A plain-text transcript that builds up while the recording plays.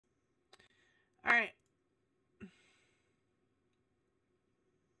All right.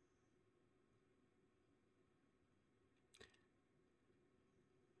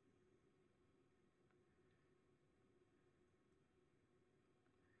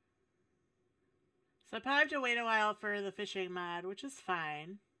 So I probably have to wait a while for the fishing mod, which is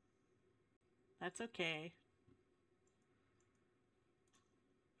fine. That's okay.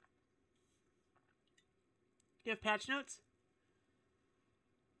 Do you have patch notes?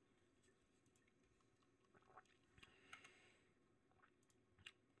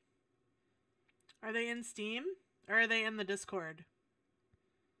 Are they in Steam? Or are they in the Discord?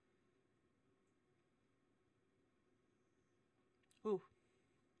 Ooh.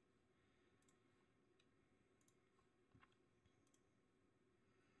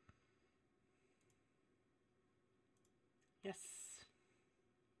 Yes.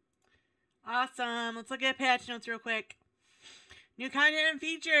 Awesome. Let's look at patch notes real quick. New content and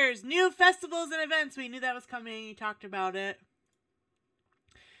features. New festivals and events. We knew that was coming. You talked about it.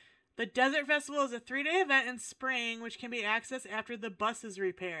 The Desert Festival is a 3-day event in spring, which can be accessed after the bus is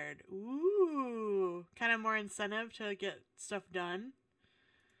repaired. Ooh. Kind of more incentive to get stuff done.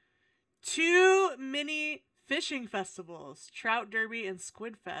 2 mini fishing festivals, Trout Derby and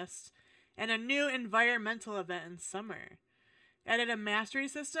Squid Fest, and a new environmental event in summer. Added a mastery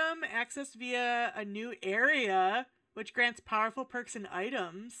system, accessed via a new area, which grants powerful perks and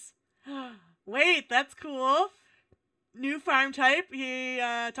items. Wait, that's cool. New farm type. He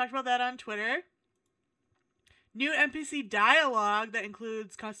talked about that on Twitter. New NPC dialogue that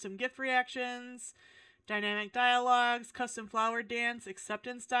includes custom gift reactions, dynamic dialogues, custom flower dance,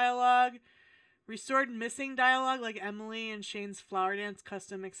 acceptance dialogue, restored missing dialogue like Emily and Shane's flower dance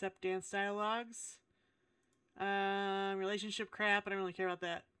custom accept dance dialogues. Relationship crap. I don't really care about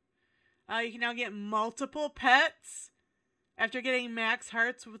that. You can now get multiple pets after getting max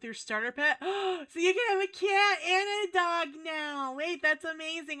hearts with your starter pet. So you can have a cat and a dog now. Wait, that's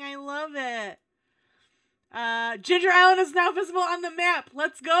amazing. I love it. Ginger Island is now visible on the map.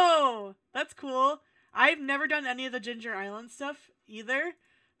 Let's go. That's cool. I've never done any of the Ginger Island stuff either,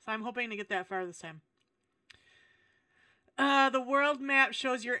 so I'm hoping to get that far this time. The world map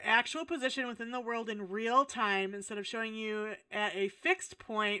shows your actual position within the world in real time instead of showing you at a fixed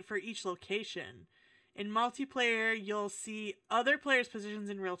point for each location. In multiplayer, you'll see other players' positions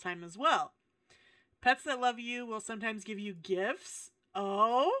in real time as well. Pets that love you will sometimes give you gifts.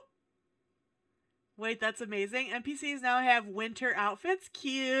 Oh? Wait, that's amazing. NPCs now have winter outfits.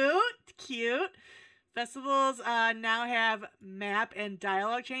 Cute. Cute. Festivals now have map and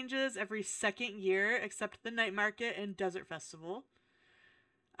dialogue changes every second year, except the night market and desert festival.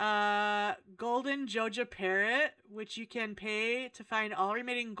 Golden Joja Parrot, which you can pay to find all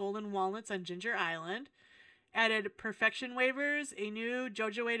remaining golden walnuts on Ginger Island. Added perfection waivers, a new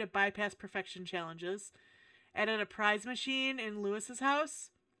Joja way to bypass perfection challenges. Added a prize machine in Lewis's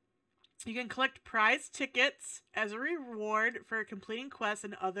house. You can collect prize tickets as a reward for completing quests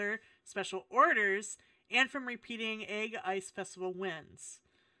and other special orders, and from repeating Egg Ice Festival wins.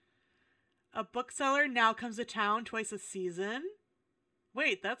 A bookseller now comes to town twice a season.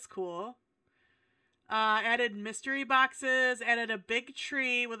 Wait, that's cool. Added mystery boxes, added a big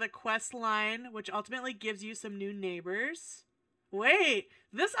tree with a quest line, which ultimately gives you some new neighbors. Wait,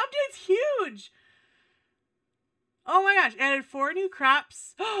 this update's huge! Oh my gosh, added 4 new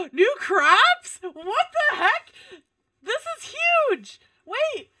crops. New crops? What the heck? This is huge!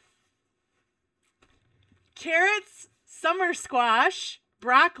 Wait! Carrots, summer squash,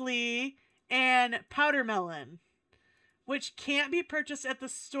 broccoli, and powder melon, which can't be purchased at the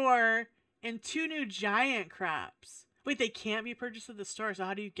store, and 2 new giant crops. Wait, they can't be purchased at the store, so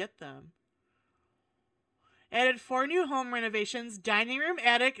how do you get them? Added 4 new home renovations, dining room,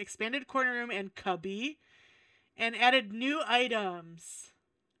 attic, expanded corner room, and cubby. And added new items.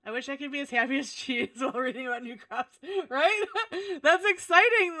 I wish I could be as happy as she is while reading about new crops. Right? That's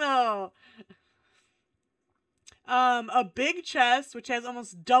exciting, though. A big chest, which has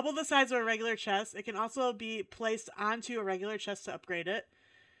almost double the size of a regular chest. It can also be placed onto a regular chest to upgrade it.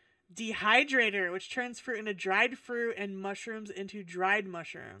 Dehydrator, which turns fruit into dried fruit and mushrooms into dried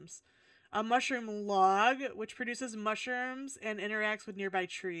mushrooms. A mushroom log, which produces mushrooms and interacts with nearby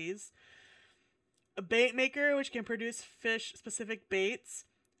trees. A bait maker, which can produce fish-specific baits.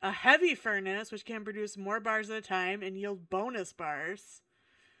 A heavy furnace, which can produce more bars at a time and yield bonus bars.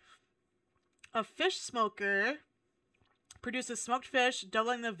 A fish smoker produces smoked fish,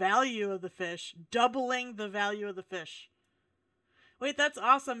 doubling the value of the fish. Doubling the value of the fish. Wait, that's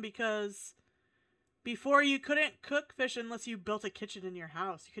awesome because before you couldn't cook fish unless you built a kitchen in your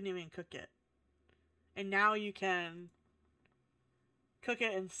house. You couldn't even cook it. And now you can cook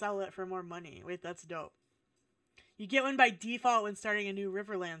it and sell it for more money. Wait, that's dope. You get one by default when starting a new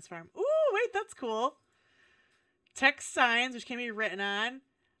Riverlands farm. Ooh, wait, that's cool. Text signs, which can be written on.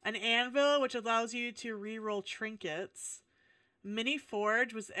 An anvil, which allows you to re-roll trinkets. Mini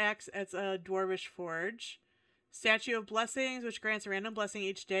forge, which acts as a dwarvish forge. Statue of Blessings, which grants a random blessing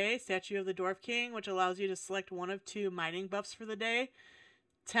each day. Statue of the Dwarf King, which allows you to select one of 2 mining buffs for the day.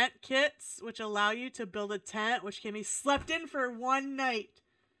 Tent kits, which allow you to build a tent, which can be slept in for 1 night.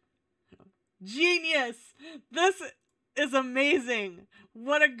 Genius! This is amazing.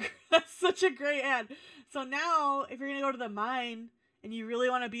 That's such a great ad. So now, if you're going to go to the mine, and you really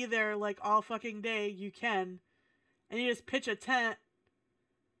want to be there, like, all fucking day, you can. And you just pitch a tent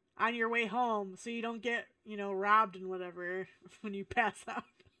on your way home, so you don't get, robbed and whatever when you pass out.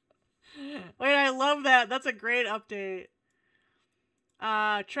 Wait, I love that. That's a great update.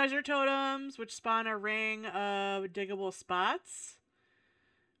 Treasure totems, which spawn a ring of diggable spots.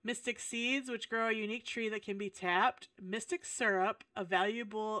 Mystic seeds, which grow a unique tree that can be tapped. Mystic syrup, a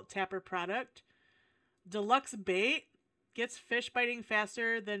valuable tapper product. Deluxe bait, gets fish biting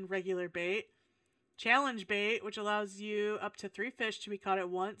faster than regular bait. Challenge bait, which allows you up to 3 fish to be caught at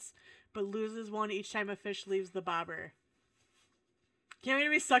once, but loses 1 each time a fish leaves the bobber. Can't wait to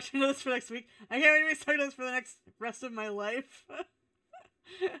be sucked into this for next week. I can't wait to be sucked into this for the rest of my life.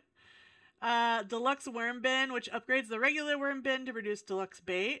 Deluxe worm bin, which upgrades the regular worm bin to produce deluxe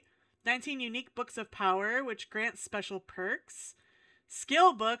bait. 19 unique books of power, which grants special perks.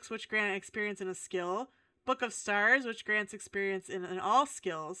 Skill books, which grant experience in a skill. Book of stars, which grants experience in all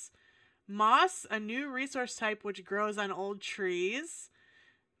skills. Moss, a new resource type which grows on old trees.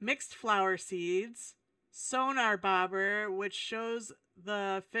 Mixed flower seeds. Sonar bobber, which shows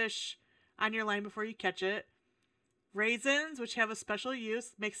the fish on your line before you catch it. Raisins, which have a special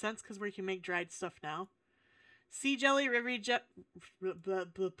use. Makes sense because we can make dried stuff now. Sea jelly,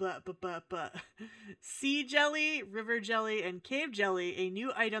 sea jelly, river jelly, and cave jelly, a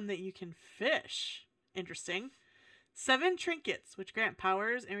new item that you can fish. Interesting. 7 trinkets, which grant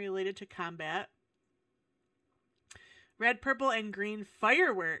powers and related to combat. Red, purple, and green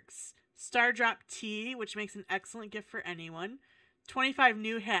fireworks. Star drop tea, which makes an excellent gift for anyone. 25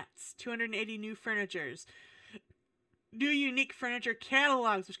 new hats. 280 new furnitures. New unique furniture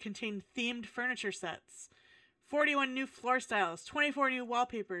catalogs, which contain themed furniture sets. 41 new floor styles. 24 new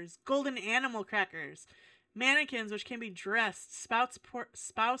wallpapers. Golden animal crackers. Mannequins, which can be dressed. Spouse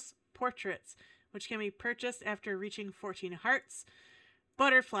portraits, which can be purchased after reaching 14 hearts.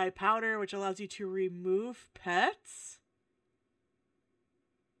 Butterfly powder, which allows you to remove pets.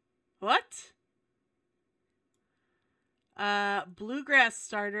 What? Bluegrass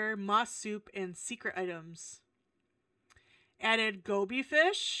starter, moss soup, and secret items. Added goby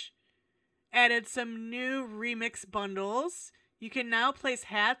fish. Added some new remix bundles. You can now place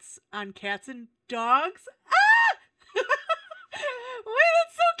hats on cats and dogs. Ah! Wait,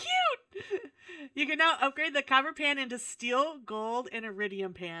 that's so cute! You can now upgrade the copper pan into steel, gold, and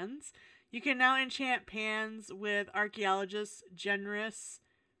iridium pans. You can now enchant pans with archaeologist, generous,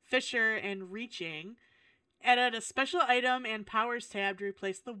 fisher, and reaching. Added a special item and powers tab to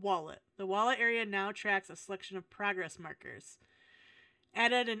replace the wallet. The wallet area now tracks a selection of progress markers.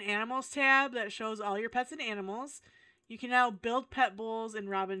 Added an animals tab that shows all your pets and animals. You can now build pet bowls in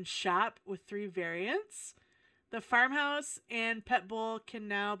Robin's shop with 3 variants. The farmhouse and pet bowl can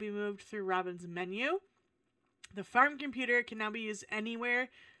now be moved through Robin's menu. The farm computer can now be used anywhere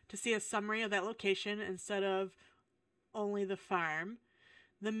to see a summary of that location instead of only the farm.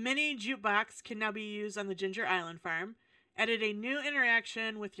 The mini jukebox can now be used on the Ginger Island farm. Added a new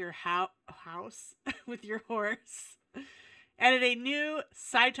interaction with your house, with your horse. Added a new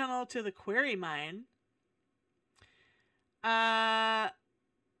side tunnel to the quarry mine.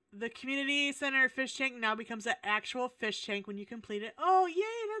 The community center fish tank now becomes an actual fish tank when you complete it. Oh, yay,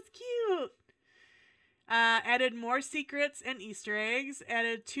 that's cute. Added more secrets and Easter eggs.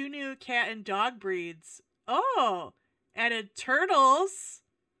 Added 2 new cat and dog breeds. Oh, added turtles.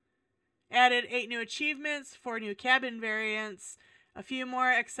 Added 8 new achievements, 4 new cabin variants, a few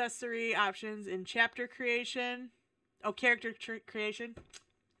more accessory options in chapter creation. Oh, character creation.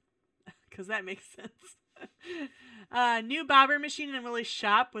 Because that makes sense. New bobber machine in Willie's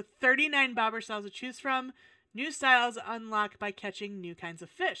shop with 39 bobber styles to choose from. New styles unlocked by catching new kinds of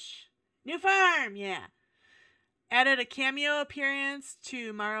fish. New farm, yeah. Added a cameo appearance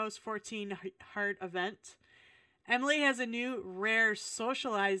to Morrow's 14 heart event. Emily has a new rare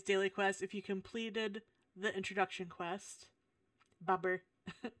socialized daily quest if you completed the introduction quest. Bobber.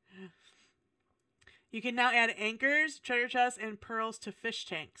 You can now add anchors, treasure chests, and pearls to fish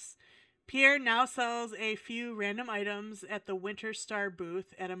tanks. Pierre now sells a few random items at the Winter Star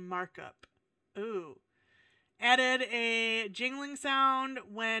booth at a markup. Ooh. Added a jingling sound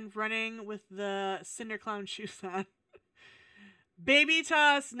when running with the Cinder Clown shoes on. Baby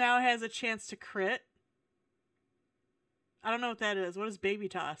Toss now has a chance to crit. I don't know what that is. What is Baby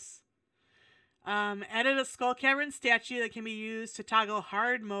Toss? Added a Skull Cavern statue that can be used to toggle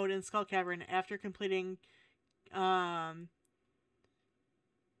hard mode in Skull Cavern after completing... I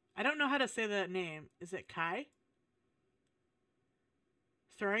don't know how to say that name. Is it Kai?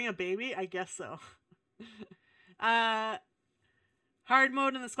 Throwing a baby? I guess so. Hard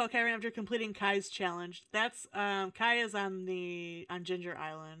mode in the Skull Cavern after completing Kai's challenge. That's Kai is on Ginger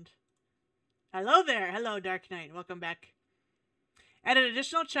Island. Hello there. Hello, Dark Knight. Welcome back. Added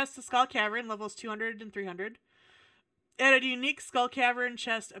additional chests to Skull Cavern, levels 200 and 300. Added unique Skull Cavern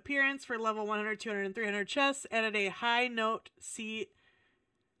chest appearance for level 100, 200, and 300 chests. Added a high note C5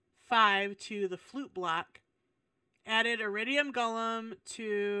 to the flute block. Added Iridium Golem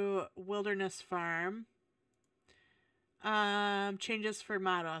to Wilderness Farm. Changes for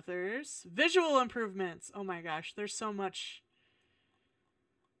mod authors. Visual improvements. Oh my gosh, there's so much.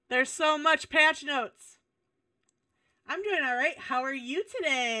 There's so much patch notes. I'm doing all right. How are you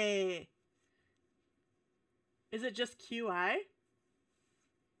today? Is it just QI?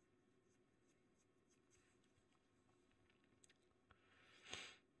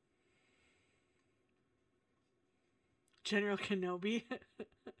 General Kenobi.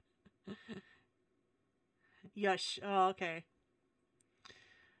 Yush. Oh, okay.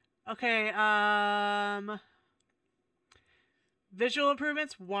 Okay, visual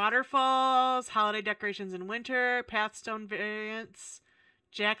improvements, waterfalls, holiday decorations in winter, pathstone variants,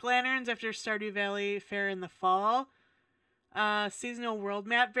 jack-lanterns after Stardew Valley fair in the fall, seasonal world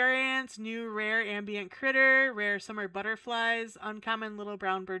map variants, new rare ambient critter, rare summer butterflies, uncommon little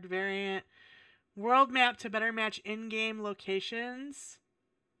brown bird variant, world map to better match in-game locations.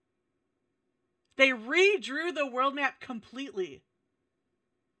 They redrew the world map completely.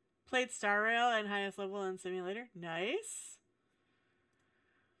 Played Star Rail and highest level in simulator. Nice.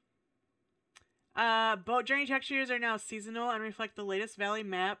 Boat journey textures are now seasonal and reflect the latest valley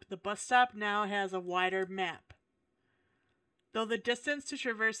map. The bus stop now has a wider map, though the distance to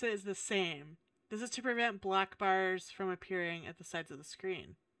traverse it is the same. This is to prevent block bars from appearing at the sides of the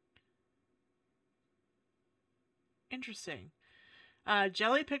screen. Interesting.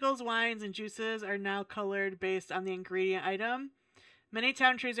 Jelly, pickles, wines, and juices are now colored based on the ingredient item. Many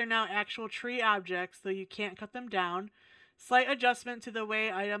town trees are now actual tree objects, though you can't cut them down. Slight adjustment to the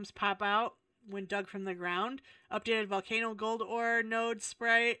way items pop out when dug from the ground. Updated volcano gold ore node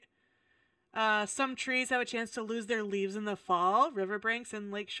sprite. Some trees have a chance to lose their leaves in the fall. Riverbanks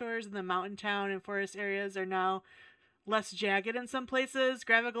and lake shores in the mountain town and forest areas are now less jagged in some places.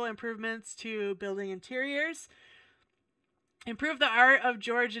 Graphical improvements to building interiors. Improve the art of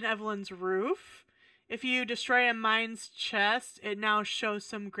George and Evelyn's roof. If you destroy a mine's chest, it now shows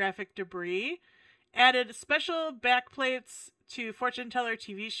some graphic debris. Added special backplates to Fortune Teller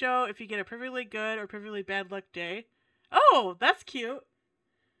TV show if you get a perfectly good or perfectly bad luck day. Oh, that's cute.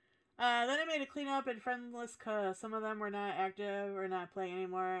 Then I made a cleanup and friend list because some of them were not active or not playing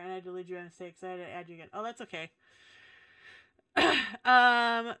anymore, and I deleted you and stay excited to add you again. Oh, that's okay.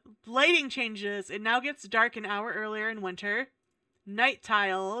 Lighting changes. It now gets dark an hour earlier in winter. Night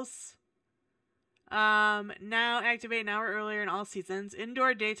tiles. Now activate an hour earlier in all seasons.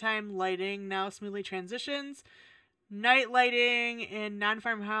 Indoor daytime lighting now smoothly transitions. Night lighting in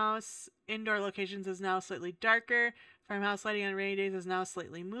non-farmhouse indoor locations is now slightly darker. Farmhouse lighting on rainy days is now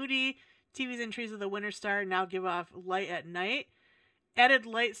slightly moody. TVs and trees of the Winter Star now give off light at night. Added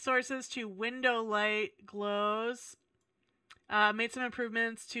light sources to window light glows. Made some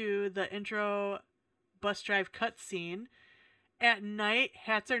improvements to the intro bus drive cutscene. At night,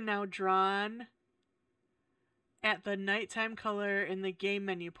 hats are now drawn at the nighttime color in the game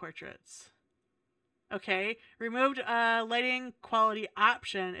menu portraits. Okay. Removed lighting quality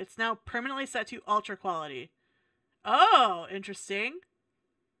option. It's now permanently set to ultra quality. Oh, interesting.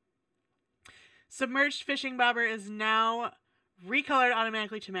 Submerged fishing bobber is now recolored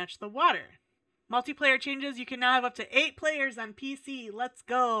automatically to match the water. Multiplayer changes. You can now have up to 8 players on PC. Let's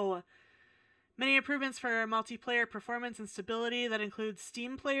go. Many improvements for multiplayer performance and stability that include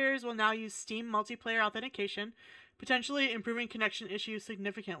Steam players will now use Steam multiplayer authentication, potentially improving connection issues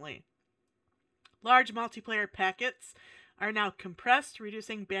significantly. Large multiplayer packets are now compressed,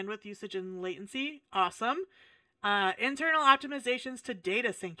 reducing bandwidth usage and latency. Awesome. Internal optimizations to data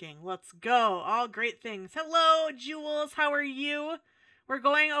syncing. Let's go. All great things. Hello, Jules. How are you? We're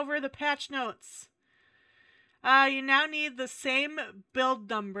going over the patch notes. You now need the same build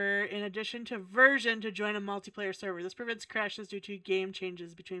number in addition to version to join a multiplayer server. This prevents crashes due to game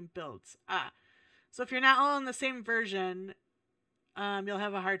changes between builds. So if you're not all in the same version, you'll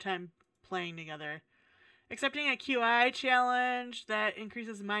have a hard time playing together. Accepting a QI challenge that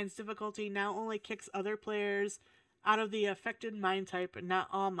increases mine's difficulty now only kicks other players out of the affected mine type, but not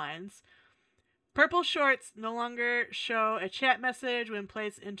all mines. Purple shorts no longer show a chat message when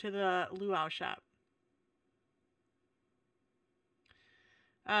placed into the luau shop.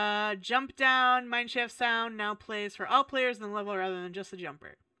 Jump down mineshaft sound now plays for all players in the level rather than just the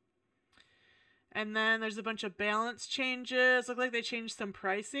jumper. And then there's a bunch of balance changes. Look like they changed some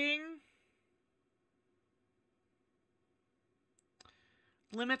pricing.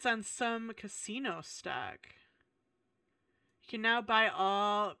 Limits on some casino stock. You can now buy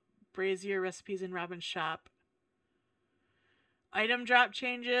all brazier recipes in Robin's shop. Item drop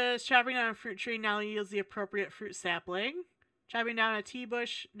changes. Chopping down a fruit tree now yields the appropriate fruit sapling. Chopping down a tea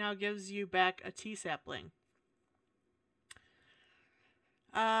bush now gives you back a tea sapling.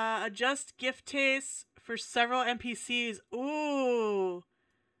 Adjust gift tastes for several NPCs. Ooh.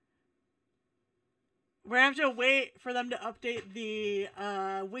 We're going to have to wait for them to update the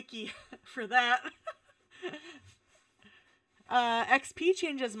wiki for that. XP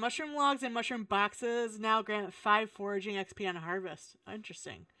changes. Mushroom logs and mushroom boxes now grant 5 foraging XP on harvest.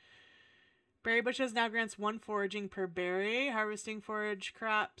 Interesting. Berry bushes now grants 1 foraging per berry. Harvesting forage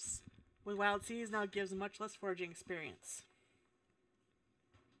crops with wild seeds now gives much less foraging experience.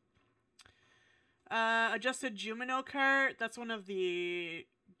 Adjusted Jumino cart. That's one of the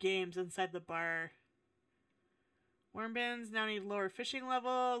games inside the bar. Worm bins now need lower fishing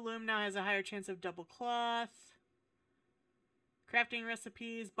level. Loom now has a higher chance of double cloth. Crafting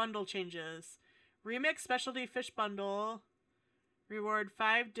recipes. Bundle changes. Remix specialty fish bundle. Reward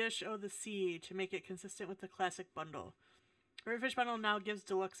 5 dish o' the sea to make it consistent with the classic bundle. River fish bundle now gives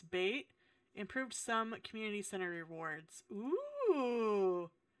deluxe bait. Improved some community center rewards. Ooh.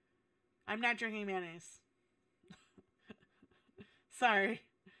 I'm not drinking mayonnaise. Sorry.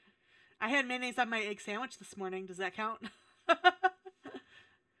 I had mayonnaise on my egg sandwich this morning. Does that count?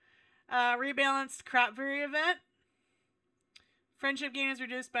 Rebalanced crop vary event. Friendship gain is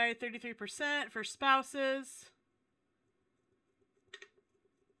reduced by 33% for spouses.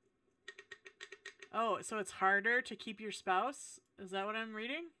 Oh, so it's harder to keep your spouse? Is that what I'm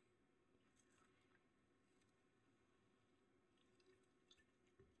reading?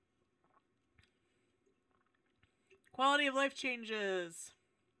 Quality of life changes.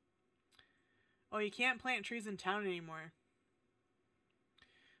 Oh, you can't plant trees in town anymore.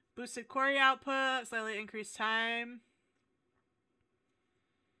 Boosted quarry output, slightly increased time.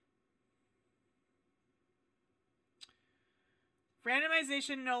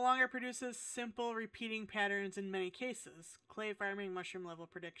 Randomization no longer produces simple repeating patterns in many cases. Clay farming, mushroom level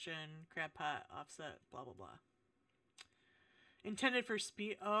prediction, crab pot, offset, blah, blah, blah. Intended for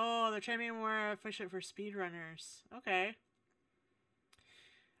speed. Oh, they're trying to be more efficient for speedrunners. Okay.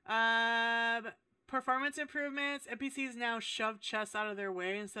 Performance improvements. NPCs now shove chests out of their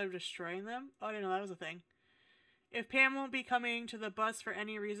way instead of destroying them. Oh, I didn't know that was a thing. If Pam won't be coming to the bus for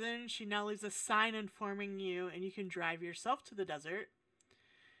any reason, she now leaves a sign informing you, and you can drive yourself to the desert.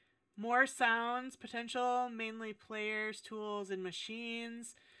 More sounds potential, mainly players, tools, and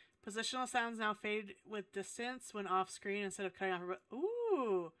machines. Positional sounds now fade with distance when off screen instead of cutting off.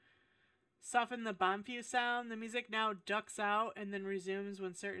 Ooh! Soften the bomb fuse sound. The music now ducks out and then resumes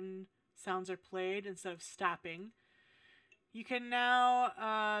when certain sounds are played instead of stopping. You can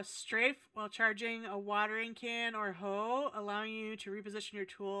now strafe while charging a watering can or hoe, allowing you to reposition your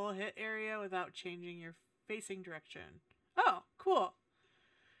tool hit area without changing your facing direction. Oh, cool.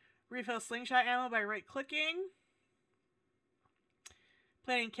 Refill slingshot ammo by right-clicking.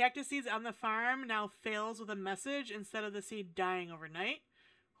 Planting cactus seeds on the farm now fails with a message instead of the seed dying overnight.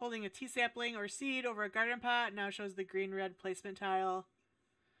 Holding a tea sapling or seed over a garden pot now shows the green-red placement tile.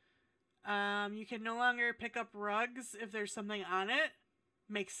 You can no longer pick up rugs if there's something on it.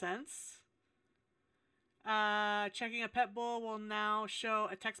 Makes sense. Checking a pet bowl will now show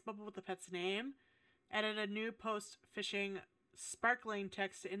a text bubble with the pet's name. Added a new post-fishing sparkling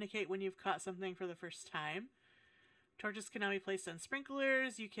text to indicate when you've caught something for the first time. Torches can now be placed on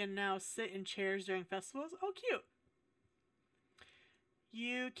sprinklers. You can now sit in chairs during festivals. Oh, cute.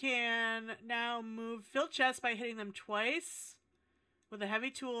 You can now move fill chests by hitting them twice. With a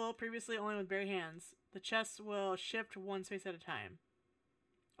heavy tool, previously only with bare hands, the chests will shift one space at a time.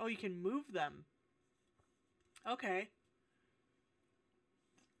 Oh, you can move them. Okay.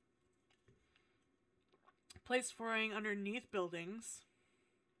 Place flooring underneath buildings.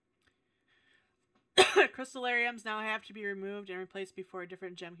 Crystallariums now have to be removed and replaced before a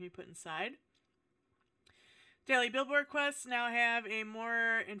different gem can be put inside. Daily billboard quests now have a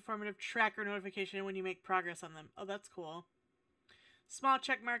more informative tracker notification when you make progress on them. Oh, that's cool. Small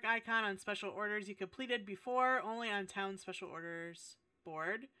checkmark icon on special orders you completed before, only on town special orders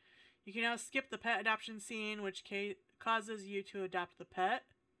board. You can now skip the pet adoption scene, which causes you to adopt the pet.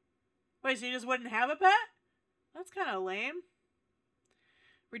 Wait, so you just wouldn't have a pet? That's kind of lame.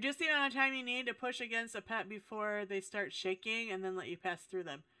 Reduce the amount of time you need to push against a pet before they start shaking and then let you pass through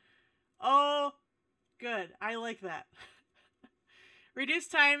them. Oh, good. I like that. Reduce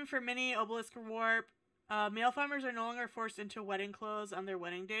time for mini obelisk warp. Male farmers are no longer forced into wedding clothes on their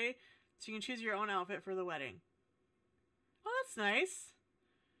wedding day, so you can choose your own outfit for the wedding. Oh, that's nice.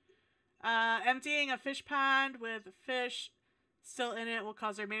 Emptying a fish pond with fish still in it will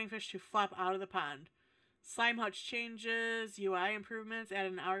cause the remaining fish to flop out of the pond. Slime hutch changes, UI improvements, add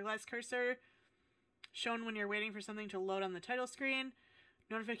an hourglass cursor shown when you're waiting for something to load on the title screen.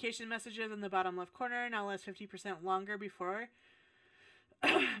 Notification messages in the bottom left corner now last 50% longer before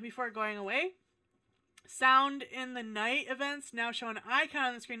going away. Sound in the night events now show an icon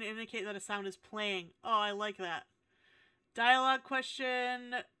on the screen to indicate that a sound is playing. Oh, I like that. Dialogue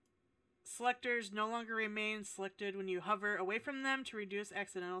question. Selectors no longer remain selected when you hover away from them to reduce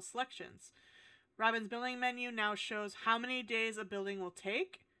accidental selections. Robin's building menu now shows how many days a building will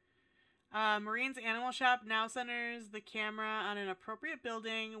take. Marine's Animal Shop now centers the camera on an appropriate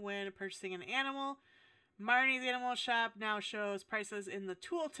building when purchasing an animal. Marnie's Animal Shop now shows prices in the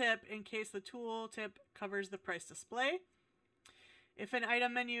tooltip in case the tooltip covers the price display. If an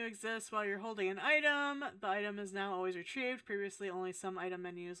item menu exists while you're holding an item, the item is now always retrieved. Previously, only some item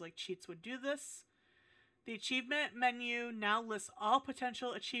menus like cheats would do this. The achievement menu now lists all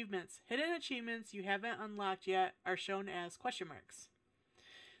potential achievements. Hidden achievements you haven't unlocked yet are shown as question marks.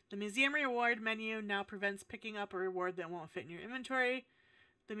 The museum reward menu now prevents picking up a reward that won't fit in your inventory.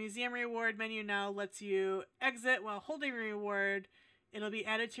 The museum reward menu now lets you exit while holding a reward. It'll be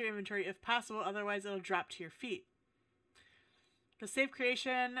added to your inventory if possible, otherwise it'll drop to your feet. The save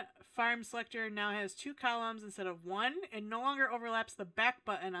creation farm selector now has 2 columns instead of 1. It no longer overlaps the back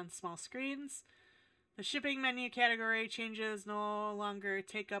button on small screens. The shipping menu category changes no longer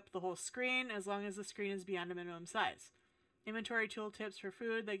take up the whole screen as long as the screen is beyond a minimum size. Inventory tooltips for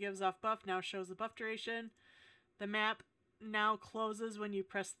food that gives off buff now shows the buff duration. The map now closes when you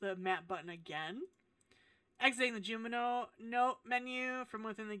press the map button again. Exiting the Jumino note menu from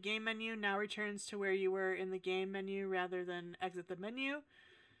within the game menu now returns to where you were in the game menu rather than exit the menu.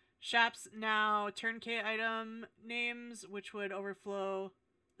 Shops now turnkey item names, which would overflow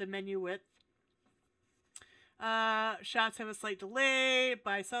the menu width. Shots have a slight delay.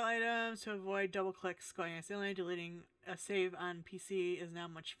 Buy sell items to avoid double clicks going accidentally. Deleting a save on PC is now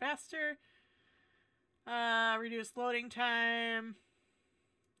much faster. Reduced loading time.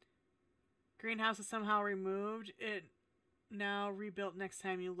 Greenhouse is somehow removed. It now rebuilt next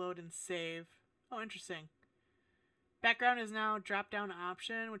time you load and save. Oh, interesting. Background is now drop-down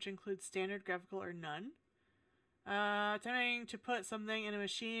option, which includes standard, graphical, or none. Attempting to put something in a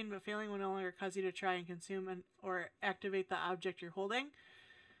machine, but failing will no longer cause you to try and consume or activate the object you're holding.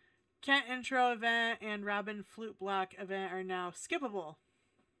 Kent intro event and Robin flute block event are now skippable.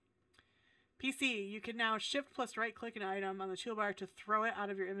 PC, you can now shift plus right click an item on the toolbar to throw it out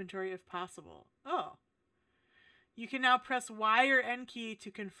of your inventory if possible. Oh. You can now press Y or N key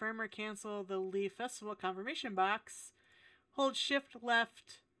to confirm or cancel the Leaf Festival confirmation box.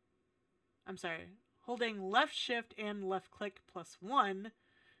 Holding left shift and left click plus 1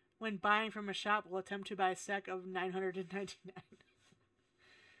 when buying from a shop will attempt to buy a stack of 999.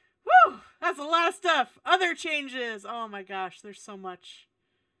 Woo! That's a lot of stuff. Other changes. Oh my gosh, there's so much.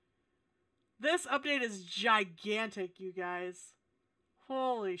 This update is gigantic, you guys.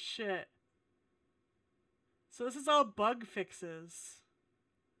 Holy shit. So this is all bug fixes.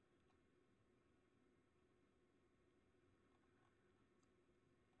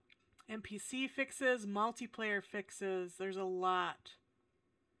 NPC fixes, multiplayer fixes. There's a lot.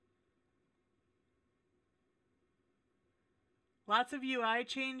 Lots of UI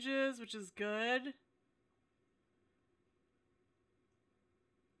changes, which is good.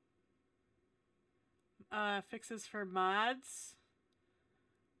 Fixes for mods.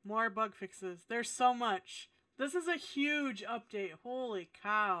 More bug fixes. There's so much. This is a huge update. Holy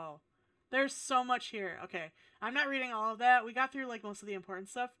cow. There's so much here. Okay, I'm not reading all of that. We got through like most of the important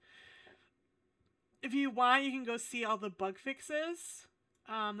stuff. If you want, you can go see all the bug fixes.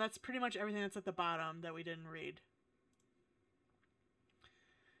 That's pretty much everything that's at the bottom that we didn't read.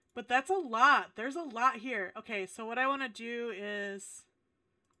 But that's a lot. There's a lot here. Okay, so what I want to do is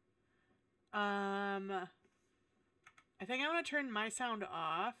I think I'm gonna turn my sound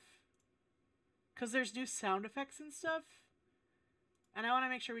off because there's new sound effects and stuff, and I want to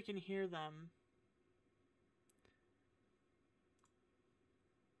make sure we can hear them.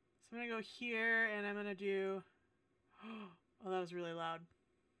 So I'm gonna go here, and I'm gonna do. Oh, that was really loud.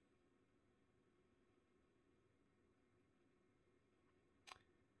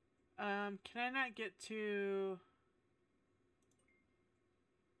 Can I not get to?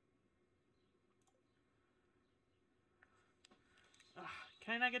 Ugh,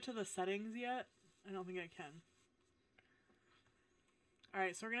 can I not get to the settings yet? I don't think I can.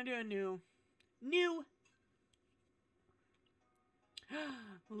 Alright, so we're gonna do a new.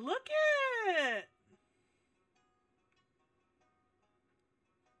 Look at it!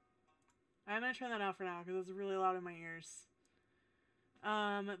 I'm gonna turn that off for now because it's really loud in my ears.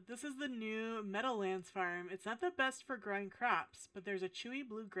 This is the new Meadowlands farm. It's not the best for growing crops, but there's a chewy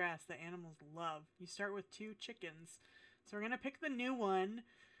blue grass that animals love. You start with 2 chickens. So we're gonna pick the new one.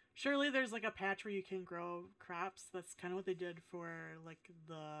 Surely there's like a patch where you can grow crops. That's kind of what they did for like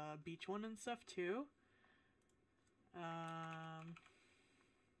the beach one and stuff too.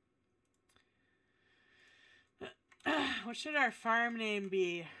 What should our farm name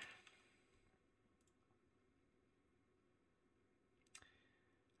be?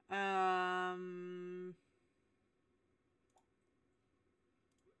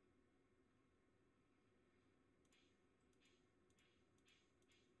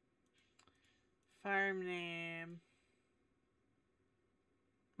 Farm name.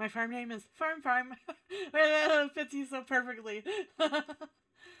 My farm name is Farm. That fits you so perfectly.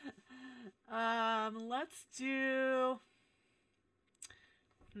 Let's do...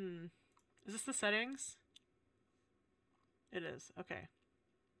 Is this the settings? It is. Okay.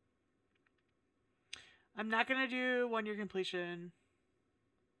 I'm not gonna do 1-year completion.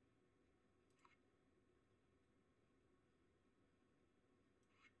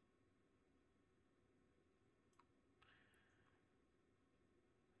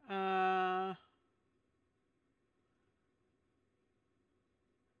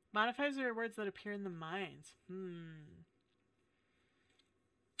 Modifies the rewards that appear in the mines. I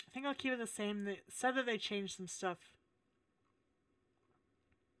think I'll keep it the same. They said that they changed some stuff.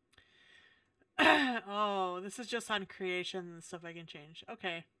 Oh, this is just on creation and stuff I can change.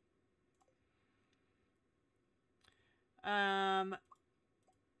 Okay.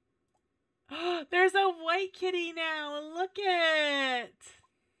 There's a white kitty now. Look it.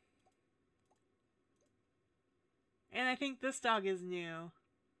 And I think this dog is new.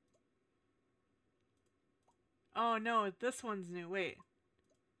 Oh no, this one's new. Wait.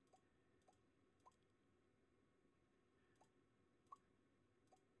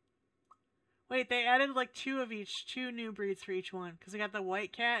 Wait, they added like 2 of each, 2 new breeds for each one. Because I got the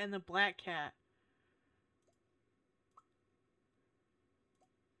white cat and the black cat.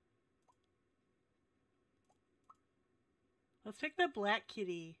 Let's pick the black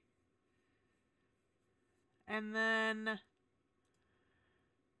kitty. And then...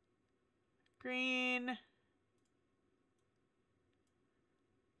 green.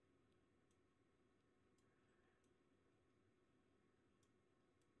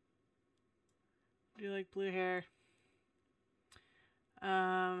 Do you like blue hair?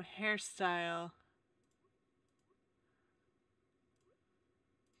 Hairstyle.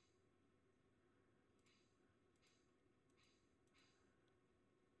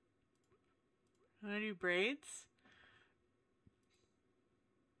 Wanna do braids?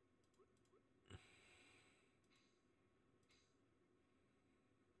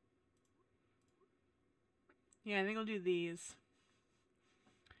 Yeah, I think I'll do these.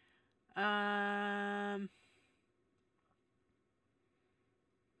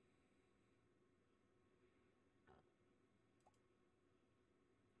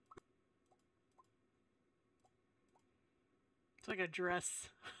 It's like a dress.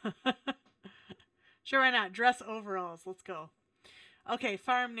 Sure, why not? Dress overalls. Let's go. Okay,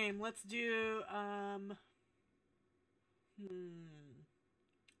 farm name. Let's do,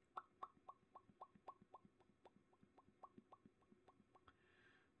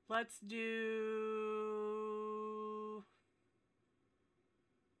 Let's do...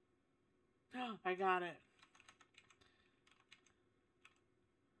 Oh, I got it.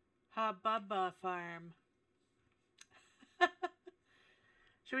 Hababa Farm.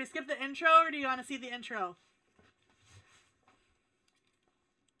 Should we skip the intro, or do you want to see the intro?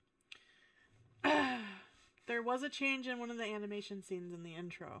 There was a change in one of the animation scenes in the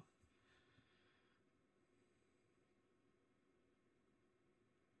intro.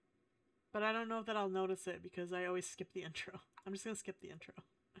 But I don't know if that I'll notice it because I always skip the intro. I'm just going to skip the intro.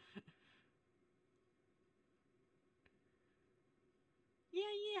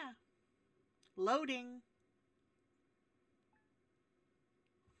 Loading.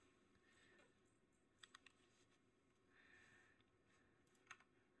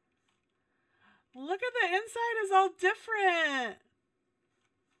 Look at the inside is all different.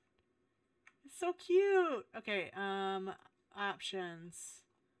 It's so cute. Okay, options.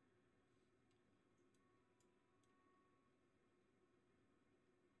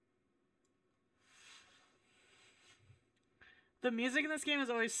 The music in this game is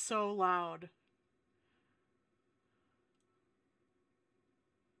always so loud.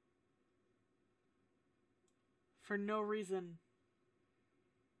 For no reason.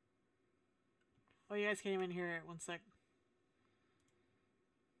 Oh, you guys can't even hear it. One sec.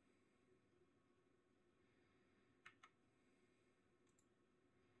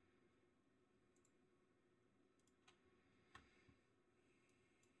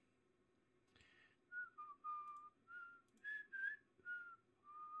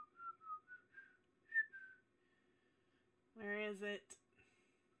 Where is it?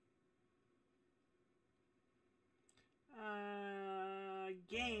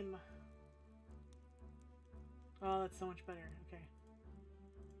 Game. Oh, that's so much better. Okay.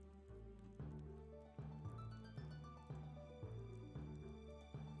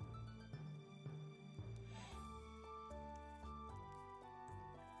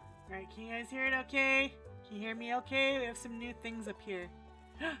 Alright, can you guys hear it okay? Can you hear me okay? We have some new things up here.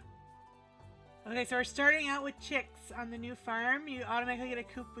 Okay, so we're starting out with chicks on the new farm. You automatically get a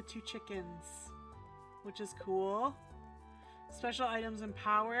coop with 2 chickens, which is cool. Special items and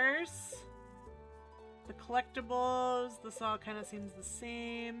powers. The collectibles, this all kind of seems the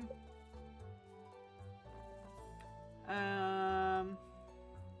same.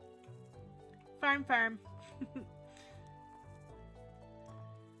 Farm.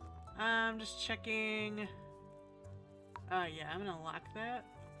 I'm just checking. Yeah, I'm gonna lock that.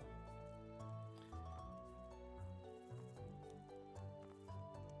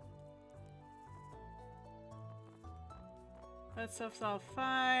 That stuff's all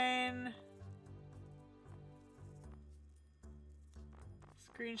fine.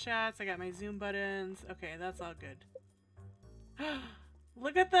 Screenshots, I got my zoom buttons. Okay, that's all good.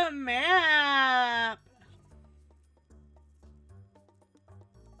 Look at the map!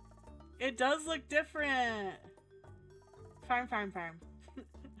 It does look different. Farm.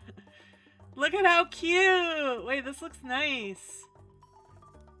 Look at how cute! Wait, this looks nice.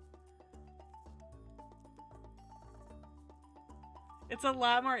 It's a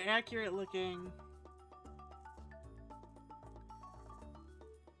lot more accurate looking.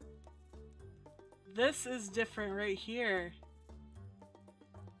 This is different right here.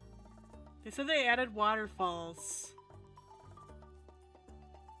 They said they added waterfalls.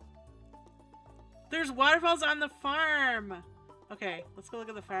 There's waterfalls on the farm! Okay, let's go look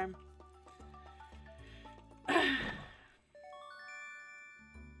at the farm.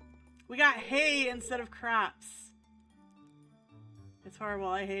 We got hay instead of crops. It's horrible,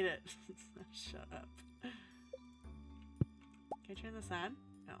 I hate it. Shut up. Can I turn this on?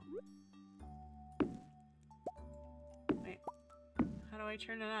 No. Wait. How do I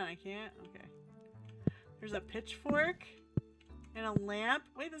turn it on? I can't? Okay. There's a pitchfork and a lamp.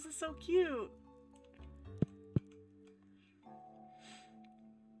 Wait, this is so cute.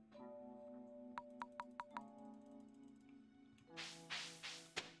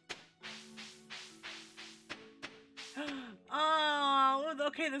 Oh,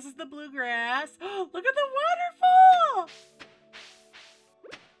 okay, this is the bluegrass. Look at the waterfall!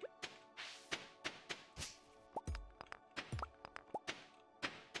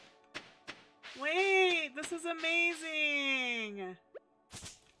 Wait, this is amazing!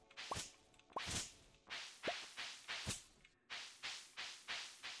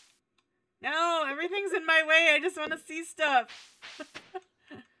 No, everything's in my way. I just want to see stuff.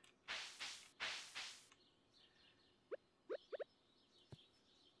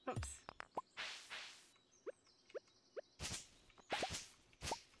 Oops.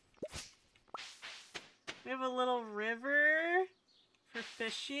 We have a little river for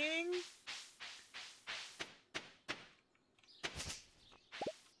fishing.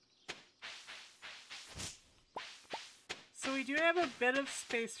 So we do have a bit of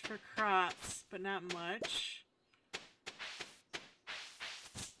space for crops, but not much.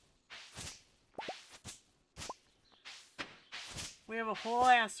 We have a whole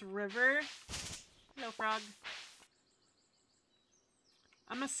ass river. Hello, frog.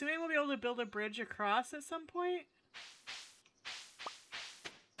 I'm assuming we'll be able to build a bridge across at some point.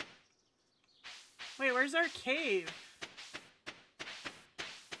 Wait, where's our cave?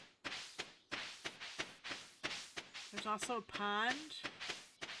 There's also a pond.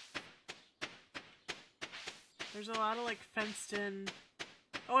 There's a lot of like fenced in.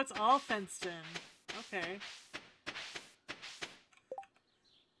 Oh, it's all fenced in. Okay.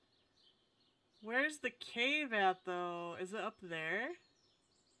 Where's the cave at though? Is it up there?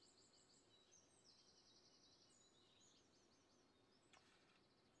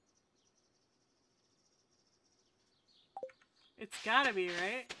 It's gotta be,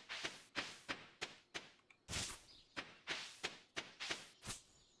 right?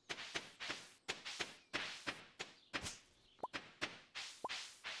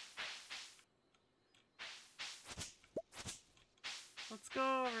 Let's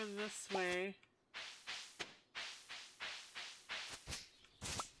go over this way.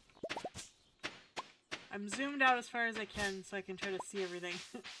 I'm zoomed out as far as I can so I can try to see everything.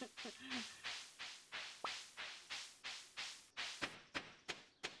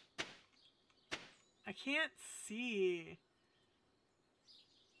 I can't see.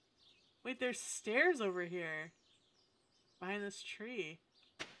 Wait, there's stairs over here. Behind this tree.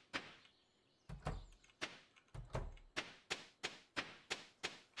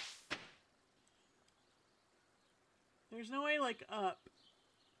 There's no way, like, up.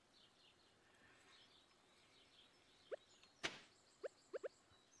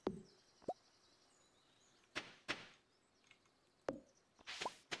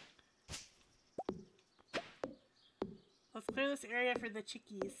 Let's clear this area for the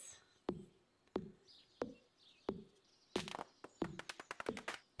chickies.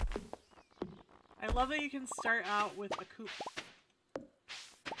 I love that you can start out with a coop.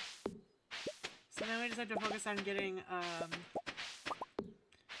 So then we just have to focus on getting,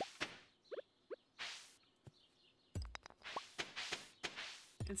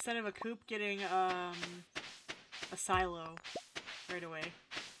 instead of a coop, getting, a silo right away.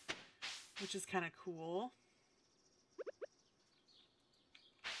 Which is kind of cool.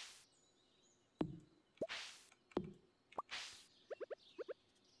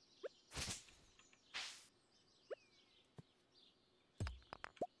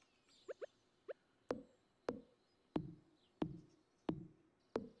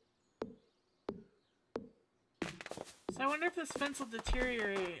 So I wonder if this fence will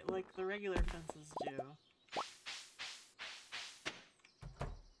deteriorate like the regular fences do.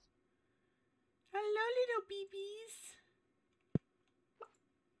 Hello, little babies.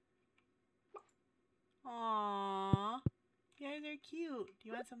 Aww. Yeah, they're cute. Do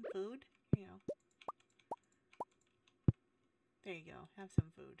you want some food? Here you go. There you go. Have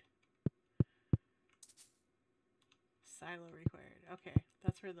some food. Silo required. Okay.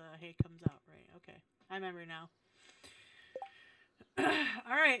 That's where the hay comes out, right? Okay. I remember now.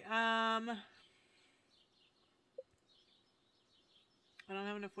 Alright, I don't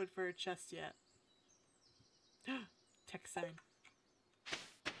have enough wood for a chest yet. Text sign.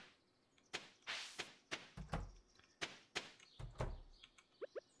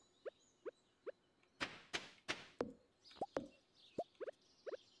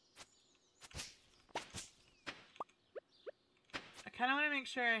 I kind of want to make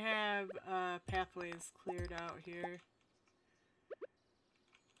sure I have pathways cleared out here.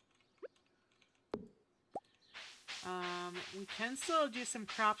 We can still do some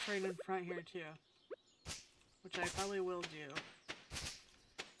crops right in front here too, which I probably will do.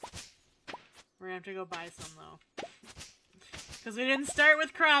 We're gonna have to go buy some though, because we didn't start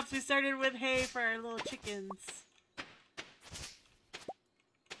with crops, we started with hay for our little chickens.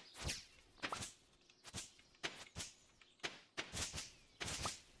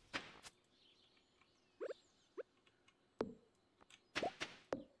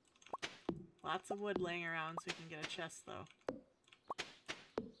 Lots of wood laying around so we can get a chest though.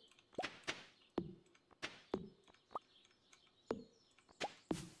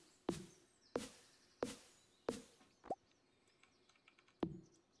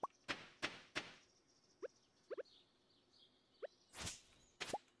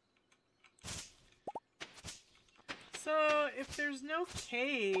 So if there's no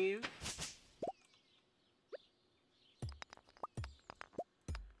cave,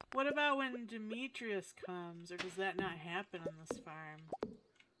 what about when Demetrius comes, or does that not happen on this farm?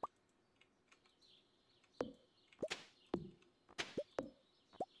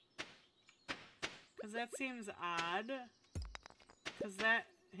 Because that seems odd. Because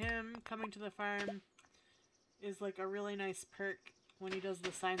him coming to the farm is like a really nice perk when he does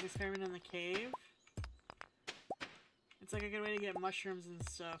the science experiment in the cave. It's like a good way to get mushrooms and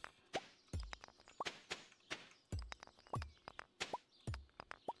stuff.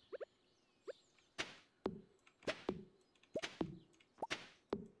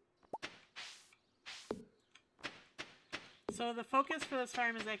 So the focus for this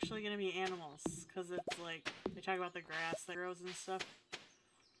farm is actually going to be animals, because it's like, they talk about the grass that grows and stuff.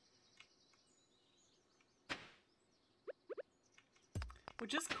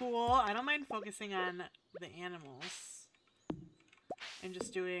 Which is cool. I don't mind focusing on the animals. And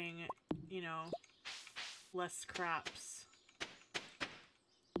just doing, you know, less crops.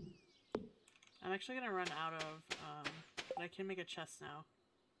 I'm actually gonna run out of, but I can make a chest now.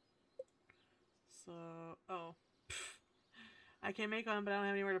 So, oh. I can make one, but I don't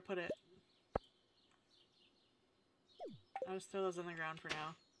have anywhere to put it. I'll just throw those on the ground for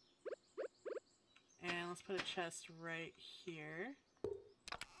now. And let's put a chest right here.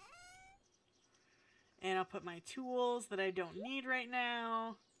 And I'll put my tools that I don't need right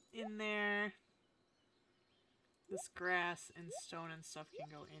now in there. This grass and stone and stuff can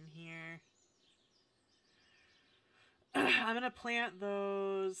go in here. I'm gonna plant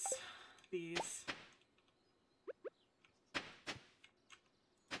these.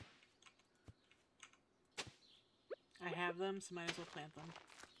 I have them, so might as well plant them.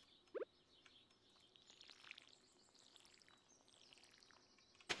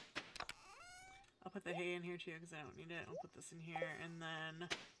 I'll put the hay in here too, because I don't need it. I'll put this in here, and then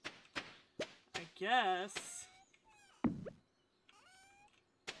I guess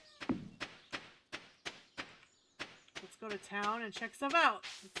let's go to town and check stuff out.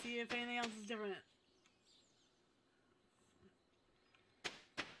 Let's see if anything else is different.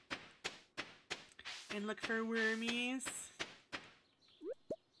 And look for wormies. This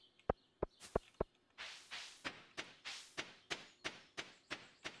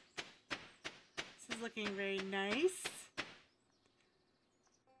is looking very nice.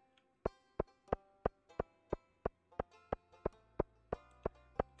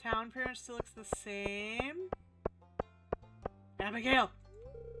 Town pretty much still looks the same. Abigail!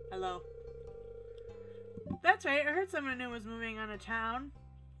 Hello. That's right, I heard someone new was moving on to town.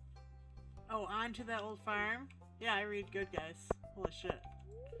 Oh, onto that old farm? Yeah, I read good, guys. Holy shit.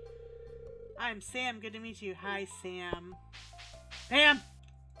 I'm Sam, good to meet you. Hi, Sam. Pam!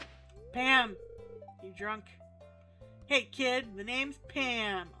 Pam! You drunk? Hey, kid, the name's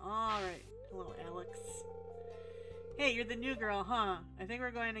Pam. Alright. Hello, Alex. Hey, you're the new girl, huh? I think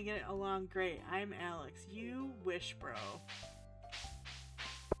we're going to get along great. I'm Alex. You wish, bro.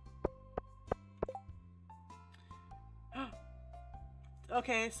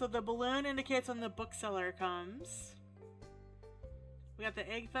 Okay, so the balloon indicates when the bookseller comes. We got the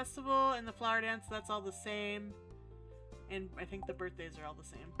egg festival and the flower dance, that's all the same. And I think the birthdays are all the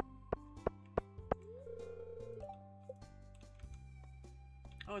same.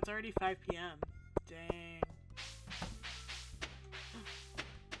 Oh, it's already 5 p.m. Dang.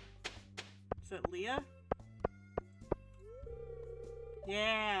 Is it Leah?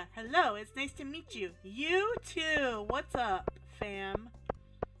 Yeah. Hello, it's nice to meet you. You too. What's up, fam?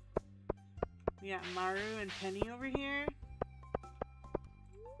 We got Maru and Penny over here.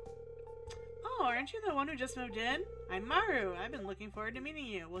 Oh, aren't you the one who just moved in? I'm Maru. I've been looking forward to meeting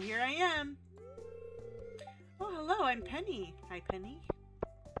you. Well, here I am. Oh, hello. I'm Penny. Hi, Penny.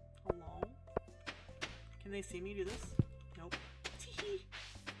 Hello. Can they see me do this? Nope. Tee-hee.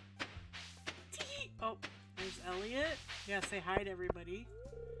 Tee-hee. Oh, there's Elliot. Yeah, say hi to everybody.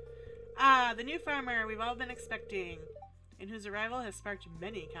 Ah, the new farmer we've all been expecting, and whose arrival has sparked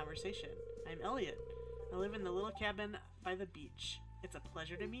many conversation. I'm Elliot. I live in the little cabin by the beach. It's a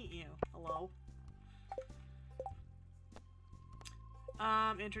pleasure to meet you. Hello.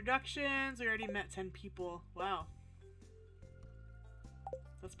 Introductions. We already met 10 people. Wow.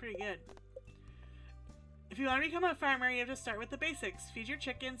 That's pretty good. If you want to become a farmer, you have to start with the basics. Feed your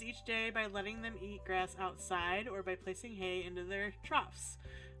chickens each day by letting them eat grass outside or by placing hay into their troughs.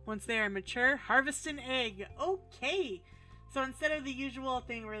 Once they are mature, harvest an egg. Okay. So instead of the usual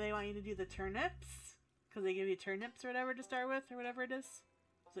thing where they want you to do the turnips, because they give you turnips or whatever to start with, or whatever it is.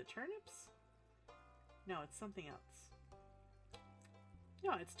 Is it turnips? No, it's something else.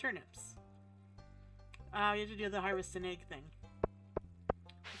 No, it's turnips. You have to do the harvest an egg thing.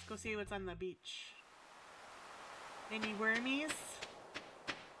 Let's go see what's on the beach. Any wormies?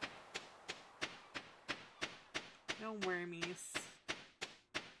 No wormies.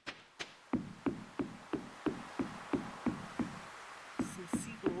 Some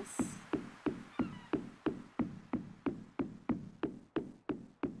seagulls.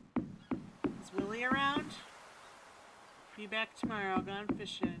 Is Willie around? Be back tomorrow. I'll go on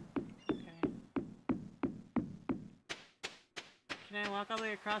fishing. Okay. Can I walk all the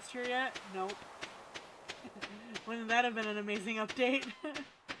way across here yet? Nope. Wouldn't that have been an amazing update?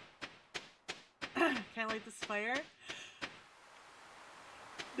 Can I light this fire?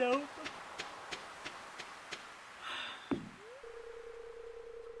 Nope.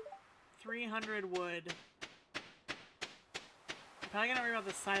 300 wood. I'm probably gonna worry about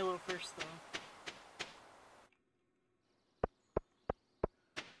the silo first, though.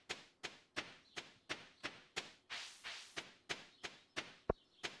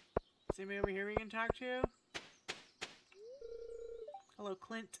 Is anybody over here we can talk to? Hello,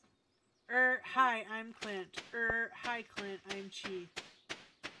 Clint. Hi, I'm Clint. Hi, Clint, I'm Chi.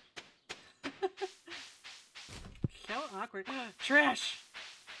 How awkward. Trash!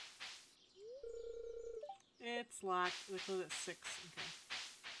 It's locked. We close at 6. Okay.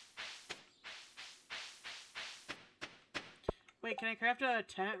 Wait, can I craft a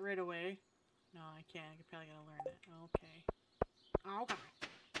tent right away? No, I can't. I'm probably gonna learn it. Okay. Okay.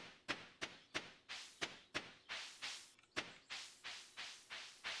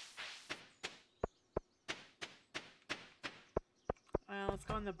 Let's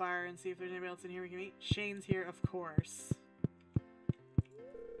go in the bar and see if there's anybody else in here we can meet. Shane's here, of course.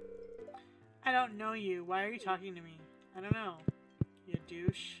 I don't know you. Why are you talking to me? I don't know. You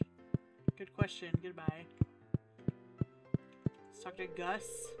douche. Good question. Goodbye. Let's talk to Gus.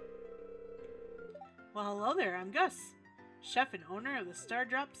 Well, hello there. I'm Gus, chef and owner of the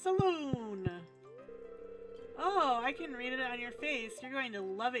Stardrop Saloon. Oh, I can read it on your face. You're going to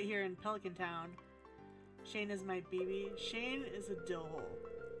love it here in Pelican Town. Shane is my baby. Shane is a dill hole.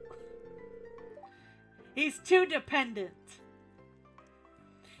 He's too dependent.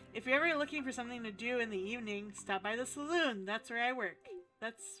 If you're ever looking for something to do in the evening, stop by the saloon. That's where I work.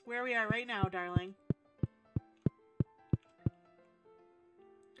 That's where we are right now, darling.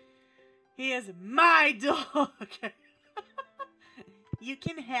 He is my dog. Okay. You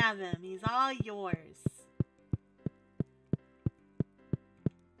can have him. He's all yours.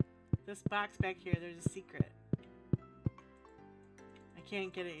 This box back here, there's a secret. I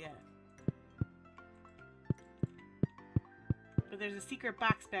can't get it yet. But there's a secret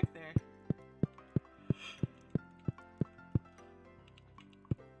box back there.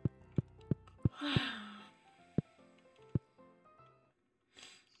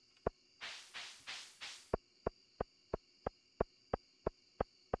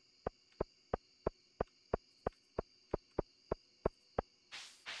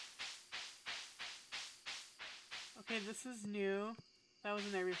 Okay, this is new. That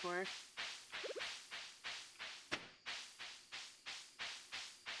wasn't there before.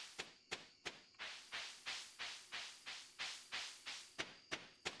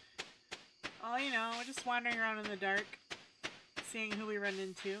 Oh, you know, just wandering around in the dark, seeing who we run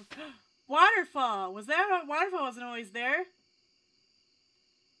into. Waterfall! Was that Waterfall wasn't always there?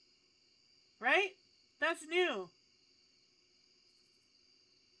 Right? That's new.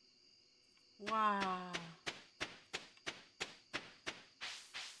 Wow.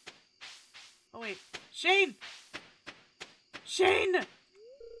 Oh, wait. Shane! Shane!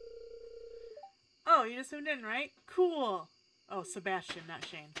 Oh, you just zoomed in, right? Cool. Oh, Sebastian, not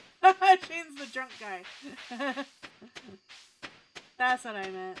Shane. Shane's the drunk guy. That's what I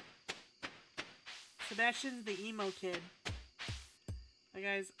meant. Sebastian's the emo kid. The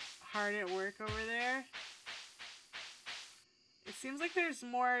guy's hard at work over there. It seems like there's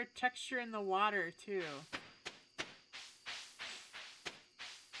more texture in the water, too.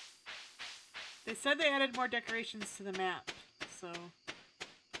 They said they added more decorations to the map, so...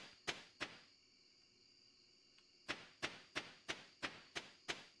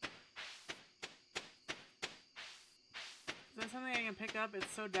 Is that something I can pick up?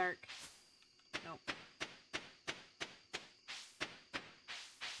 It's so dark. Nope.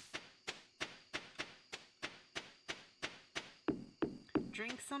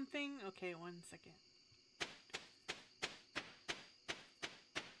 Drink something? Okay, 1 second.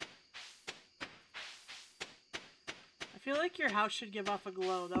 I feel like your house should give off a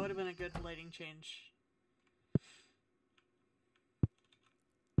glow. That would have been a good lighting change.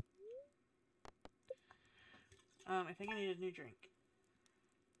 I think I need a new drink.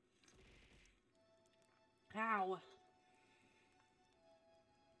 Ow.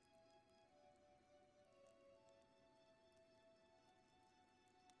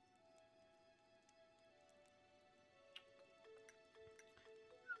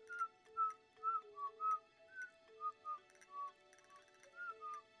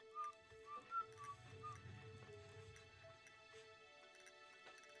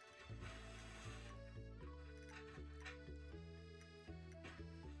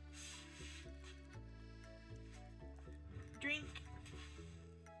 Drink.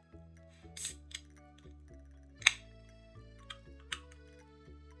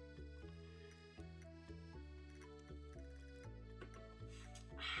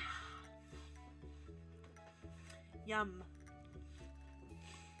 Yum.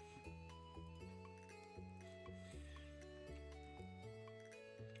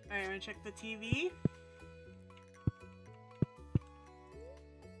 Alright, I'm gonna check the TV.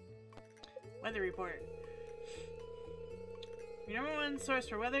 Weather report. Your number one source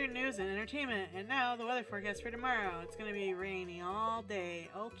for weather, news, and entertainment. And now, the weather forecast for tomorrow. It's gonna be rainy all day.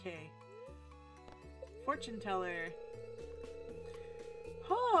 Okay. Fortune teller.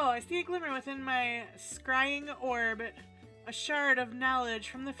 Oh, I see a glimmer within my scrying orb. A shard of knowledge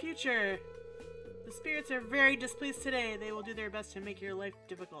from the future. The spirits are very displeased today. They will do their best to make your life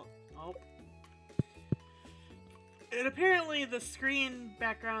difficult. Oh. And apparently the screen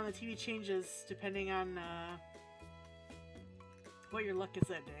background on the TV changes depending on what your luck is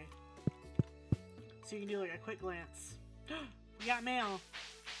that day. So you can do like a quick glance. We got mail.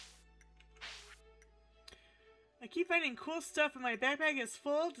 I keep finding cool stuff and my backpack is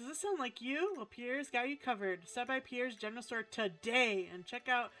full. Does this sound like you? Well, Pierre's got you covered. Stop by Pierre's General Store today and check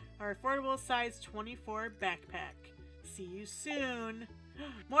out our affordable size 24 backpack. See you soon.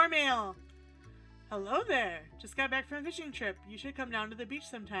 More mail. Hello there. Just got back from a fishing trip. You should come down to the beach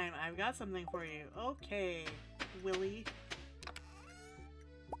sometime. I've got something for you. Okay, Willie.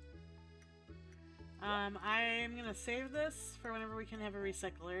 I'm gonna save this for whenever we can have a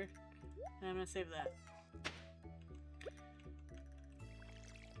recycler. And I'm gonna save that.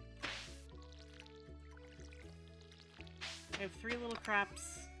 I have 3 little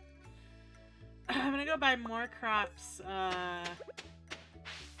crops. I'm gonna go buy more crops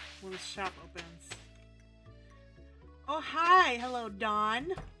when the shop opens. Oh, hi! Hello,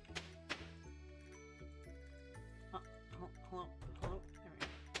 Dawn! Oh, hello. There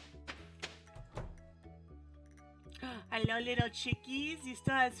we go. Hello, little chickies. You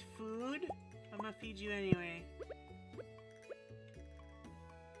still has food? I'm gonna feed you anyway.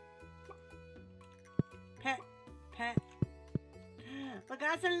 Pet. Look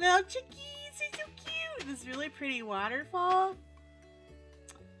at some little chickies. They're so cute. This really pretty waterfall.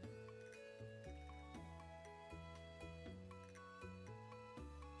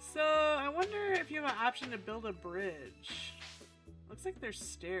 So, I wonder if you have an option to build a bridge. Looks like there's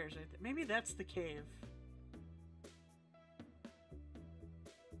stairs right there. Maybe that's the cave.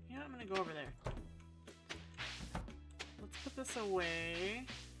 You know, I'm gonna go over there. Let's put this away.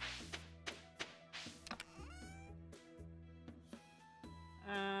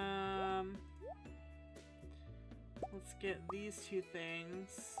 Let's get these 2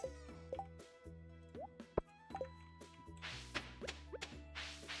 things.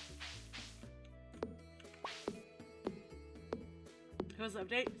 How's the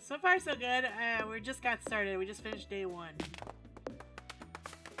update? So far, so good. We just got started. We just finished day 1.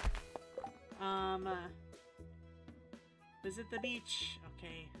 Visit the beach.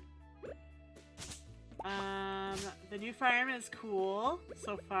 Okay. The new farm is cool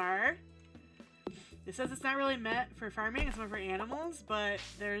so far. It says it's not really meant for farming, it's more for animals, but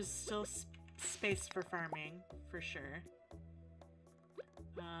there's still space for farming, for sure.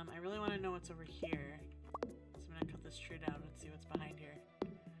 I really want to know what's over here. So I'm gonna cut this tree down and see what's behind here.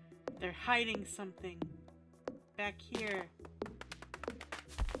 They're hiding something back here.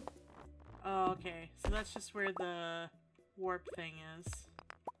 Oh, okay. So that's just where the warp thing is.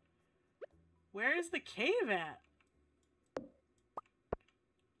 Where is the cave at?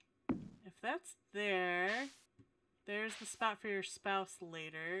 If that's there, there's the spot for your spouse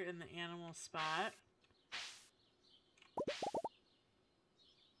later in the animal spot.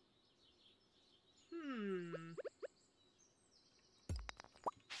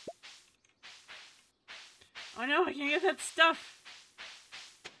 Oh no, I can't get that stuff!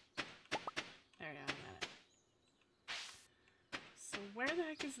 There we go, I got it. So where the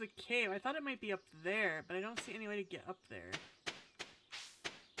heck is the cave? I thought it might be up there, but I don't see any way to get up there.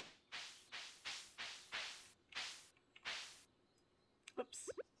 Oops.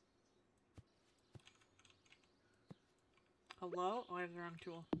 Hello? Oh, I have the wrong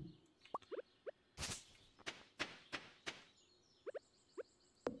tool.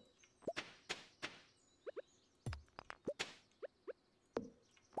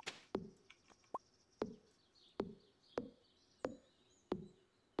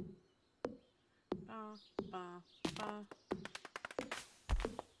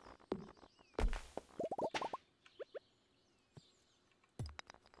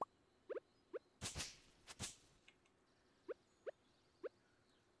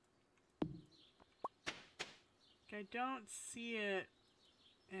 I don't see it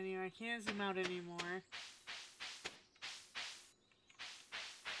anyway. I can't zoom out anymore.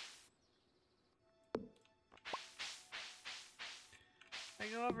 If I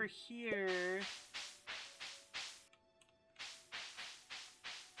go over here...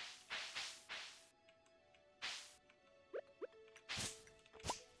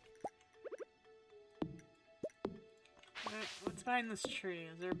 What's behind this tree?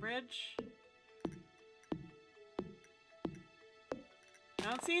 Is there a bridge? I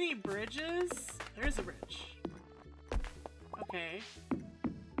don't see any bridges. There's a bridge. Okay.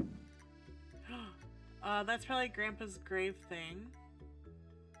 That's probably Grandpa's grave thing.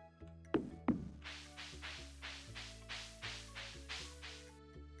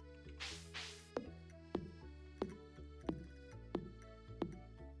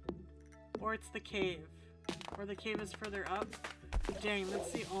 Or it's the cave. Or the cave is further up. Dang,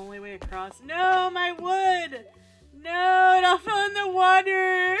 that's the only way across. No, my wood! No, it all fell in the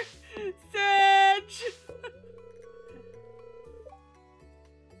water! Sedge!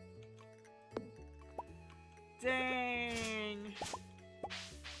 Dang.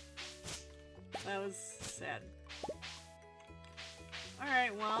 That was sad.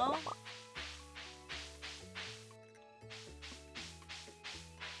 Alright, well.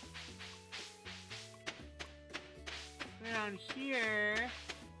 Down here.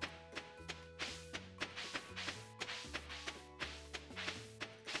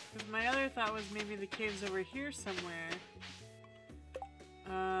 Because my other thought was maybe the cave's over here somewhere.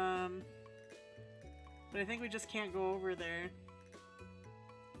 But I think we just can't go over there.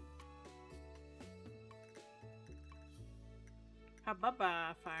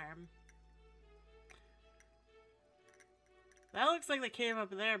 Hababa farm. That looks like the cave up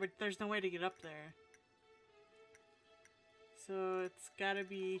there, but there's no way to get up there. So it's gotta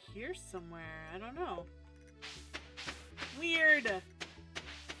be here somewhere. I don't know. Weird! It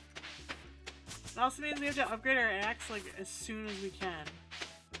also means we have to upgrade our axe like as soon as we can.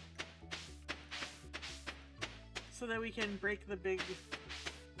 So that we can break the big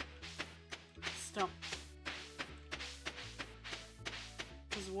stump.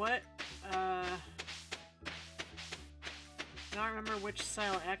 Cause what? I don't remember which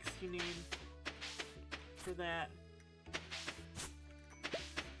style axe you need for that.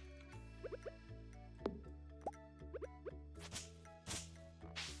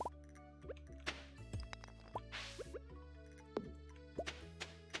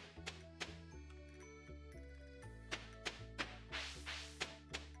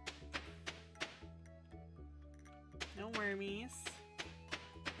 No wormies.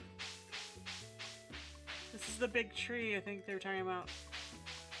 This is the big tree I think they were talking about.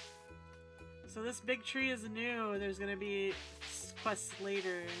 So this big tree is new. There's gonna be quests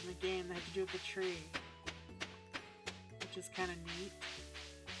later in the game that have to do with the tree. Which is kind of neat.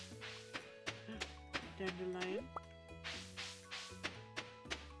 Dandelion.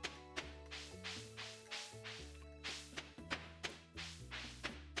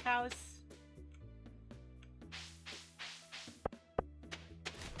 House.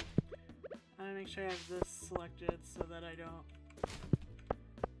 I'm gonna make sure I have this selected so that I don't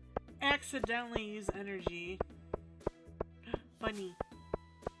accidentally use energy. Bunny.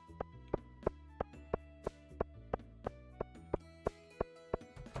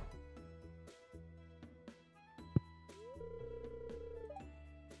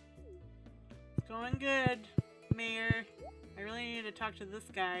 It's going good, Mayor. I really need to talk to this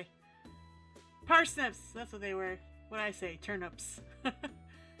guy. Parsnips! That's what they were. What'd I say? Turnips.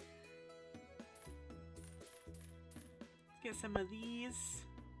 Get some of these.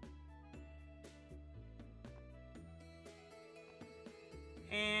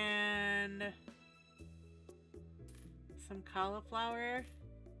 And some cauliflower.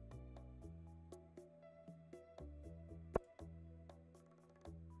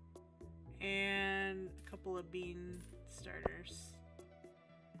 And a couple of bean starters.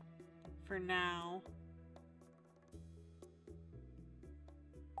 For now.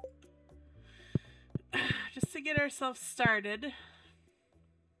 Just to get ourselves started.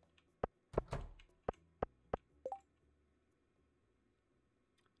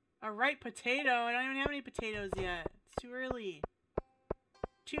 A ripe potato? I don't even have any potatoes yet. It's too early.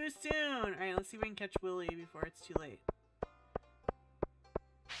 Too soon! Alright, let's see if we can catch Willy before it's too late.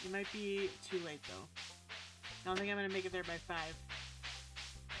 It might be too late though. I don't think I'm gonna make it there by 5.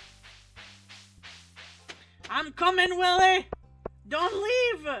 I'm coming, Willy! Don't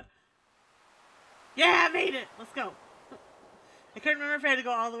leave! Yeah, I made it! Let's go. I couldn't remember if I had to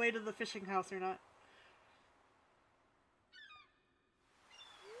go all the way to the fishing house or not.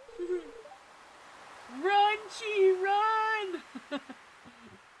 Run, Chi, run!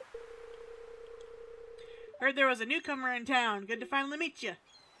 Heard there was a newcomer in town. Good to finally meet you.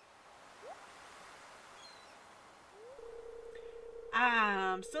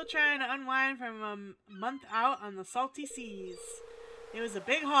 I'm still trying to unwind from a month out on the salty seas. It was a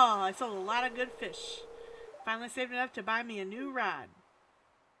big haul. I sold a lot of good fish. Finally saved enough to buy me a new rod.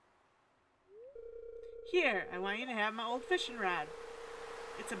 Here, I want you to have my old fishing rod.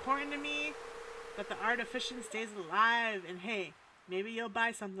 It's important to me that the art of fishing stays alive, and hey, maybe you'll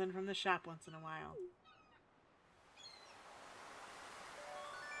buy something from the shop once in a while.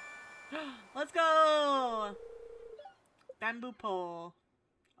 Let's go! Bamboo pole.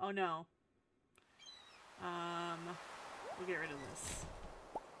 Oh no. We'll get rid of this.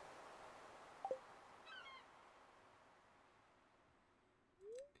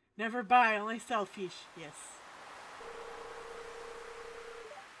 Never buy, only sell fish. Yes.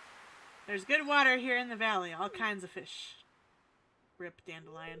 There's good water here in the valley. All kinds of fish. Rip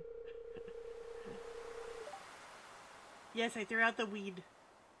dandelion. Yes, I threw out the weed.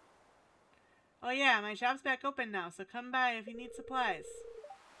 Oh yeah, my shop's back open now, so come by if you need supplies.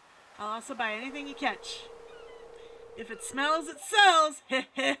 I'll also buy anything you catch. If it smells, it sells.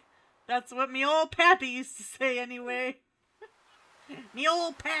 Heh. That's what me old pappy used to say anyway. Me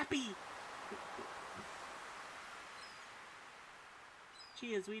old pappy. She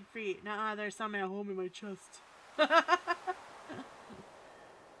is weed free. Nuh-uh, there's some at home in my chest.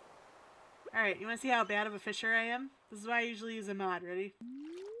 Alright, you want to see how bad of a fisher I am? This is why I usually use a mod. Ready?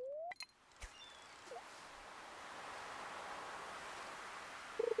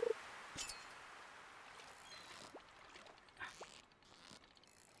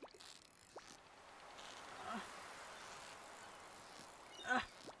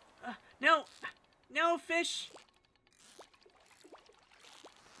 No! No, fish!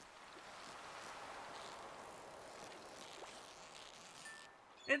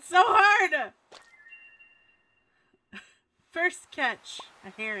 It's so hard! First catch. A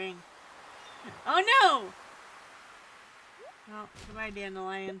herring. Oh no! Well, goodbye,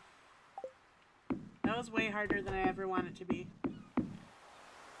 dandelion. That was way harder than I ever want it to be.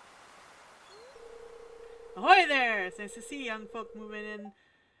 Ahoy there! It's nice to see young folk moving in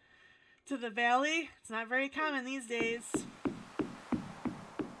to the valley. It's not very common these days.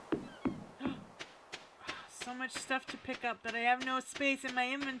 So much stuff to pick up that I have no space in my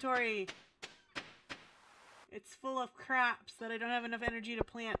inventory. It's full of crops that I don't have enough energy to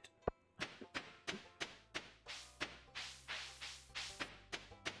plant.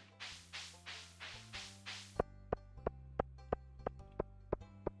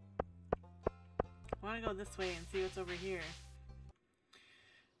 I want to go this way and see what's over here.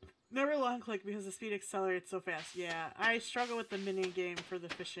 Never long click because the speed accelerates so fast. Yeah, I struggle with the mini game for the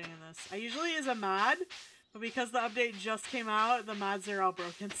fishing in this. I usually use a mod, but because the update just came out, the mods are all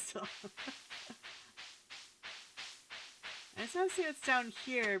broken still. I just want to see what's down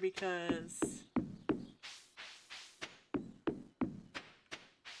here because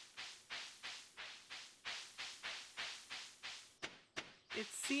it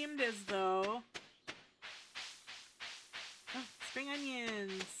seemed as though... Oh, spring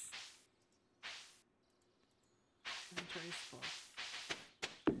onions! Inventory's full.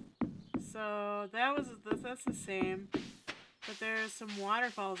 So that's the same. But there's some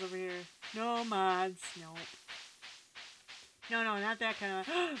waterfalls over here. No mods. Nope. No, not that kind of...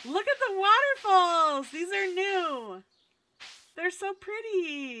 Look at the waterfalls! These are new! They're so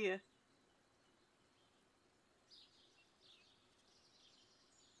pretty!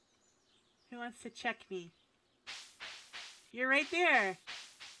 Who wants to check me? You're right there!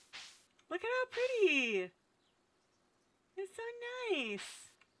 Look at how pretty! It's so nice!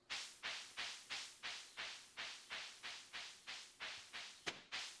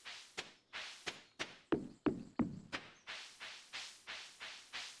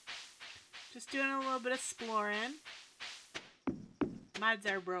 Just doing a little bit of exploring. Mods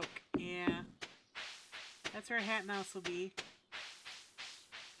are broke. Yeah. That's where Hat Mouse will be.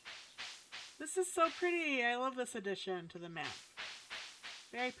 This is so pretty. I love this addition to the map.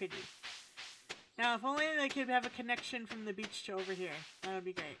 Very pretty. Now, if only they could have a connection from the beach to over here. That would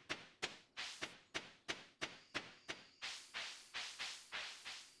be great.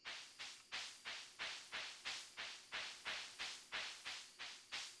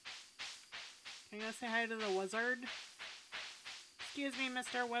 Can you go say hi to the wizard? Excuse me,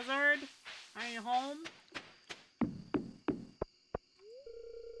 Mr. Wizard. Are you home?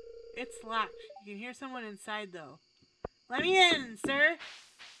 It's locked. You can hear someone inside, though. Let me in, sir!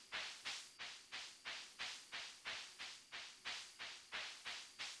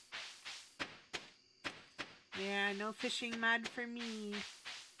 Yeah, no fishing mod for me.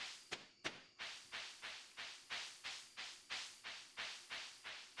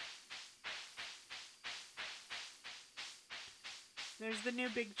 There's the new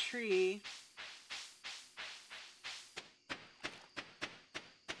big tree.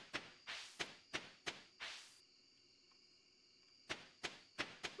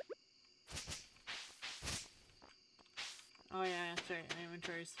 that's right. My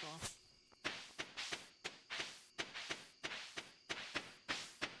inventory's full.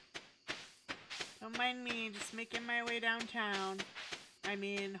 Don't mind me, just making my way downtown. I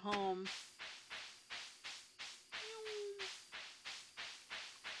mean, home.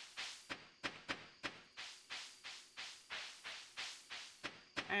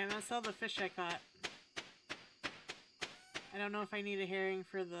 Alright, I'm gonna sell the fish I caught. I don't know if I need a herring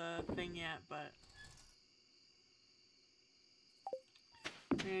for the thing yet, but...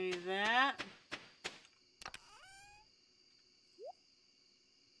 I'm gonna do that.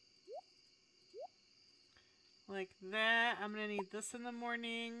 Like that. I'm gonna need this in the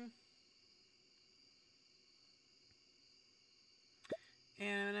morning.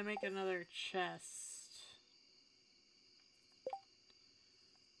 And I'm gonna make another chest.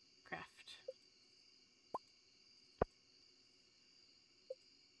 Craft.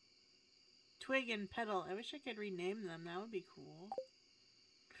 Twig and petal. I wish I could rename them. That would be cool.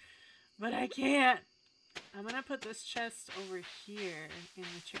 But I can't. I'm gonna put this chest over here in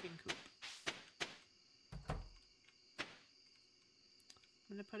the chicken coop.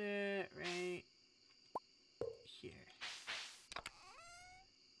 I'm gonna put it right here.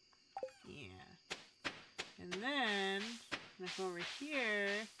 Yeah. And then I'm gonna go over here,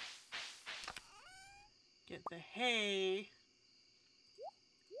 get the hay,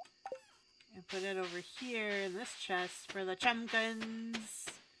 and put it over here in this chest for the chumpkins.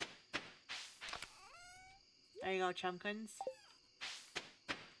 There you go, chumpkins.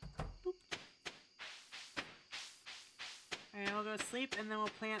 Boop. Alright, we'll go to sleep and then we'll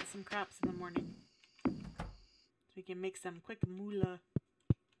plant some crops in the morning. So we can make some quick moolah.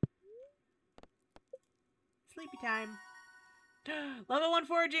 Sleepy time. Level 1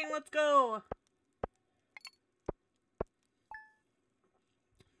 foraging, let's go!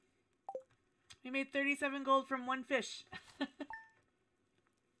 We made 37 gold from one fish.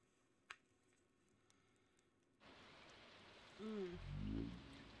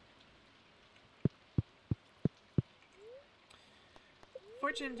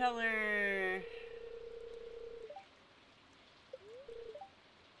 Fortune teller.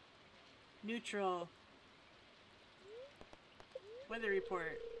 Neutral. Weather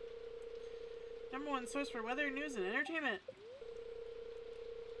report. #1 source for weather, news, and entertainment.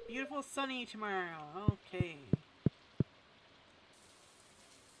 Beautiful sunny tomorrow. Okay.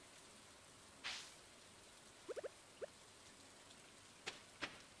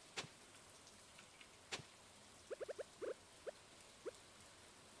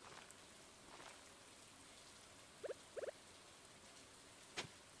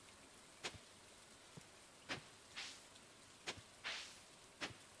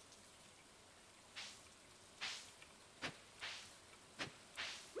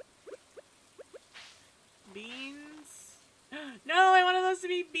 Beans? No, I wanted those to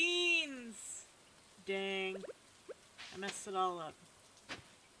be beans! Dang. I messed it all up.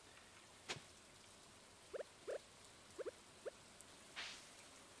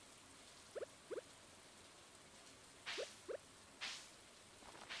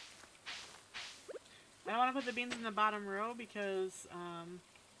 I don't want to put the beans in the bottom row because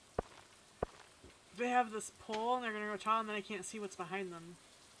they have this pole and they're going to go tall and then I can't see what's behind them.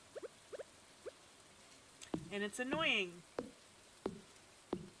 And it's annoying.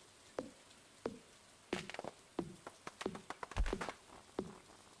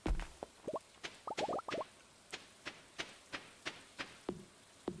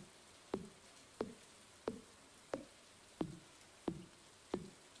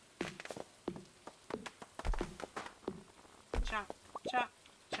 Chop, chop,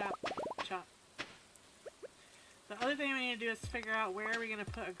 chop, chop. The other thing we need to do is figure out where are we going to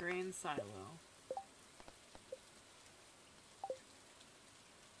put a grain silo.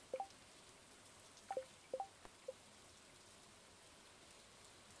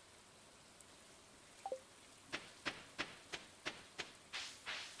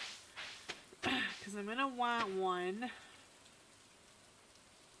 Because I'm going to want one.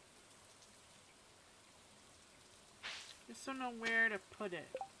 Just don't know where to put it.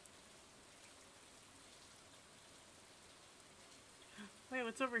 Wait,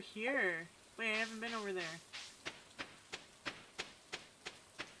 what's over here? Wait, I haven't been over there.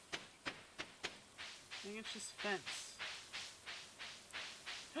 I think it's just fence.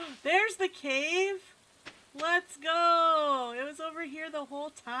 There's the cave! Let's go! It was over here the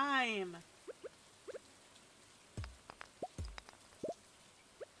whole time.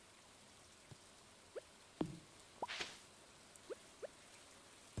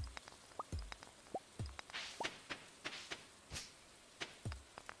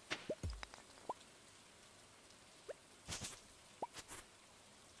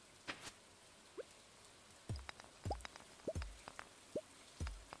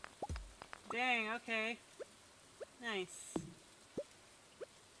 dang, okay. Nice.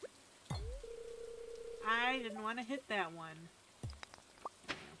 I didn't want to hit that one.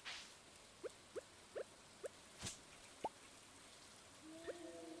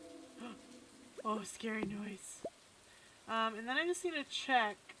 Oh, scary noise. And then I just need to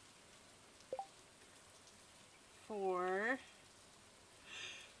check for...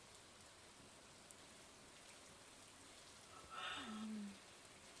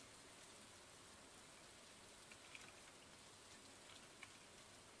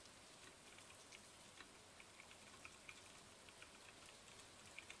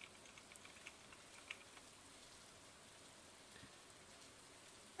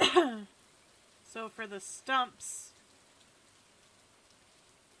 So for the stumps,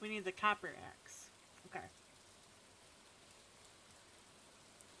 we need the copper axe. Okay.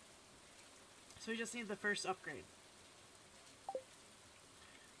 So we just need the first upgrade.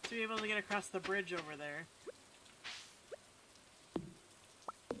 To be able to get across the bridge over there.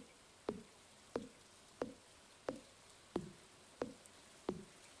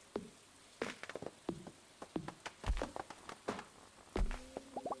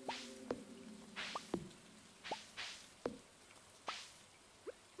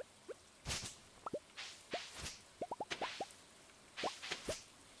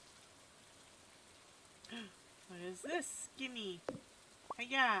 What is this? Gimme.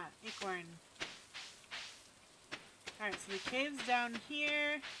 Hiya, acorn. Alright, so the cave's down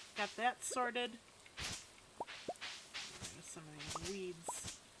here. Got that sorted. There's some of these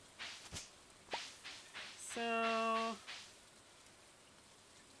weeds. So... I'm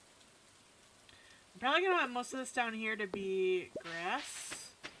probably going to want most of this down here to be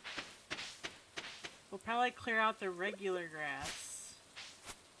grass. We'll probably clear out the regular grass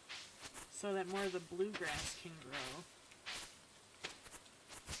so that more of the bluegrass can grow.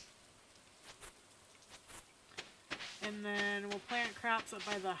 And then we'll plant crops up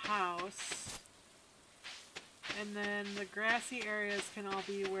by the house. And then the grassy areas can all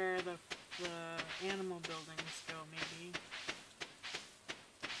be where the animal buildings go, maybe.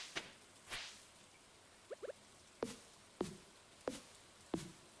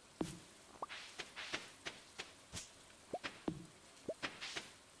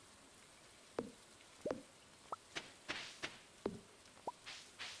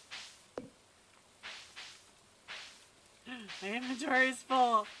 My inventory is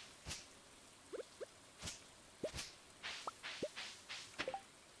full.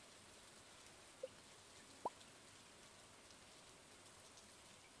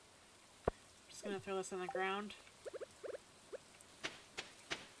 Just gonna throw this on the ground.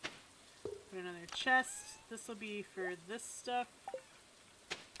 Put another chest. This will be for this stuff.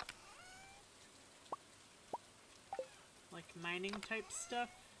 Like mining type stuff.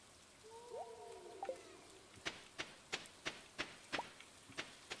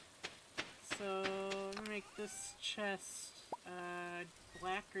 So I'm gonna make this chest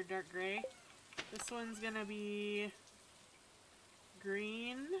black or dark gray. This one's gonna be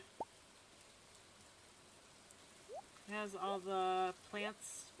green. It has all the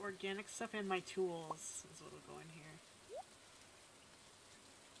plants, organic stuff, and my tools is what will go in here.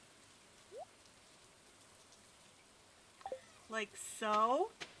 Like so.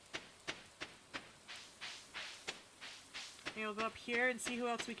 And we'll go up here and see who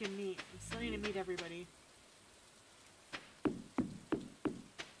else we can meet. We still need to meet everybody.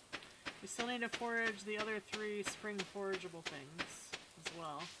 We still need to forage the other 3 spring forageable things as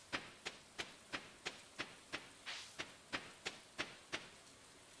well.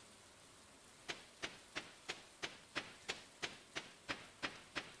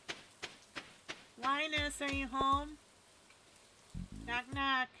 Linus, are you home? Knock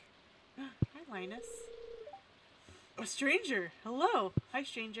knock. Hi, Linus. A stranger! Hello! Hi,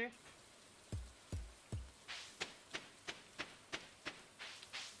 stranger.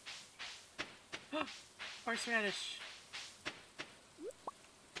 Horseradish.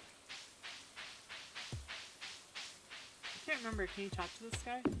 I can't remember. Can you talk to this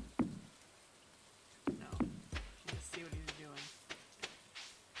guy? No. You just see what he's doing.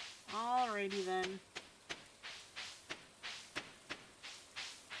 Alrighty then.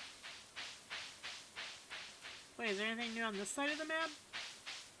 Wait, is there anything new on this side of the map?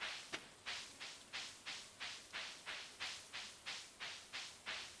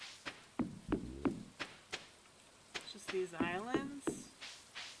 It's just these islands.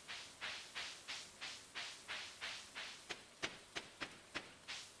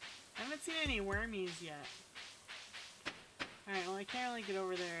 I haven't seen any wormies yet. Alright, well I can't really get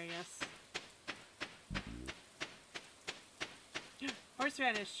over there, I guess.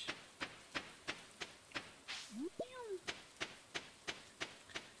 Horseradish!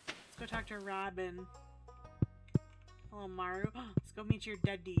 go talk to Robin. Hello, Maru. Let's go meet your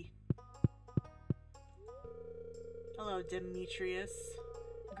daddy. Hello, Demetrius.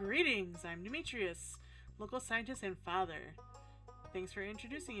 Greetings, I'm Demetrius, local scientist and father. Thanks for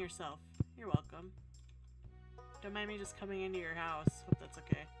introducing yourself. You're welcome. Don't mind me just coming into your house. Hope that's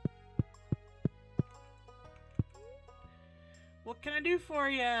okay. What can I do for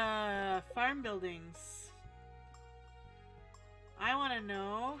ya? Farm buildings. I want to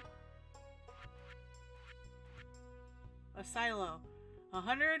know. A silo.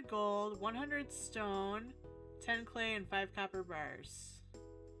 100 gold, 100 stone, 10 clay, and 5 copper bars.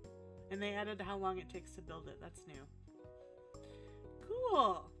 And they added how long it takes to build it. That's new.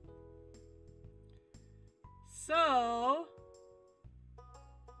 Cool. So...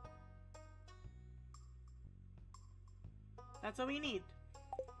 that's what we need.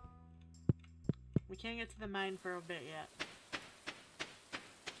 We can't get to the mine for a bit yet.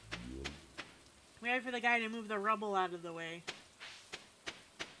 We wait for the guy to move the rubble out of the way.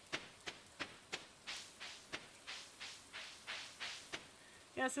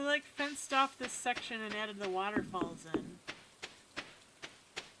 Yeah, so like fenced off this section and added the waterfalls in.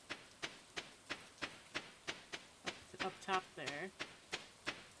 Up top there.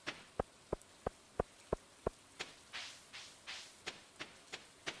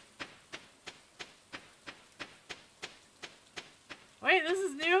 Wait, this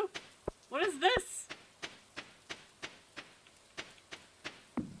is new? What is this?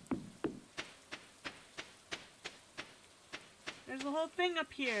 There's a whole thing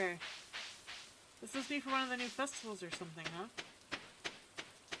up here. This must be for one of the new festivals or something, huh?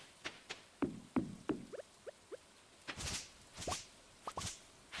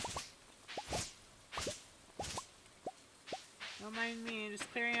 Don't mind me,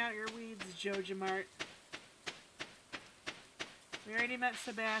 just clearing out your weeds, Jojamart. We already met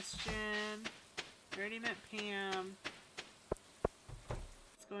Sebastian. We already met Pam.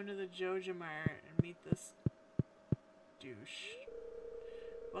 Let's go into the Jojamart and meet this douche.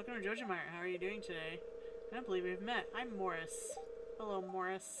 Welcome to Jojamart. How are you doing today? I don't believe we've met. I'm Morris. Hello,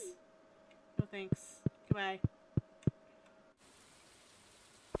 Morris. No thanks. Goodbye.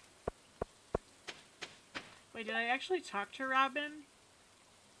 Wait, did I actually talk to Robin?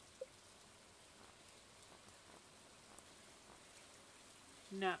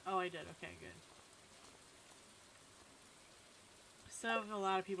 No. Oh, I did. Okay, good. So, a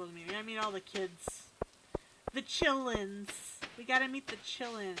lot of people to meet. We gotta meet all the kids. The Chillins. We gotta meet the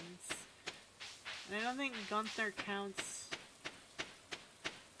Chillins. And I don't think Gunther counts.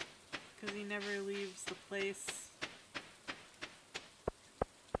 Because he never leaves the place.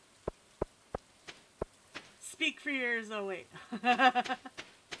 Speak for yours. Oh, wait. Hi,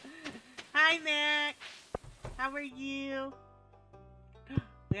 Mac. How are you?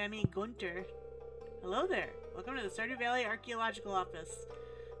 We gotta meet Gunther. Hello there. Welcome to the Stardew Valley Archaeological Office.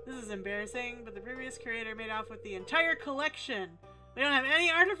 This is embarrassing, but the previous curator made off with the entire collection. We don't have any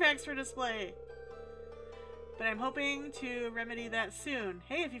artifacts for display. But I'm hoping to remedy that soon.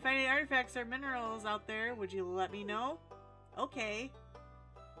 Hey, if you find any artifacts or minerals out there, would you let me know? Okay.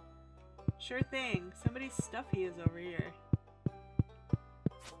 Sure thing. Somebody's stuffy is over here.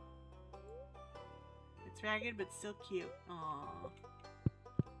 It's ragged, but still cute. Aww.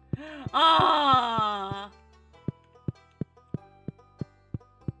 Ah!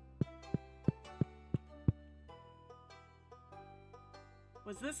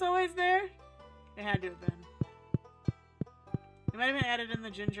 Was this always there? It had to have been. It might have been added in the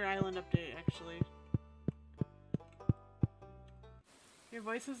Ginger Island update, actually. Your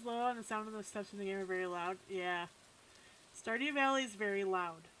voice is low and the sound of the steps in the game are very loud. Yeah. Stardew Valley is very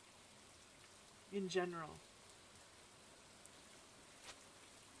loud. In general.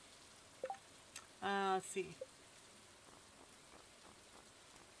 Let's see.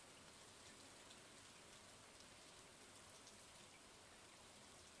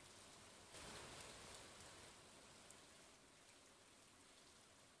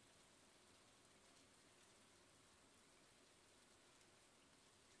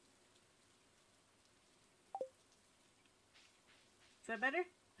 Is that better?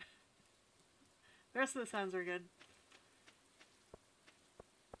 The rest of the sounds are good.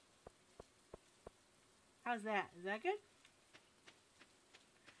 How's that? Is that good?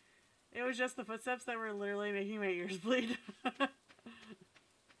 It was just the footsteps that were literally making my ears bleed.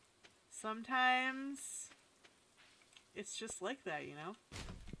 Sometimes it's just like that, you know?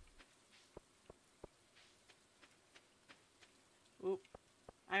 Oop.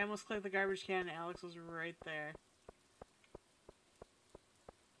 I almost clicked the garbage can and Alex was right there.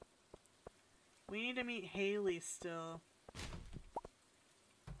 We need to meet Haley still.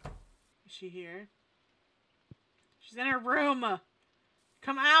 she here? She's in her room.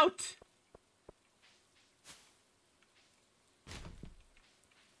 Come out.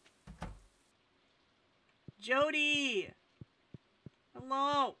 Jody.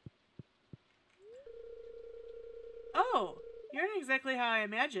 Hello. Oh, you're not exactly how I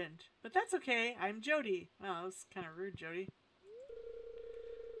imagined, but that's okay. I'm Jody. Well, that was kind of rude, Jody.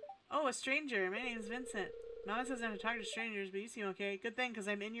 Oh, a stranger. My name's Vincent. Mama says I'm to talk to strangers, but you seem okay. Good thing, because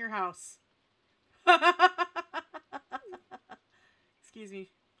I'm in your house. Excuse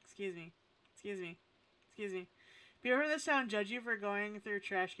me. Excuse me. Excuse me. Excuse me. People from this town judge you for going through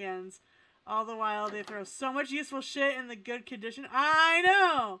trash cans. All the while, they throw so much useful shit in the good condition. I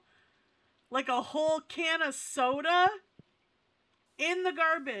know! Like a whole can of soda in the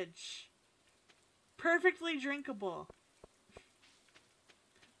garbage. Perfectly drinkable.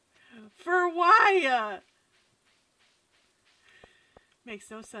 For why? Makes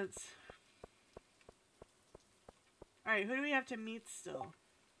no sense. Alright, who do we have to meet still?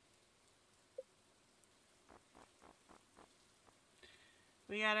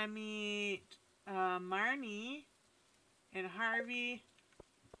 We gotta meet Marnie and Harvey.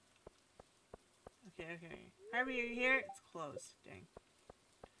 Okay. Harvey, are you here? It's closed. Dang.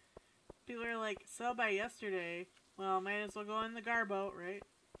 People are like, sell by yesterday. Well, might as well go in the garboat, right?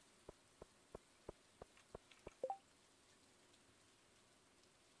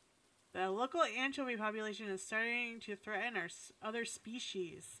 The local anchovy population is starting to threaten our other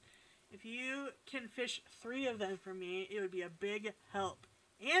species. If you can fish 3 of them for me, it would be a big help.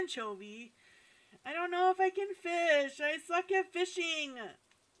 Anchovy? I don't know if I can fish. I suck at fishing.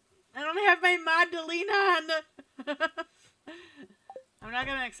 I don't have my mod to lean on. I'm not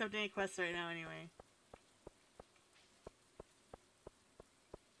going to accept any quests right now anyway.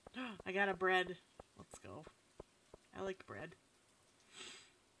 I got a bread. Let's go. I like bread.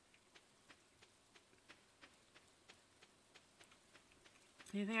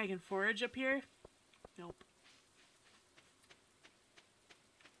 Anything I can forage up here? Nope.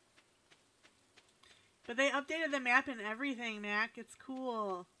 But they updated the map and everything, Mac. It's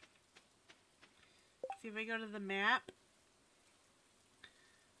cool. See if I go to the map.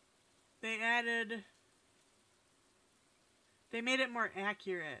 They made it more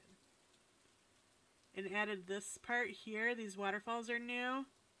accurate. And added this part here. These waterfalls are new.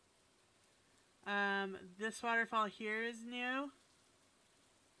 This waterfall here is new.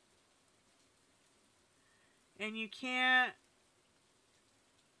 And you can't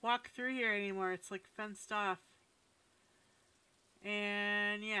walk through here anymore. It's like fenced off.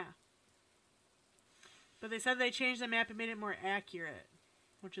 And yeah. But they said they changed the map and made it more accurate,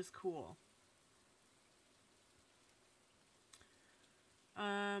 which is cool.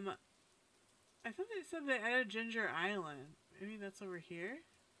 I thought they said they added Ginger Island. Maybe that's over here?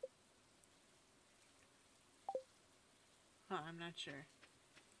 Huh, I'm not sure.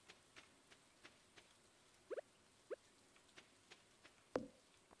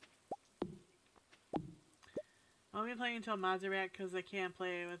 I'll be playing until mods are back because I can't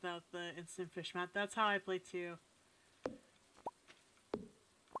play without the instant fish mod. That's how I play too.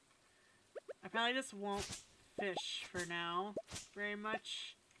 I probably just won't fish for now very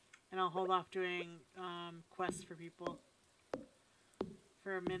much. And I'll hold off doing quests for people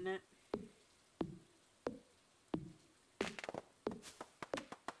for a minute.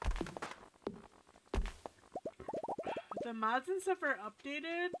 The mods and stuff are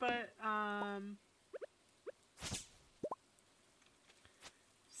updated, but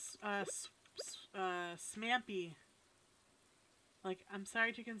Smampy. Like, I'm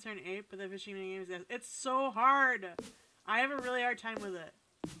sorry to concern Ape, but the fishing minigame is... It's so hard! I have a really hard time with it.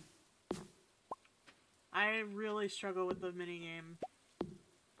 I really struggle with the minigame.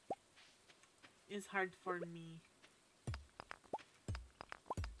 It's hard for me.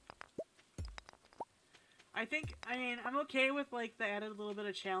 I mean, I'm okay with, like, the added little bit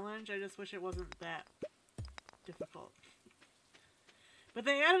of challenge. I just wish it wasn't that difficult. But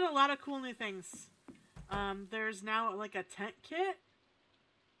they added a lot of cool new things. There's now, like, a tent kit.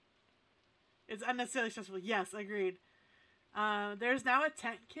 It's unnecessarily stressful. Yes, agreed. There's now a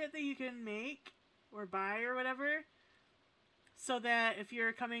tent kit that you can make or buy or whatever. So that if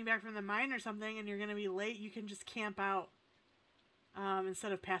you're coming back from the mine or something and you're going to be late, you can just camp out.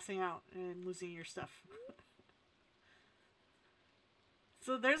 Instead of passing out and losing your stuff.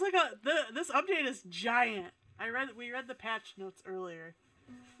 So there's like this update is giant. We read the patch notes earlier.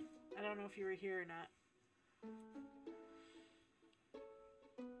 I don't know if you were here or not.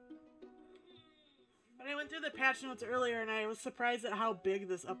 But I went through the patch notes earlier and I was surprised at how big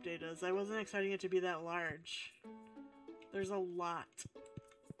this update is. I wasn't expecting it to be that large. There's a lot.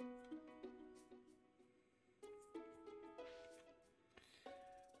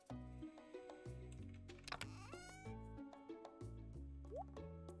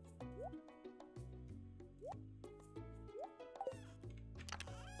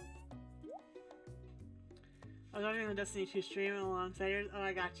 I was watching the Destiny 2 stream alongside yours. Oh,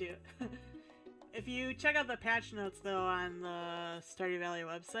 I got you. If you check out the patch notes, though, on the Stardew Valley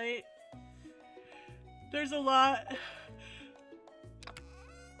website, there's a lot.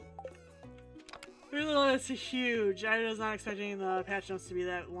 There's a lot that's huge. I was not expecting the patch notes to be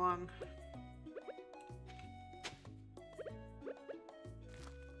that long.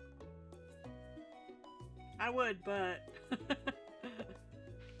 I would, but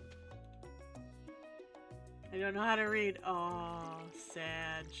I don't know how to read. Oh,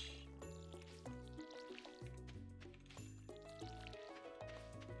 Sag.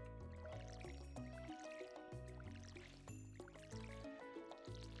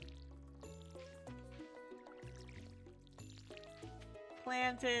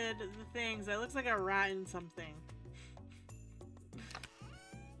 Planted the things. That looks like a rotten something.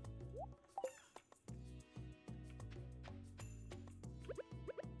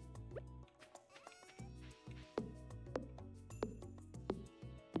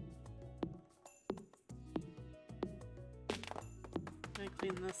 I'm gonna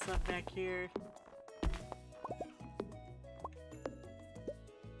clean this up back here.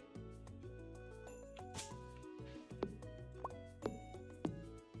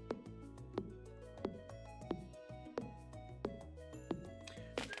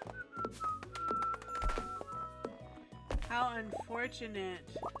 How unfortunate.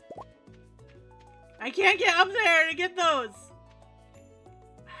 I can't get up there to get those!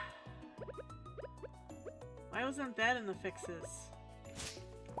 Why wasn't that in the fixes?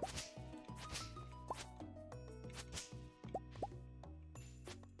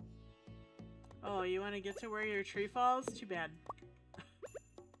 Oh, you want to get to where your tree falls? Too bad.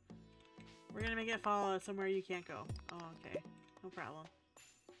 We're gonna make it fall somewhere you can't go. Oh, okay. No problem.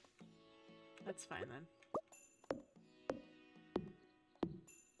 That's fine then.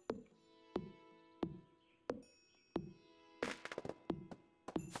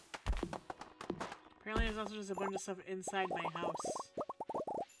 Apparently there's also just a bunch of stuff inside my house.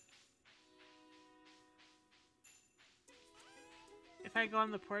 If I go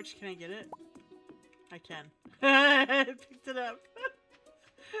on the porch, can I get it? I can. I picked it up.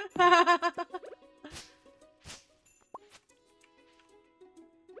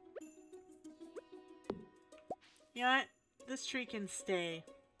 You know what? This tree can stay.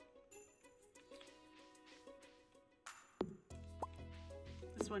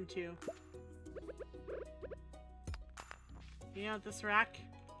 This one too. You know what, this rock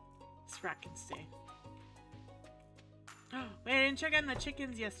can stay. Wait, I didn't check on the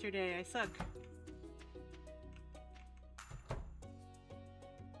chickens yesterday. I suck.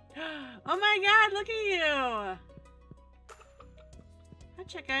 Oh my god, look at you! Hi,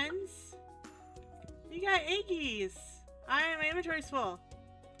 chickens. You got eggies. My inventory's full.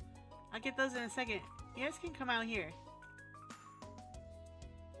 I'll get those in a second. You guys can come out here.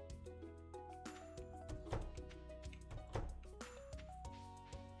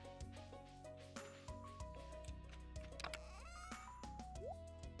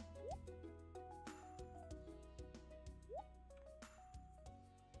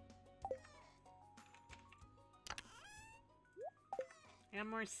 And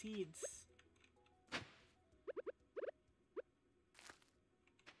more seeds.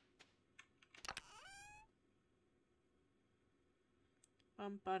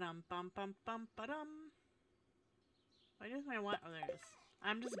 Bum ba dum bum bum bum ba dum. Why does my want? Oh, there it is.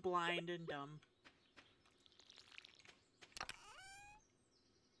 I'm just blind and dumb.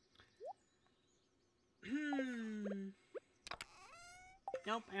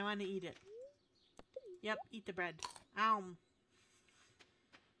 Nope, I want to eat it. Yep, eat the bread. Ow.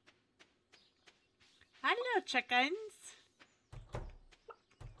 Hello, chickens.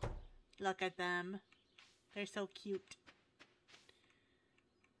 Look at them. They're so cute.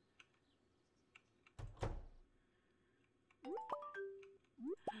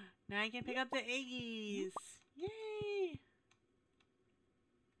 Now I can pick up the eggies. Yay!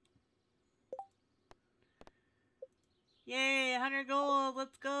 Yay, 100 gold.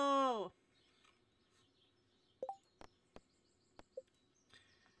 Let's go.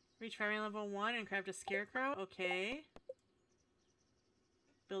 Reach farming level 1 and craft a scarecrow. Okay.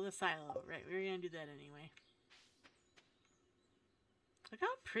 Build a silo. Right, we were gonna do that anyway. Look how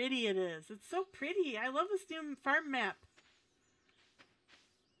pretty it is. It's so pretty. I love this new farm map.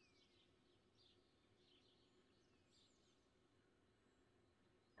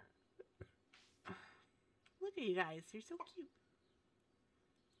 Look at you guys. You're so cute.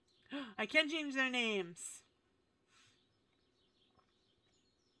 I can change their names.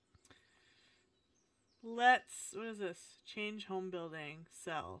 Let's, what is this? Change home building.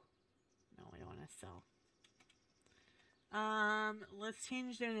 Sell. No, we don't want to sell. Let's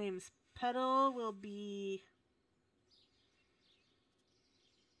change their names. Petal will be...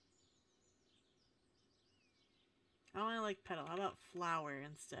 I don't really like Petal. How about Flower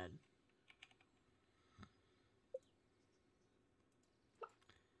instead?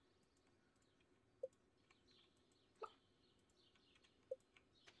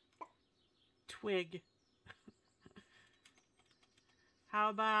 Twig. How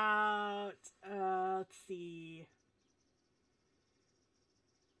about, let's see.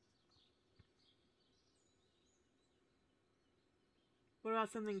 What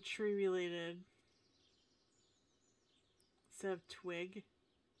about something tree related? Instead of twig?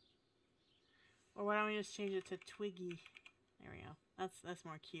 Or why don't we just change it to Twiggy? There we go. That's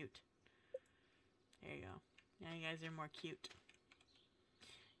more cute. There you go. Now you guys are more cute.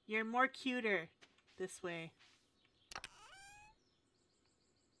 You're more cuter this way.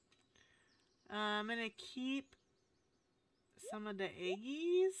 I'm gonna keep some of the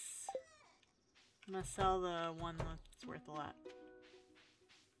eggies. I'm gonna sell the one that's worth a lot.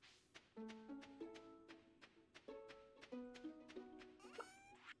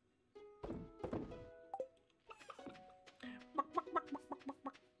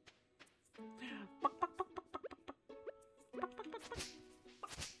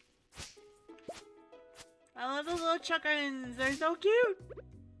 I love the little chuckins. They're so cute.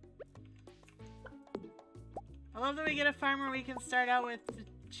 I love that we get a farm where we can start out with the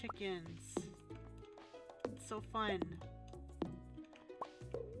chickens. It's so fun.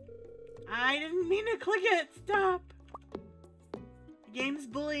 I didn't mean to click it. Stop. The game's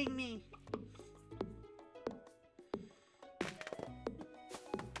bullying me.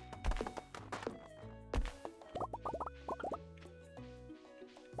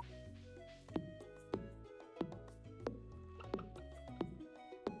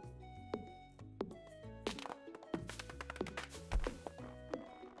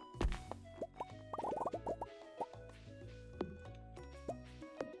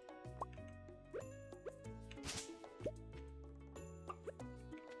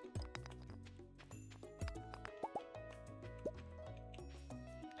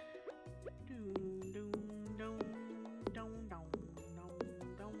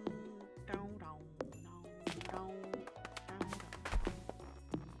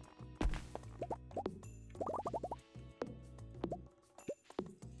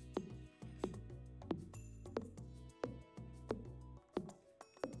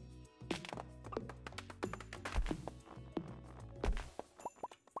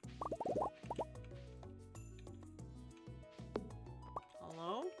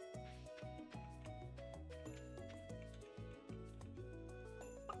 Hello?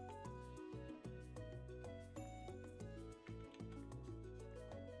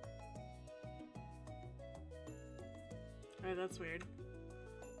 Alright, that's weird.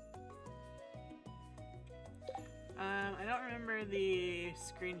 I don't remember the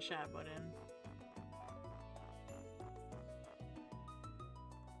screenshot button.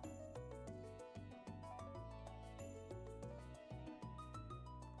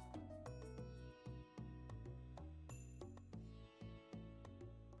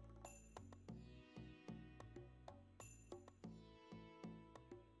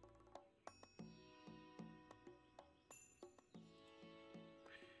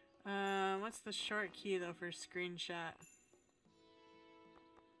 What's the short key though for screenshot?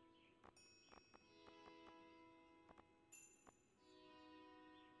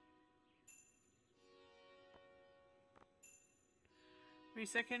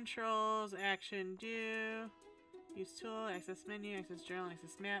 Reset controls, action, do, use tool, access menu, access journal,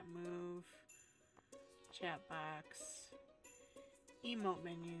 access map, move, chat box, emote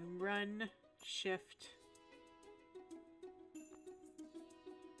menu, run, shift,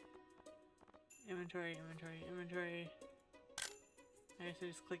 inventory, inventory, inventory. I guess I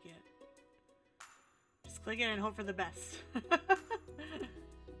just click it. Just click it and hope for the best.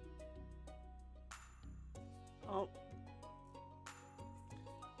 Oh.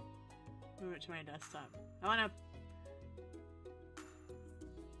 Move it to my desktop. I wanna...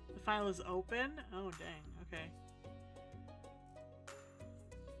 The file is open? Oh, dang. Okay.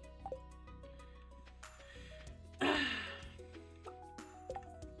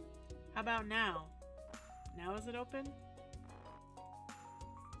 How about now? Now is it open?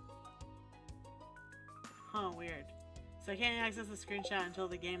 Huh, weird. So I can't access the screenshot until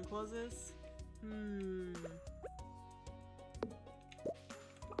the game closes?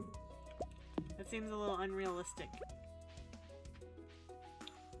 That seems a little unrealistic.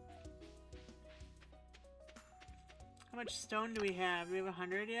 How much stone do we have? Do we have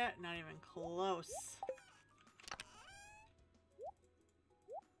 100 yet? Not even close.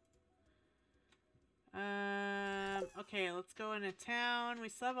 Okay, let's go into town. We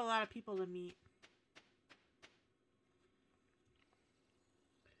still have a lot of people to meet.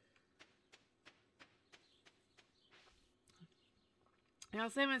 I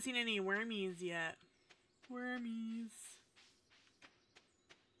also haven't seen any wormies yet. Wormies.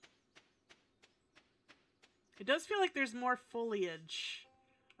 It does feel like there's more foliage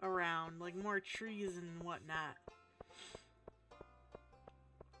around, like more trees and whatnot.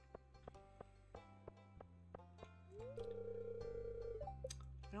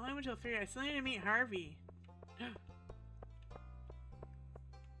 I only went till 3. I still need to meet Harvey.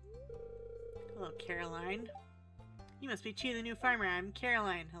 Hello, Caroline. You must be Chi, the new farmer. I'm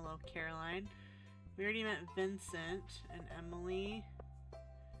Caroline. Hello, Caroline. We already met Vincent and Emily.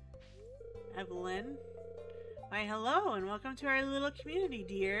 Evelyn. Why, hello, and welcome to our little community,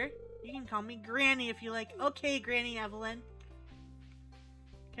 dear. You can call me Granny if you like. Okay, Granny Evelyn.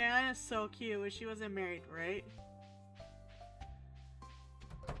 Caroline is so cute. Wish she wasn't married, right?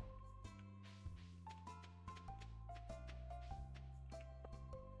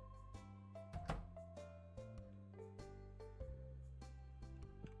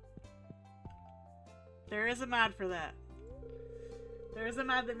 There is a mod for that. There is a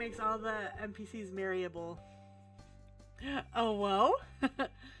mod that makes all the NPCs marryable. Oh, whoa?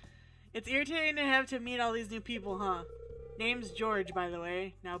 It's irritating to have to meet all these new people, huh? Name's George, by the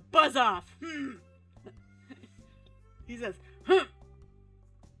way. Now buzz off! He says, "Huh."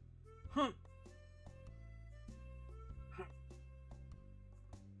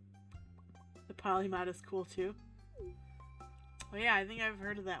 The polymod is cool, too. Oh yeah, I think I've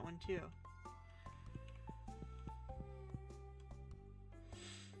heard of that one, too.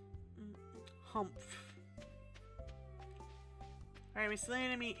 Humph. Alright, we still need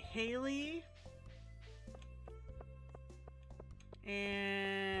to meet Haley.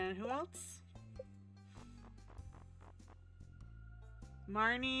 And who else?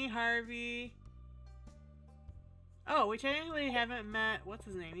 Marnie, Harvey. Oh, we technically haven't met, what's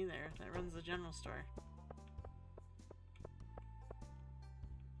his name either, that runs the general store.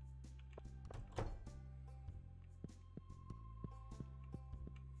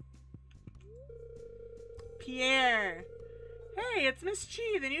 Pierre. Hey, it's Miss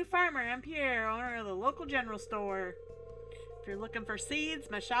Chi, the new farmer. I'm Pierre, owner of the local general store. If you're looking for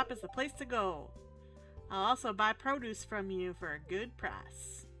seeds, my shop is the place to go. I'll also buy produce from you for a good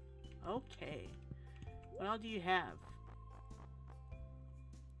price. Okay. What all do you have?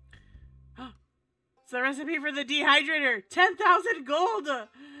 It's the recipe for the dehydrator. 10,000 gold!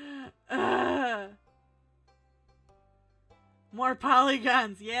 More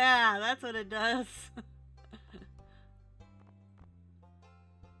polygons. Yeah, that's what it does.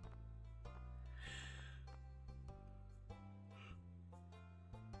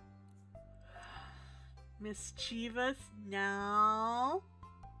 Mischievous? No.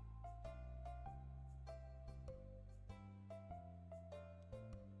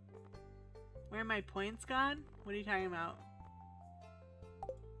 Where are my points gone? What are you talking about?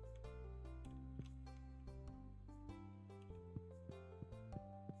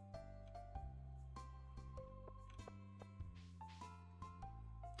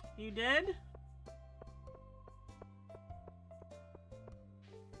 You did?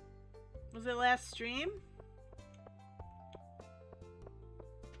 Was it last stream?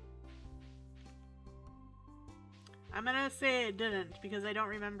 I'm gonna say it didn't because I don't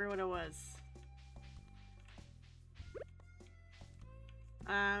remember what it was.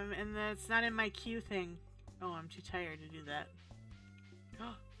 And it's not in my queue thing. Oh, I'm too tired to do that.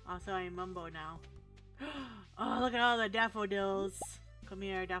 Also, I'm Mumbo now. Oh, look at all the daffodils. Come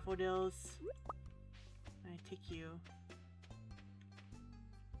here, daffodils. I take you.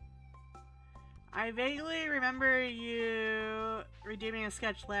 I vaguely remember you redeeming a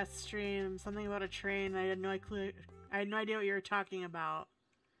sketch last stream. Something about a train. I had no idea what you were talking about.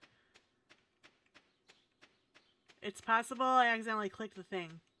 It's possible I accidentally clicked the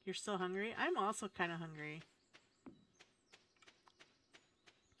thing. You're still hungry? I'm also kind of hungry.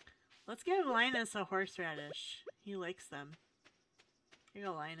 Let's give Linus a horseradish. He likes them. Here you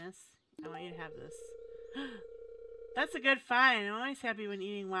go, Linus. I want you to have this. That's a good find. I'm always happy when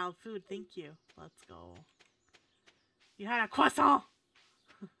eating wild food. Thank you. Let's go. You had a croissant!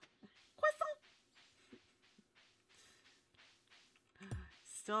 Croissant!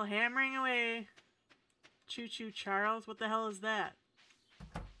 Still hammering away. Choo Choo Charles? What the hell is that?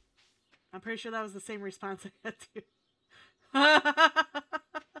 I'm pretty sure that was the same response I had to.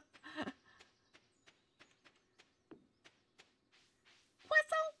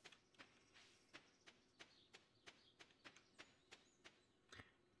 Whistle!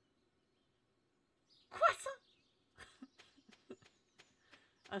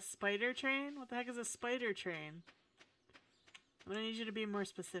 A spider train? What the heck is a spider train? I'm gonna need you to be more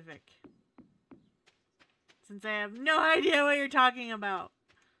specific. Since I have no idea what you're talking about.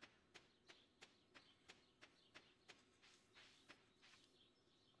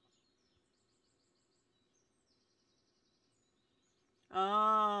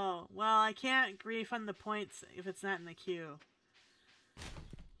 Oh, well, I can't refund the points if it's not in the queue.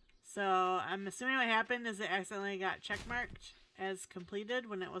 So, I'm assuming what happened is it accidentally got checkmarked as completed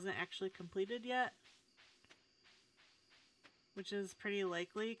when it wasn't actually completed yet. Which is pretty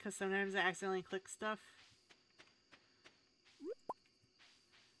likely, because sometimes I accidentally click stuff.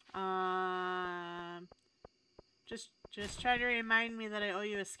 Just try to remind me that I owe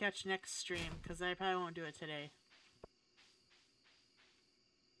you a sketch next stream, because I probably won't do it today.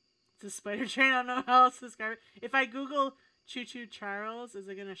 It's a spider train, I don't know how else to describe it. If I Google Choo Choo Charles, is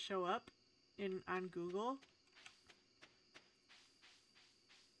it going to show up on Google?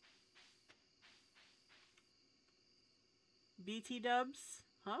 BT dubs?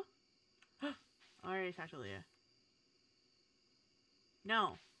 Huh? I already talked to Leah.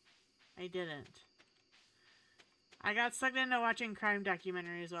 No, I didn't. I got sucked into watching crime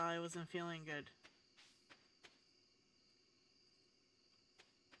documentaries while I wasn't feeling good.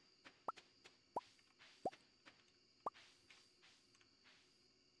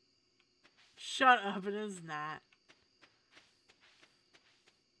 Shut up, it is not.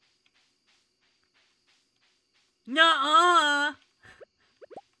 Nuh-uh!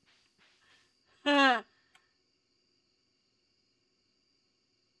 Can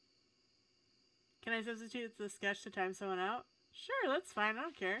I substitute the sketch to time someone out? Sure, that's fine, I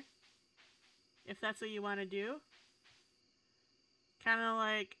don't care. If that's what you want to do. Kind of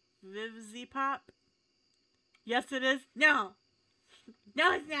like Vivzy Pop. Yes, it is. No!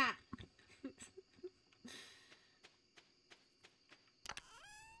 No, it's not!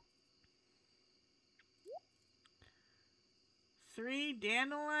 3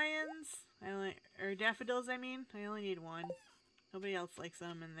 dandelions? Or daffodils, I mean. I only need 1. Nobody else likes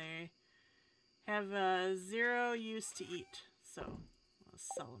them, and they have 0 use to eat. So, I'll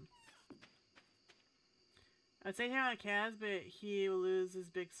sell them. I'd say time out Kaz, but he will lose his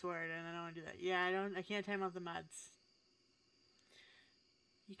big sword, and I don't want to do that. Yeah, I can't time out the mods.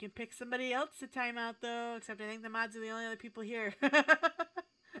 You can pick somebody else to time out, though, except I think the mods are the only other people here.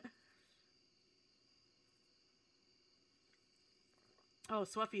 Oh,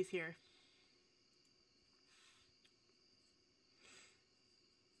 Swaffy's here.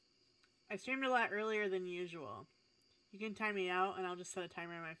 I streamed a lot earlier than usual. You can time me out, and I'll just set a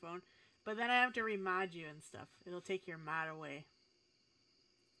timer on my phone. But then I have to remod you and stuff. It'll take your mod away.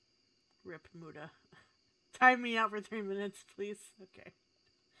 Rip Muda. Time me out for 3 minutes, please. Okay.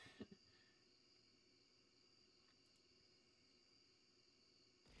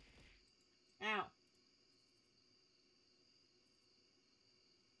 Ow.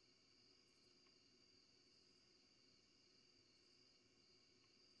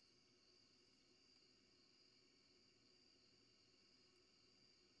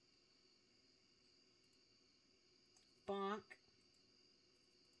 Bonk.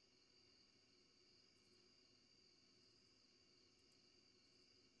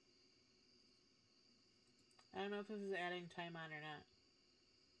 I don't know if this is adding time on or not.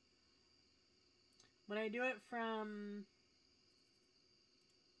 When I do it from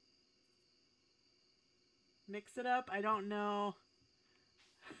Mix It Up, I don't know.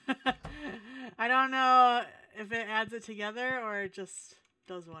 I don't know if it adds it together or it just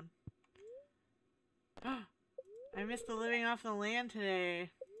does one. I missed the living off the land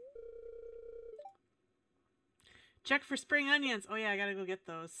today. Check for spring onions. Oh yeah, I gotta go get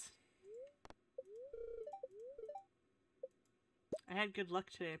those. I had good luck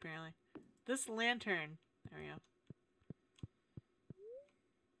today, apparently. This lantern. There we go.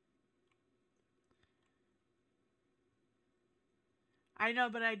 I know,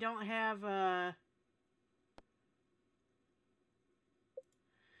 but I don't have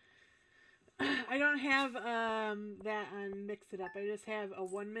I don't have that on Mix It Up. I just have a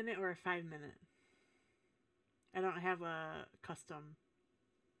 1 minute or a 5 minute. I don't have a custom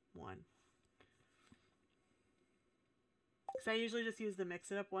one. Because I usually just use the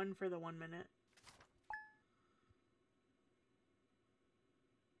Mix It Up one for the 1 minute.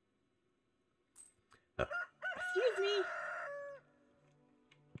 Excuse me!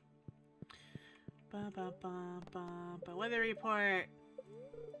 Weather report.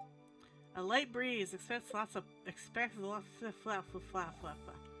 A light breeze. Expect lots of expect lots of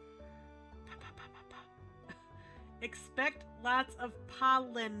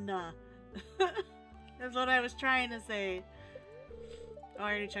pollen. That's what I was trying to say. Oh, I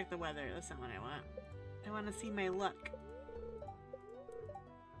already checked the weather. That's not what I want. I want to see my luck.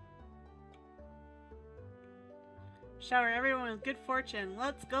 Shower everyone with good fortune.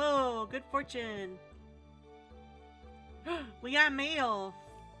 Let's go! Good fortune! We got mail!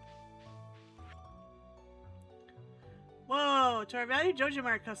 Whoa! To our valued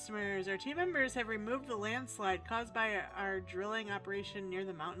JojaMart customers, our team members have removed the landslide caused by our drilling operation near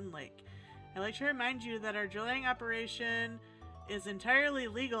the mountain lake. I'd like to remind you that our drilling operation is entirely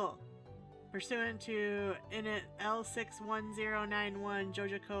legal, pursuant to Init L61091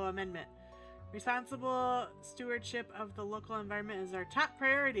 JojaCo Amendment. Responsible stewardship of the local environment is our top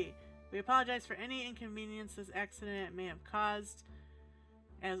priority. We apologize for any inconvenience this accident may have caused.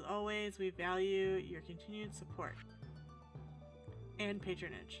 As always, we value your continued support and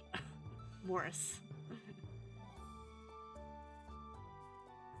patronage. Morris.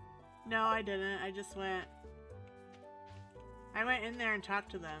 No, I didn't. I just went... I went in there and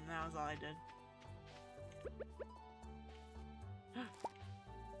talked to them. That was all I did.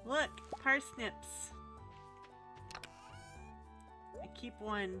 Look! Parsnips! I keep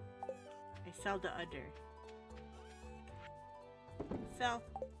one. I sell the other. Sell.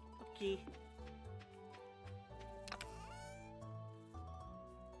 Okay.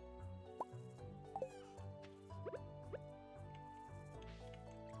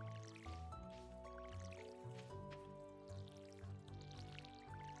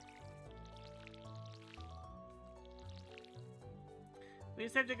 We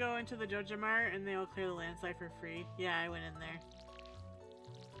just have to go into the JojaMart and they'll clear the landslide for free. Yeah, I went in there.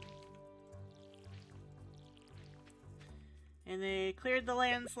 And they cleared the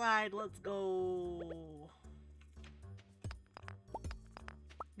landslide. Let's go.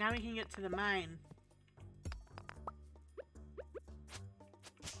 Now we can get to the mine.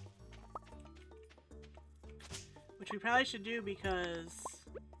 Which we probably should do because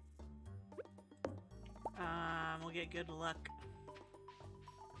we'll get good luck.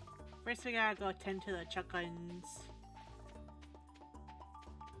 First we gotta go tend to the chickens.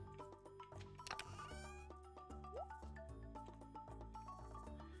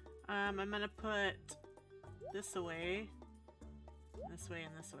 I'm gonna put this away, this way,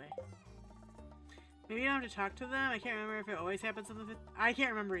 and this way. Maybe you don't have to talk to them? I can't remember if it always happens in the... I can't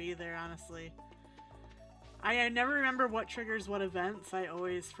remember either, honestly. I never remember what triggers what events. I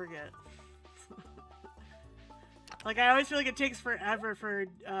always forget. Like, I always feel like it takes forever for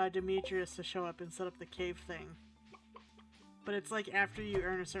Demetrius to show up and set up the cave thing. But it's like after you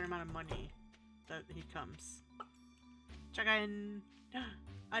earn a certain amount of money that he comes. Chicken!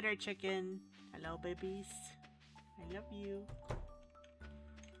 Other chicken. Hello, babies. I love you.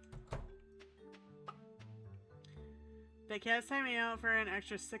 The cat's timing out for an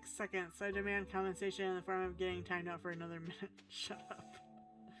extra 6 seconds, so I demand compensation in the form of getting timed out for another minute. Shut up.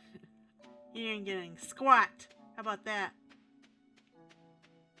 You ain't getting squat! How about that?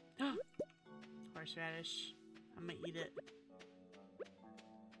 Horseradish. I'm gonna eat it.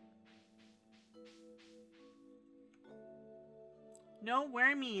 No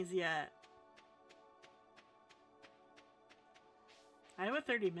wormies yet. I have a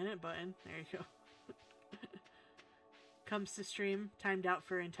 30-minute button. There you go. Comes to stream. Timed out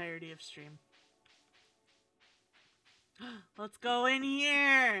for entirety of stream. Let's go in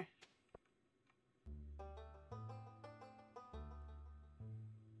here!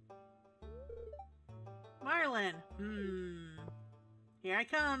 Marlin! Here I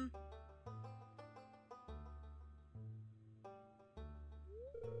come.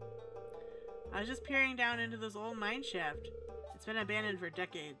 I was just peering down into this old mine shaft. It's been abandoned for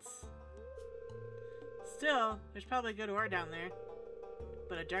decades. Still, there's probably good ore down there.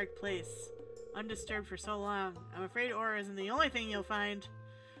 But a dark place. Undisturbed for so long. I'm afraid ore isn't the only thing you'll find.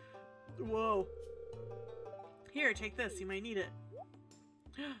 Whoa. Here, take this. You might need it.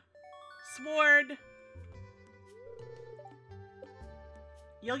 Sword!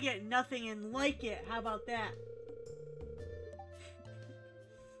 You'll get nothing and like it. How about that?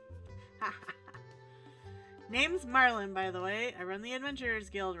 Name's Marlin, by the way. I run the Adventurers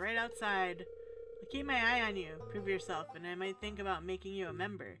Guild right outside. I'll keep my eye on you. Prove yourself, and I might think about making you a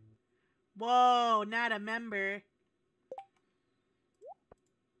member. Whoa, not a member.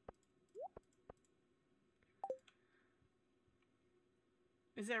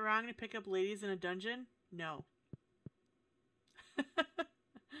 Is it wrong to pick up ladies in a dungeon? No.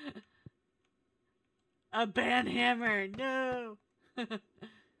 A banhammer! No!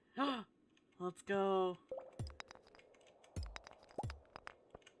 Let's go.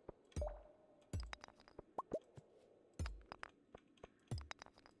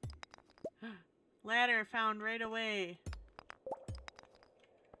 Ladder found right away.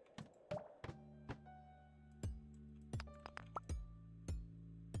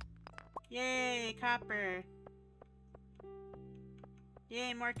 Yay, copper.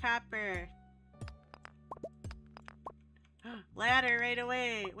 Yay, more copper. Ladder right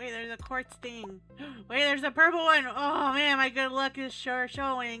away. Wait, there's a quartz thing. Wait, there's a purple one. Oh man, my good luck is sure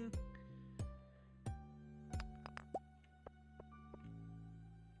showing.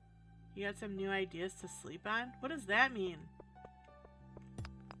 You got some new ideas to sleep on? What does that mean?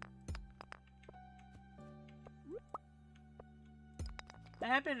 That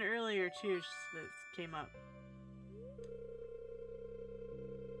happened earlier too, that came up.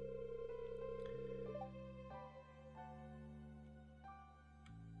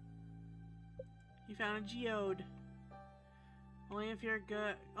 You found a geode. Only if your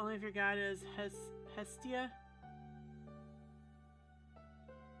god is Hestia.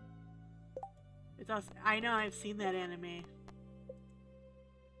 It's also, I know, I've seen that anime.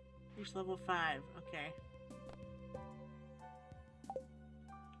 Reach level 5. Okay.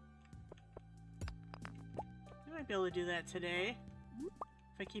 I might be able to do that today.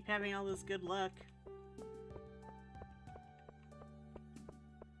 If I keep having all this good luck.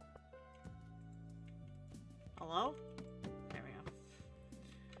 Hello? There we go.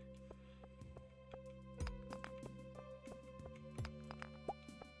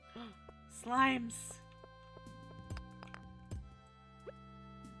 Slimes!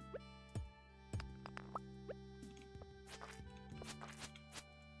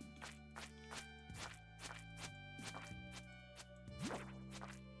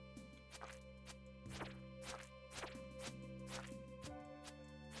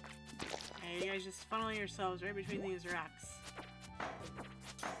 Hey, you guys just funnel yourselves right between these rocks.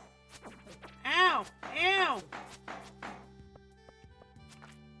 Ow! Ow!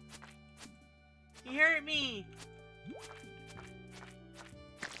 You hurt me!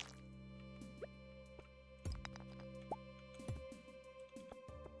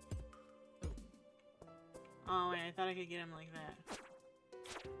 Oh wait, I thought I could get him like that.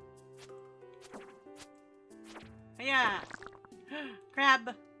 Yeah!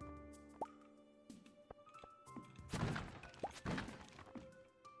 Crab!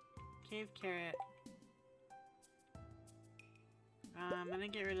 Cave carrot. I'm gonna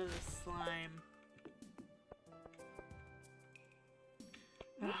get rid of the slime.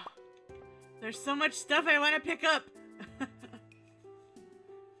 There's so much stuff I want to pick up!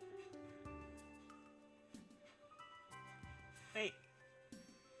 Wait.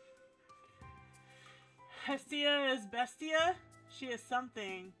 Hestia is Bestia? She is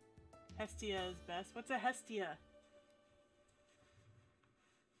something. Hestia is best. What's a Hestia?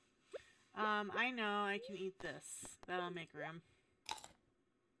 I know I can eat this. That'll make room.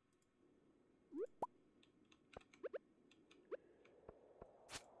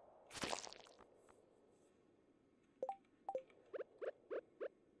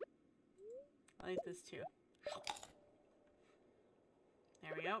 I'll eat this too.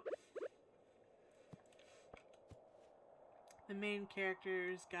 There we go. The main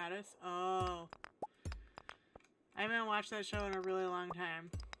character's goddess. Oh. I haven't watched that show in a really long time.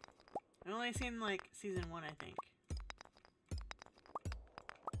 I've only seen, like, season 1, I think.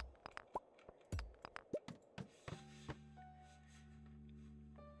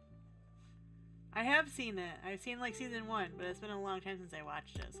 I have seen it. I've seen, like, season 1, but it's been a long time since I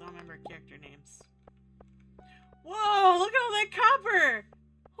watched it, so I don't remember character names. Whoa! Look at all that copper!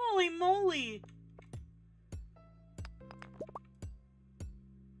 Holy moly!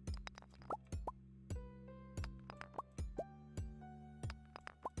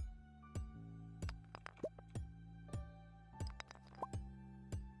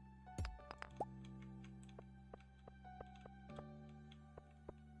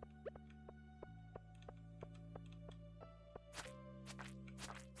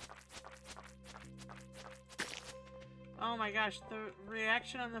 Oh my gosh, the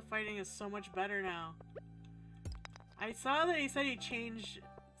reaction on the fighting is so much better now. I saw that he said he changed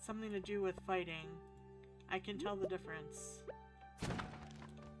something to do with fighting. I can tell the difference.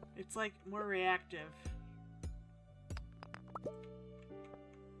 It's like more reactive.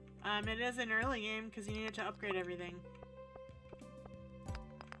 It is an early game because you needed to upgrade everything.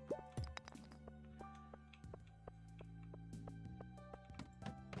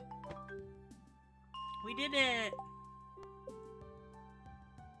 We did it!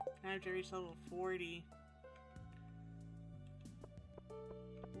 I have to reach level 40.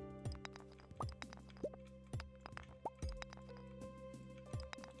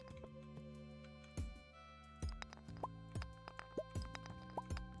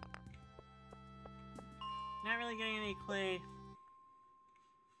 Not really getting any clay.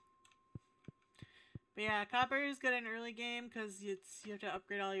 But yeah, copper is good in early game because you have to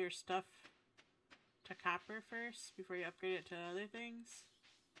upgrade all your stuff to copper first before you upgrade it to other things.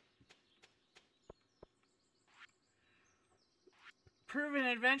 Proven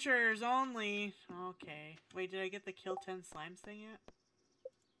adventurers only. Okay. Wait, did I get the kill 10 slimes thing yet?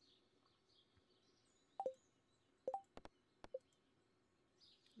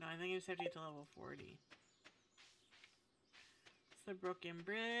 No, I think I just have to get to level 40. It's the broken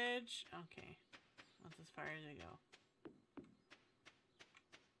bridge. Okay. That's as far as I go.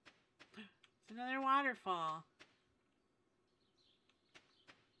 It's another waterfall.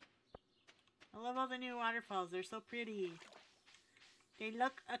 I love all the new waterfalls. They're so pretty. They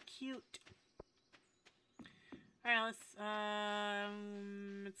look cute. Alright, it's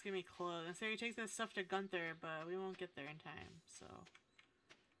gonna be close. So he takes this stuff to Gunther, but we won't get there in time, so.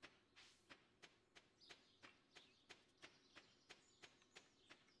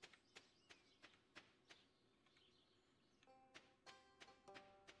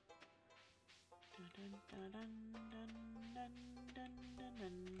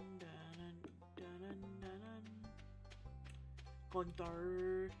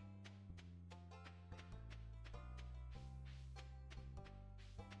 Gunther.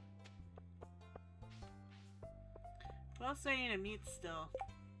 What else do I need to meet still?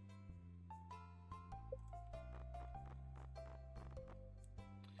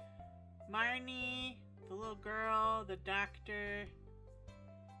 Marnie, the little girl, the doctor,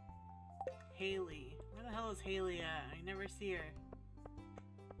 Haley. Where the hell is Haley at? I never see her.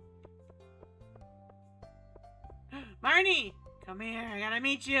 Marnie! Come here, I gotta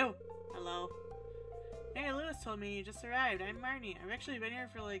meet you! Hello. Hey, Lewis told me you just arrived. I'm Marnie. I've actually been here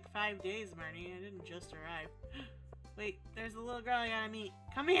for like 5 days, Marnie. I didn't just arrive. Wait, there's the little girl I gotta meet.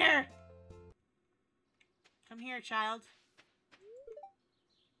 Come here! Come here, child.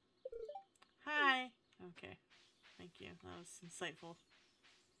 Hi. Okay. Thank you. That was insightful.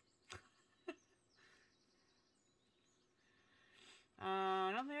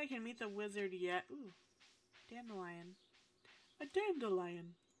 I don't think I can meet the wizard yet. Ooh. Dandelion. A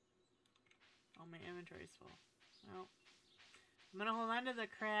dandelion. Oh, my inventory's full. Well, I'm gonna hold on to the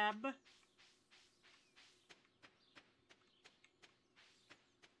crab.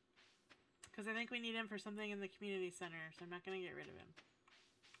 Because I think we need him for something in the community center, so I'm not gonna get rid of him.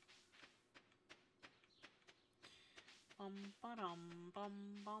 Bum ba dum bum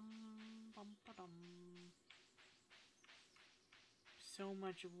bum bum ba dum. So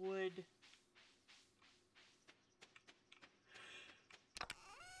much wood.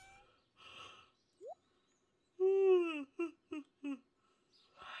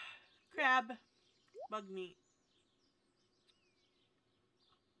 Crab. Bug meat.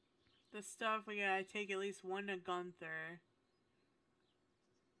 This stuff, we gotta take at least one to Gunther.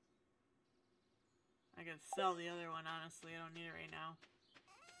 I could sell the other one, honestly. I don't need it right now.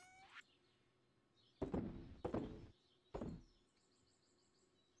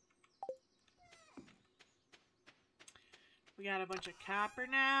 We got a bunch of copper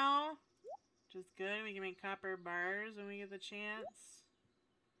now. Which is good. We can make copper bars when we get the chance.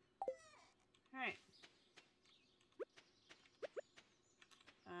 Alright.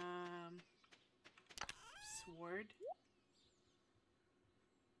 Sword.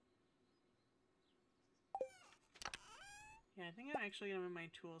 Yeah, I think I'm actually gonna move my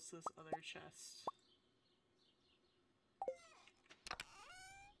tools to this other chest.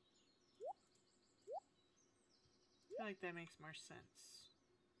 I feel like that makes more sense.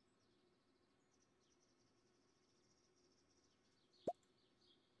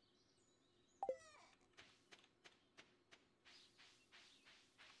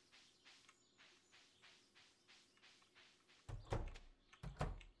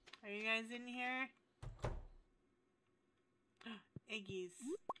 Are you guys in here? Eggies.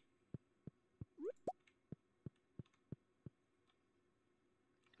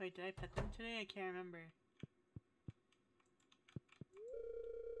 Wait, did I pet them today? I can't remember.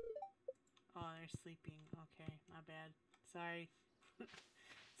 Oh, they're sleeping. Okay, my bad. Sorry.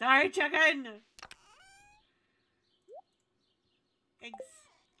 Sorry, chicken! Eggs.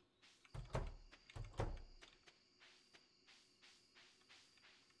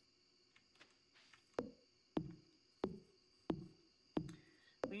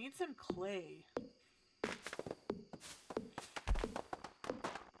 We need some clay.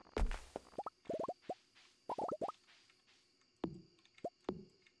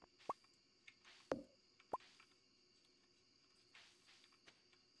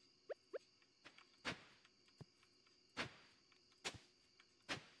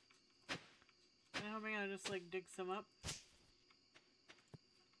 I'm hoping I'll just like dig some up.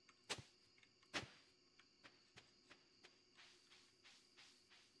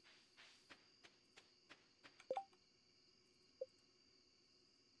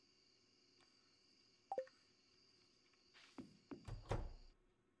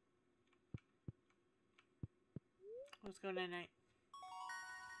 Let's go night night.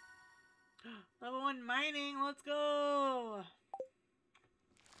 Level 1 mining, let's go!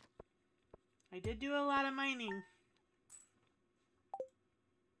 I did do a lot of mining.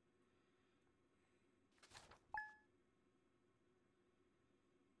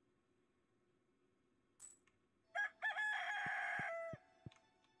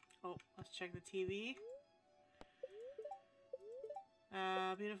 Oh, let's check the TV.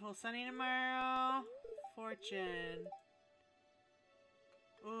 Beautiful sunny tomorrow. Fortune.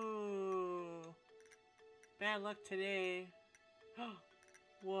 Ooh. Bad luck today.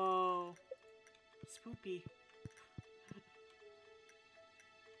 Whoa. Spoopy.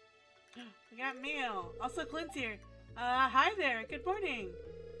 We got mail. Also, Clint's here. Hi there. Good morning.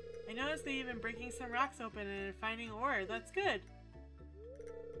 I noticed that you've been breaking some rocks open and finding ore. That's good.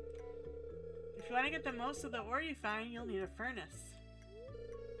 If you want to get the most of the ore you find, you'll need a furnace.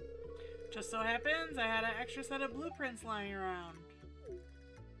 Just so happens I had an extra set of blueprints lying around.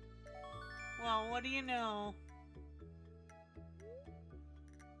 Well, what do you know?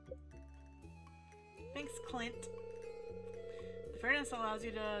 Thanks, Clint. The furnace allows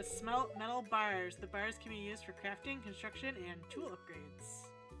you to smelt metal bars. The bars can be used for crafting, construction, and tool upgrades.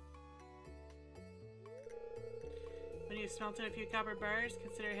 When you've smelted a few copper bars,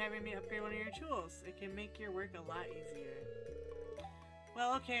 consider having me upgrade one of your tools. It can make your work a lot easier.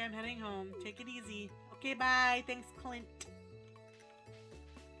 Well, okay, I'm heading home. Take it easy. Okay, bye. Thanks, Clint.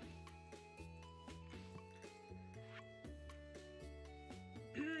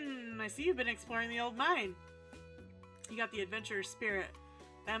 I see you've been exploring the old mine. You got the adventurer's spirit.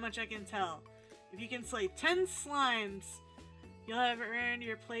 That much I can tell. If you can slay 10 slimes, you'll have earned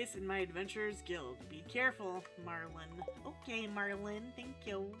your place in my adventurer's guild. Be careful, Marlin. Okay, Marlin. Thank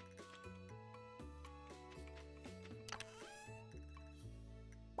you.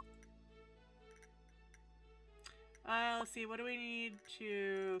 Let's see. What do we need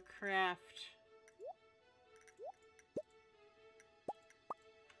to craft?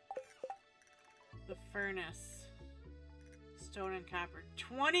 The furnace. Stone and copper.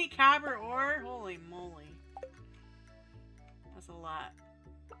 20 copper ore? Holy moly. That's a lot.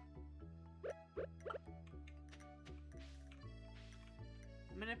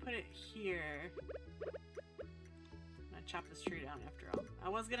 I'm gonna put it here. I'm gonna chop this tree down after all. I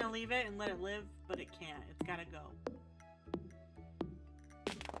was gonna leave it and let it live, but it can't. It's gotta go.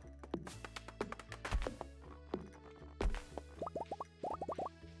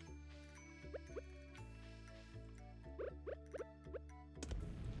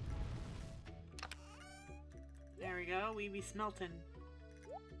 There we go, we be smelting.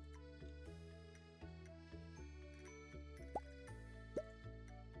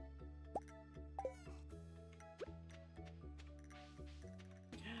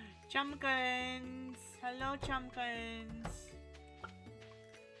 Chumpkins! Hello, Chumpkins!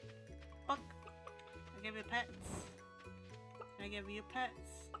 Fuck! I give you pets. Can I give you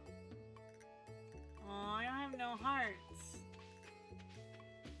pets? Oh, I don't have no hearts.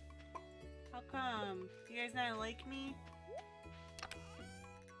 How come? You guys not like me?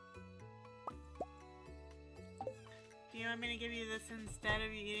 Do you want me to give you this instead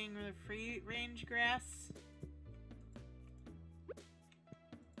of you eating the free range grass?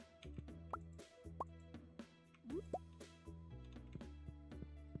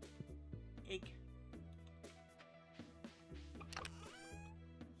 Egg.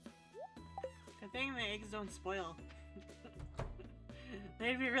 Good thing the eggs don't spoil.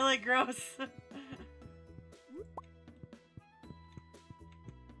 They'd be really gross.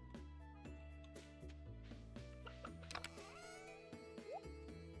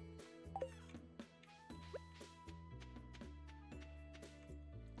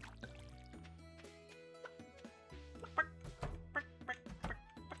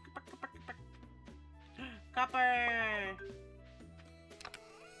 Copper!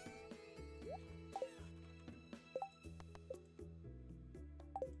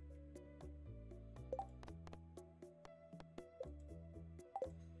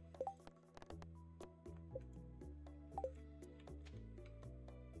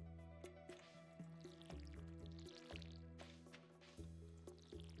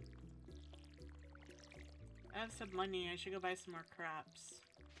 I have some money. I should go buy some more crops.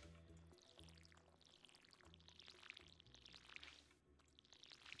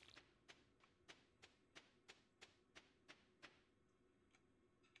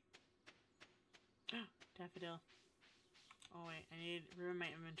 Daffodil. Oh wait, I need room in my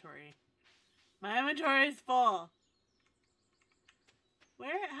inventory. My inventory is full!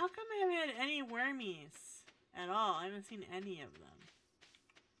 Where? How come I haven't had any wormies at all? I haven't seen any of them.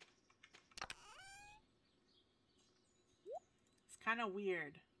 kind of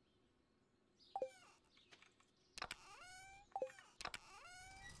weird.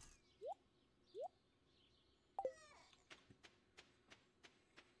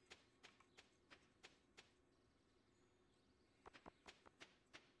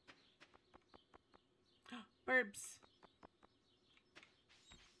 Birds.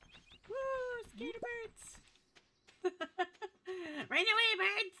 Woo! Skater birds! Run away,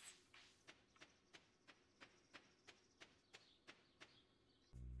 birds!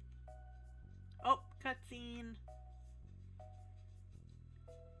 Oh, cutscene.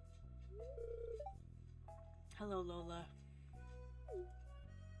 Hello, Lola.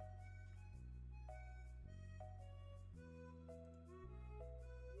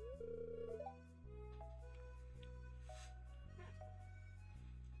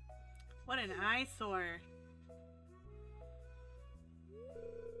 What an eyesore.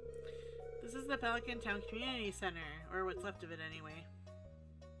 This is the Pelican Town Community Center, or what's left of it anyway.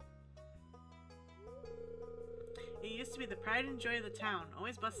 It used to be the pride and joy of the town,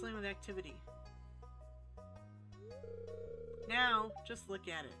 always bustling with activity. Now, just look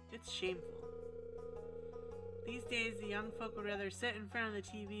at it. It's shameful. These days, the young folk would rather sit in front of the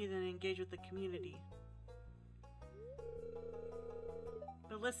TV than engage with the community.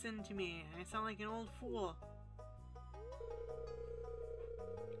 But listen to me, I sound like an old fool.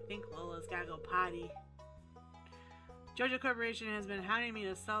 I think Lola's gotta go potty. Jojo Corporation has been hounding me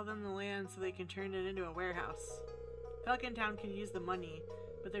to sell them the land so they can turn it into a warehouse. Pelican Town can use the money,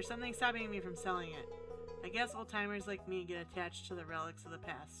 but there's something stopping me from selling it. I guess old-timers like me get attached to the relics of the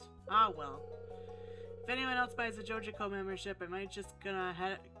past. Ah well. If anyone else buys a JoJoCo membership, I might just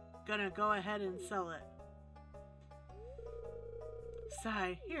gonna go ahead and sell it.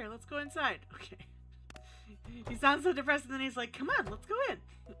 Sigh. Here, let's go inside. Okay. He sounds so depressed and then he's like, come on, let's go in.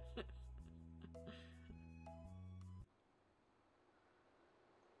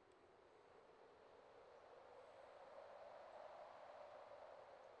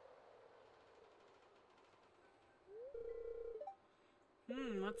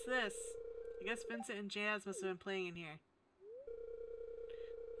 What's this? I guess Vincent and Jazz must have been playing in here.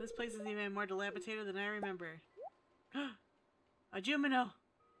 This place is even more dilapidated than I remember. A Jumino!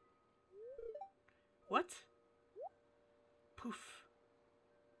 What? Poof.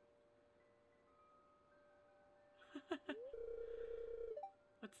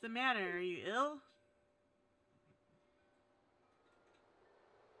 What's the matter? Are you ill?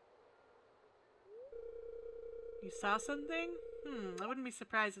 You saw something? I wouldn't be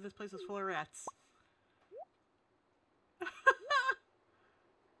surprised if this place was full of rats.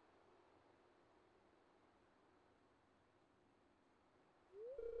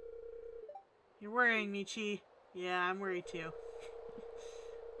 You're worrying me, Chi. Yeah, I'm worried too.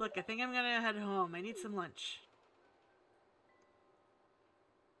 Look, I think I'm gonna head home. I need some lunch.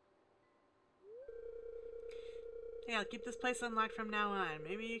 Hey, I'll keep this place unlocked from now on.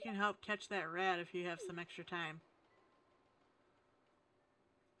 Maybe you can help catch that rat if you have some extra time.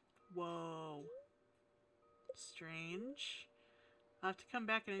 Whoa. Strange. I'll have to come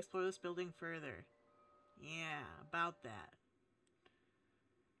back and explore this building further. Yeah, about that.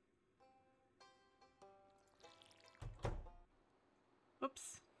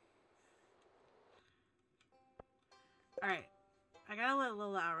 Whoops. Alright. I gotta let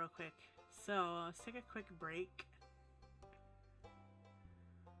Lola out real quick. So, let's take a quick break.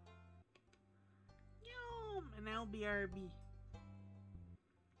 Yum! And I'll BRB.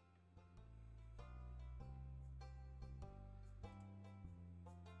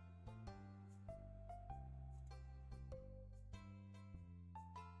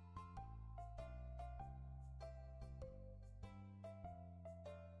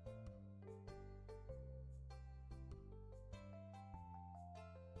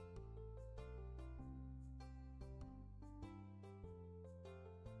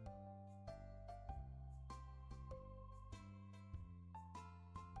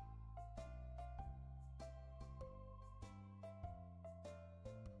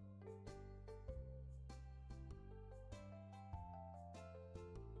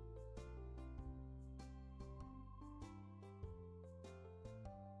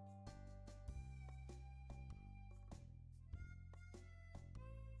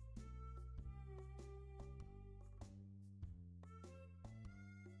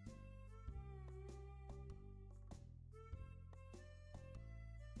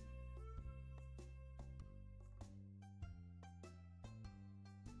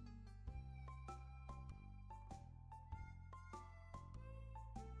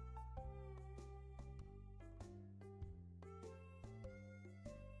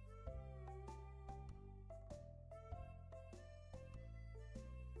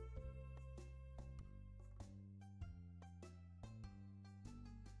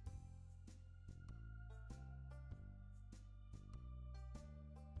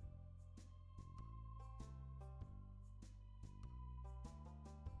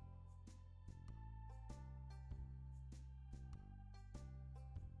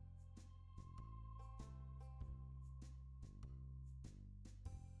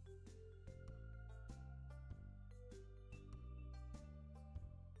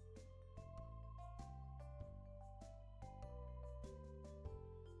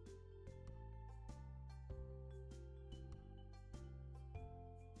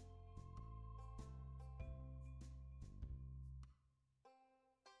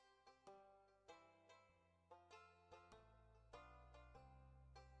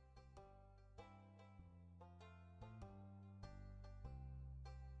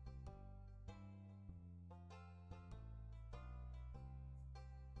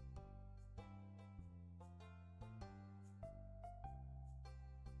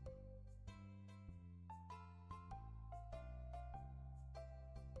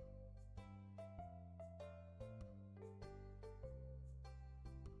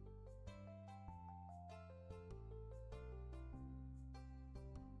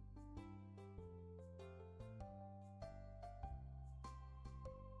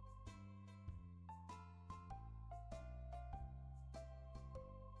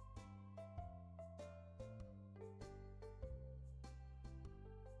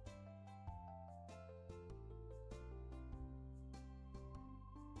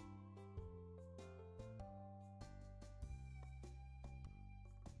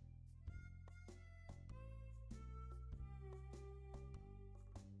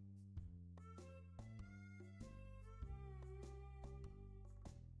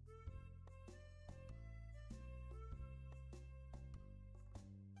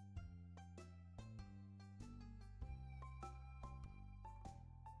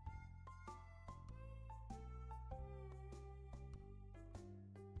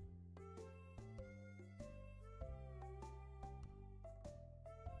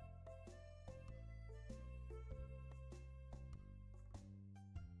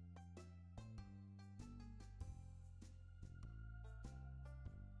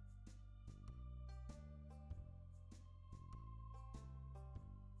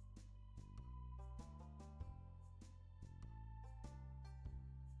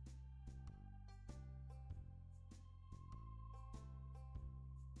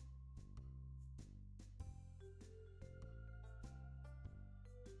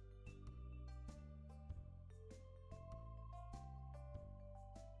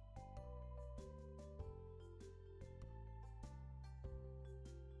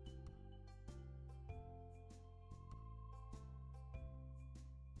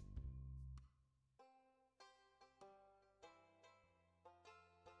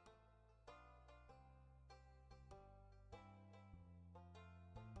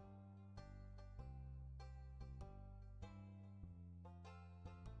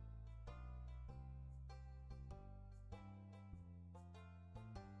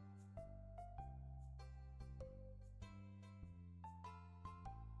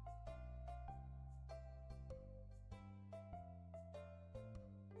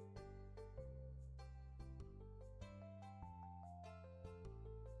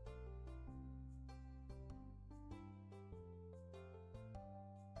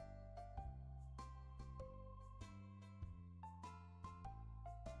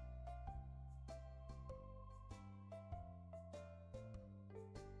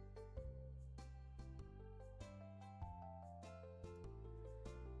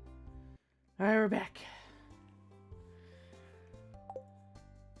 Alright, we're back.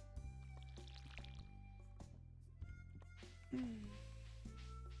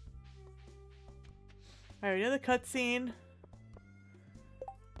 Alright, we did the cutscene.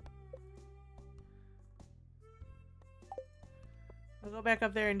 I'll go back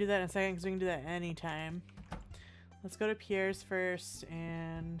up there and do that in a second because we can do that anytime. Let's go to Pierre's first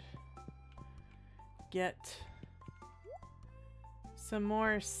and get some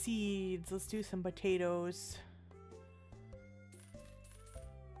more seeds. Let's do some potatoes.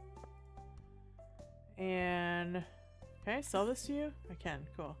 And can I sell this to you? I can.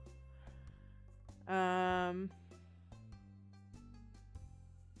 Cool.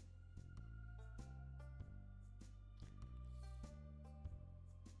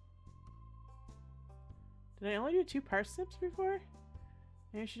 Did I only do 2 parsnips before?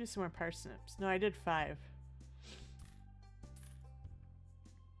 Maybe I should do some more parsnips. No, I did 5.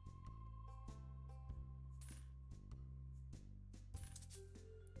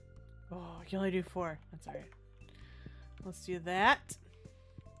 Oh, I can only do 4. That's alright. Let's do that.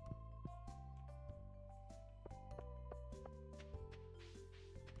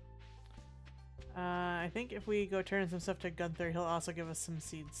 I think if we go turn some stuff to Gunther, he'll also give us some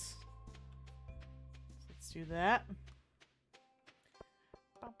seeds. So let's do that.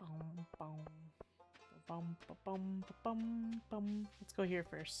 Let's go here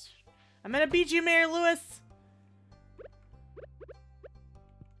first. I'm gonna beat you, Mayor Lewis!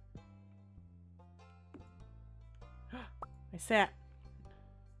 I sat.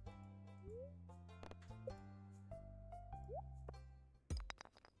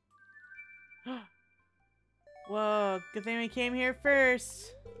 Whoa, good thing we came here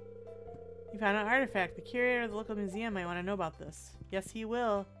first. You found an artifact. The curator of the local museum might want to know about this. Yes, he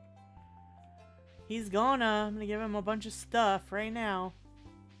will. He's gonna. I'm gonna give him a bunch of stuff right now.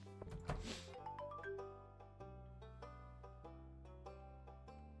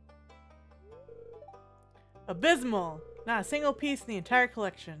 Abysmal! Not a single piece in the entire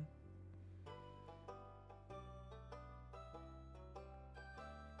collection.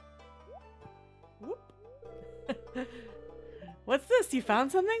 Whoop. What's this? You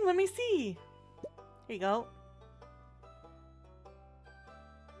found something? Let me see. Here you go.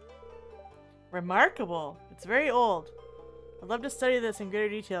 Remarkable. It's very old. I'd love to study this in greater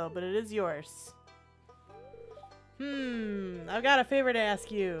detail, but it is yours. I've got a favor to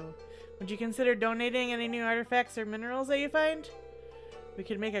ask you. Would you consider donating any new artifacts or minerals that you find? We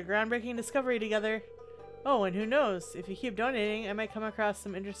could make a groundbreaking discovery together. Oh, and who knows? If you keep donating, I might come across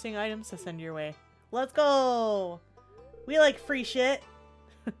some interesting items to send your way. Let's go! We like free shit.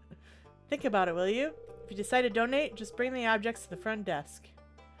 Think about it, will you? If you decide to donate, just bring the objects to the front desk.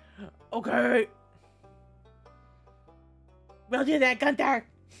 Okay! We'll do that, Gunther!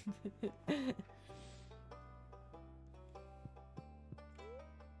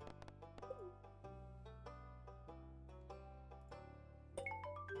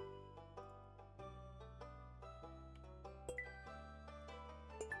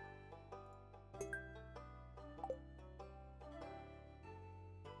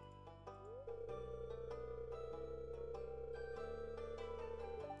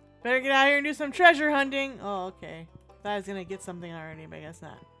 Better get out here and do some treasure hunting. Oh, okay. Thought I was gonna get something already, but I guess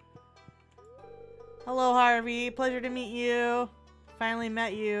not. Hello, Harvey. Pleasure to meet you. Finally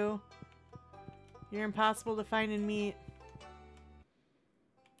met you. You're impossible to find and meet.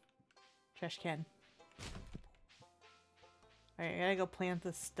 Trash can. Alright, I gotta go plant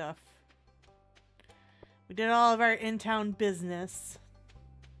this stuff. We did all of our in-town business.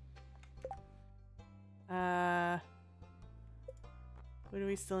 Who do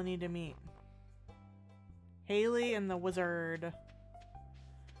we still need to meet? Haley and the wizard.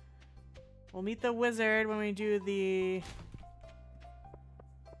 We'll meet the wizard when we do the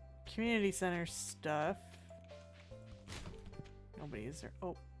community center stuff. Nobody's there.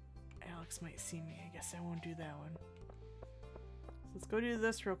 Oh, Alex might see me. I guess I won't do that one. So let's go do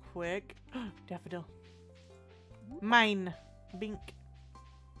this real quick. Daffodil. Mine. Bink.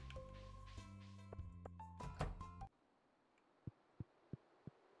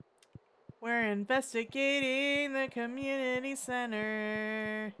 We're investigating the community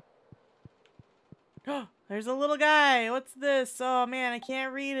center. Oh, there's a little guy. What's this? Oh man, I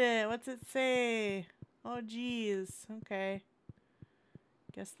can't read it. What's it say? Oh geez. Okay.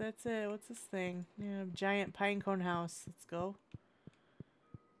 Guess that's it. What's this thing? Yeah, giant pinecone house. Let's go.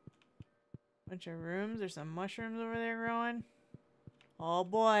 Bunch of rooms. There's some mushrooms over there growing. Oh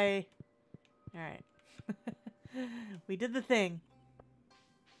boy. Alright. We did the thing.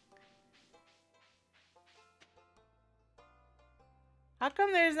 How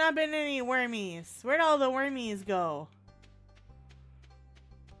come there's not been any wormies? Where'd all the wormies go?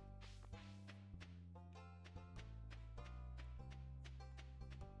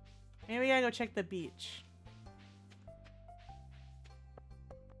 Maybe we gotta go check the beach.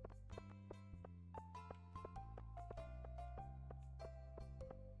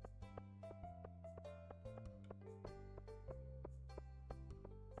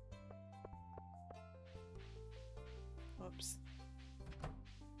 Whoops.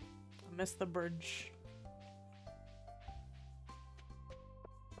 I missed the bridge.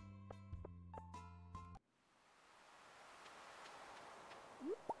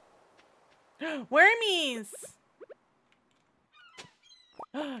 Wormies!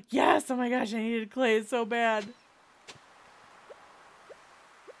 Yes! Oh my gosh, I needed clay so bad.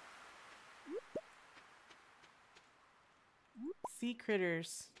 Sea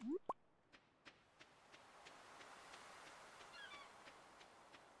critters.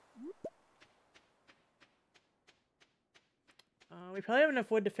 We probably have enough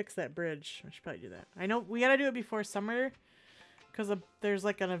wood to fix that bridge. We should probably do that. I know we gotta do it before summer. Because there's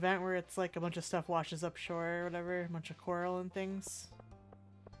like an event where it's like a bunch of stuff washes up shore or whatever. A bunch of coral and things.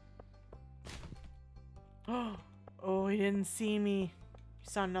 Oh, he didn't see me.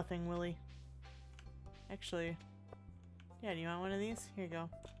 You saw nothing, Willie. Actually. Yeah, do you want one of these? Here you go.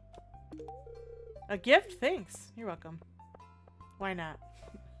 A gift? Thanks. You're welcome. Why not?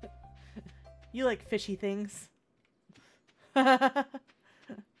 You like fishy things. Alright,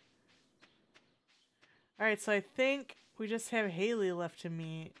 so I think we just have Haley left to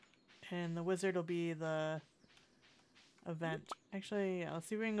meet, and the wizard will be the event. Actually, yeah, let's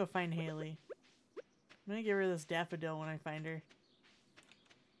see if we can go find Haley. I'm gonna give her this daffodil when I find her.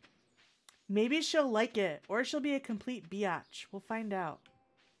 Maybe she'll like it, or she'll be a complete biatch. We'll find out.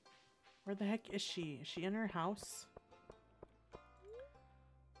 Where the heck is she? Is she in her house?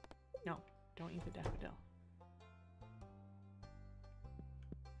 No, don't eat the daffodil.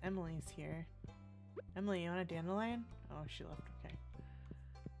 Emily's here. Emily, you want a dandelion? Oh, she left. Okay.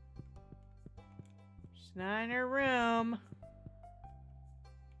 She's not in her room.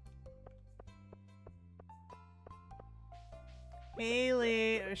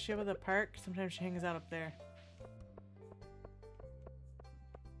 Haley. Is she up at the park? Sometimes she hangs out up there.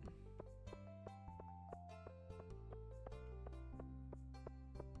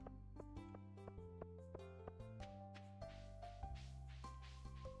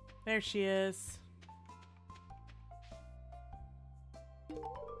 There she is.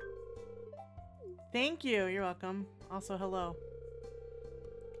 Thank you. You're welcome. Also, hello.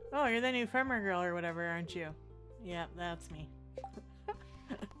 Oh, you're the new farmer girl or whatever, aren't you? Yeah, that's me.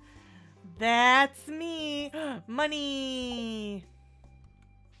 That's me. Money.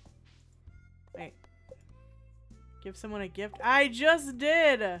 Wait. Give someone a gift? I just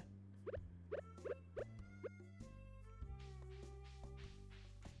did.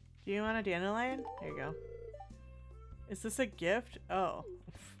 Do you want a dandelion? There you go. Is this a gift? Oh.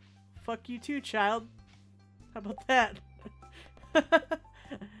 Fuck you too, child. How about that?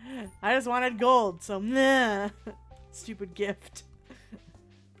 I just wanted gold, so nah. Stupid gift.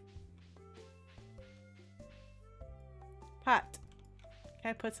 Pot.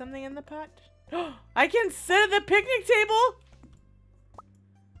 Can I put something in the pot? I can sit at the picnic table?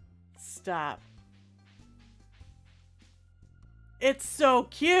 Stop. It's so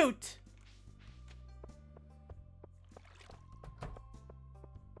cute.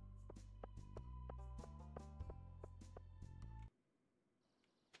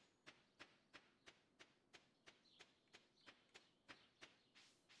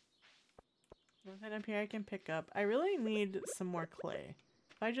 Nothing up here I can pick up. I really need some more clay.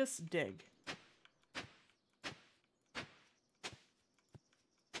 If I just dig.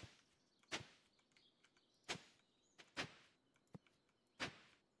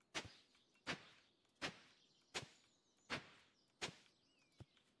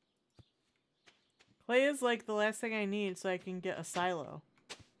 Clay is like the last thing I need so I can get a silo.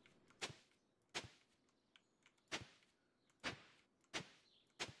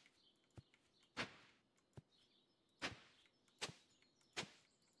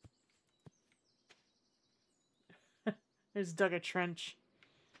 I just dug a trench.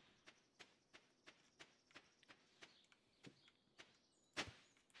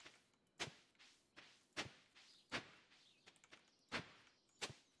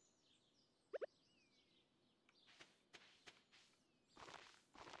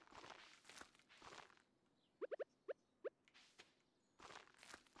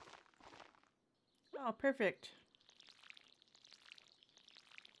 Oh, perfect.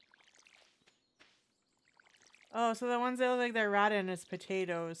 Oh, so the ones that look like they're rotten is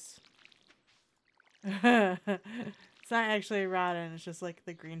potatoes. It's not actually rotten, it's just like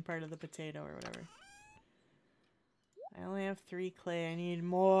the green part of the potato or whatever. I only have 3 clay, I need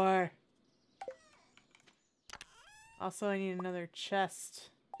more. Also, I need another chest.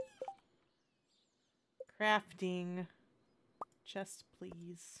 Crafting. Chest,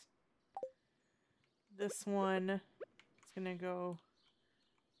 please. This one is gonna go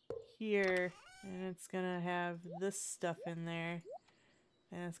here, and it's gonna have this stuff in there.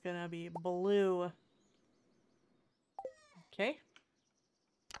 And it's gonna be blue. Okay.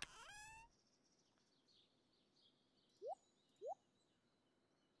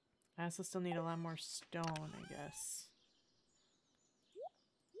 I also still need a lot more stone, I guess.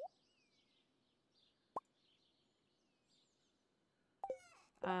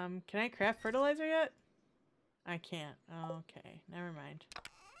 Can I craft fertilizer yet? I can't. Okay, never mind.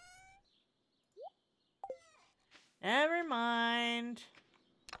 Never mind.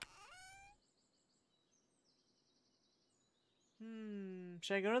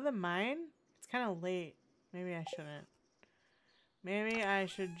 Should I go to the mine? It's kind of late. Maybe I shouldn't. Maybe I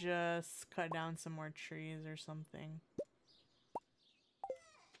should just cut down some more trees or something.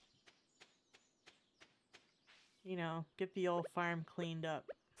 You know, get the old farm cleaned up.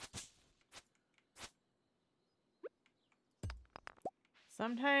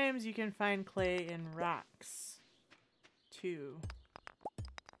 Sometimes you can find clay in rocks, too.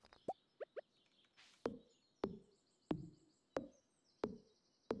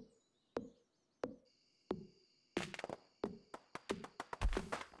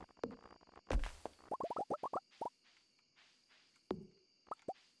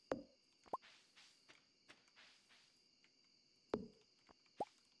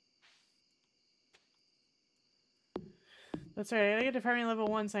 That's right, I gotta get to farming level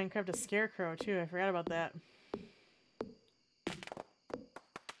 1 so I can craft a scarecrow too. I forgot about that.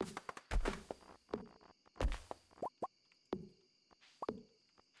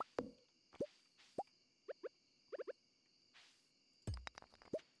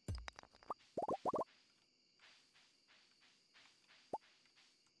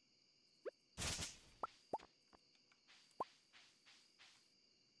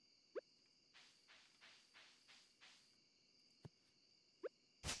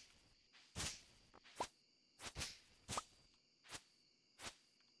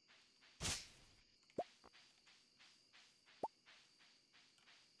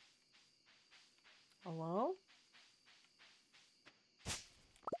 Hello?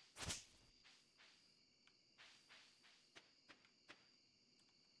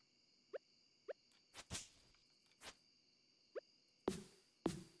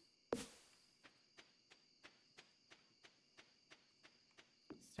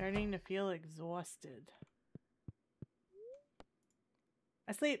 Starting to feel exhausted.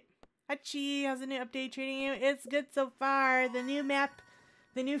 Asleep. Hachi, how's the new update treating you? It's good so far. The new map,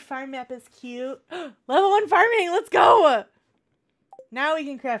 the new farm map is cute. Level 1 farming, let's go! Now we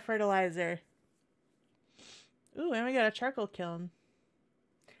can craft fertilizer. Ooh, and we got a charcoal kiln.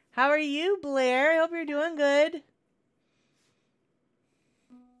 How are you, Blair? I hope you're doing good.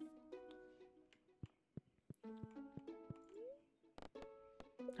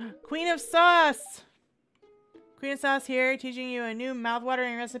 Queen of Sauce! Queen of Sauce here, teaching you a new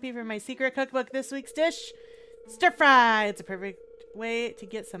mouth-watering recipe for my secret cookbook. This week's dish, stir fry. It's a perfect way to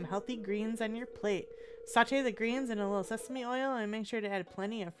get some healthy greens on your plate. Saute the greens in a little sesame oil and make sure to add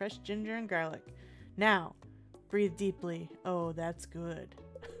plenty of fresh ginger and garlic. Now, breathe deeply. Oh, that's good.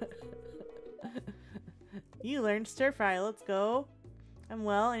 You learned stir fry. Let's go. I'm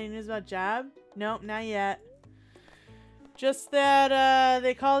well. Any news about job? Nope, not yet. Just that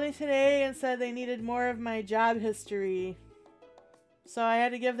they called me today and said they needed more of my job history. So I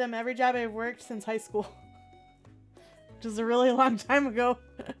had to give them every job I've worked since high school. Which is a really long time ago.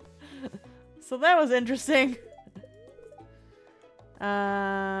 So that was interesting.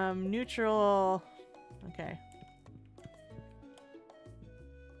 Neutral. Okay.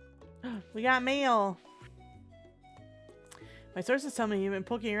 We got mail. My sources tell me you've been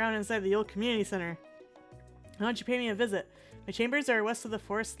poking around inside the old community center. Why don't you pay me a visit? My chambers are west of the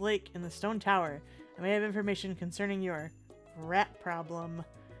Forest Lake in the Stone Tower. I may have information concerning your rat problem.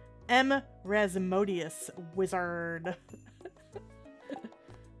 M. Rasmodius, wizard.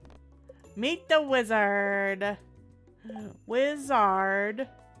 Meet the wizard. Wizard.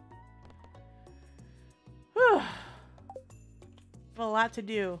 Whew. A lot to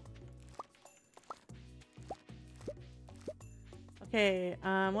do. Okay,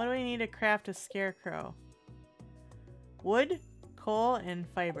 what do we need to craft a scarecrow? Wood, coal, and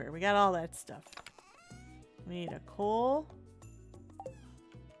fiber. We got all that stuff. We need a coal.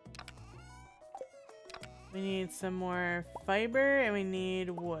 We need some more fiber, and we need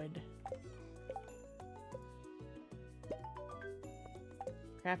wood.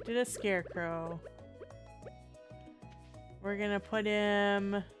 Crafted a scarecrow. We're gonna put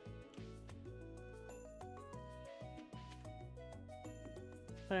him...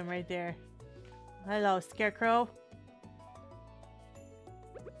 Put him right there. Hello, scarecrow.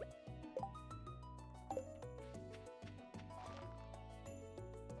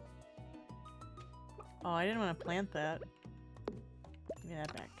 Oh, I didn't want to plant that. Give me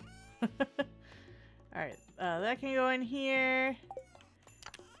that back. Alright, that can go in here.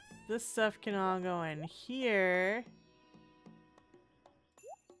 This stuff can all go in here.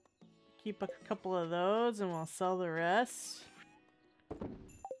 Keep a couple of those and we'll sell the rest.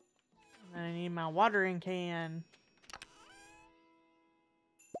 And I need my watering can.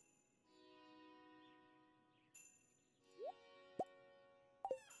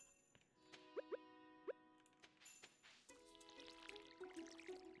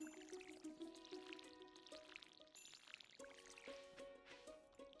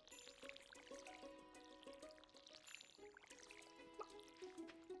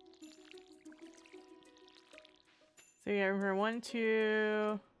 So you got room for 1,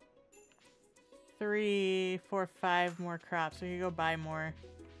 2, 3, 4, 5 more crops. So you go buy more.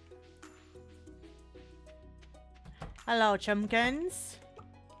 Hello, chumpkins.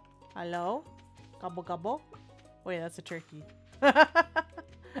 Hello. Gobble gobble. Wait, that's a turkey.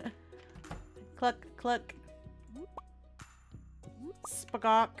 Cluck cluck.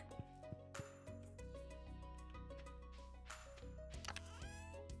 Spagok.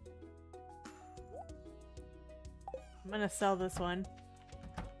 I'm gonna sell this one.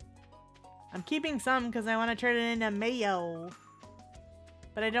 I'm keeping some because I want to turn it into mayo.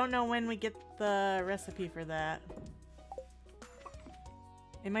 But I don't know when we get the recipe for that.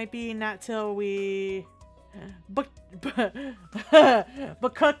 It might be not till we... cook.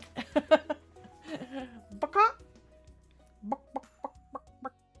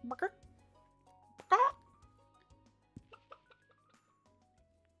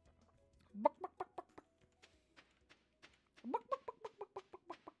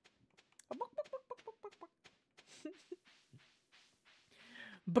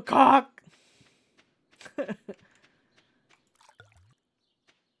 Bakok!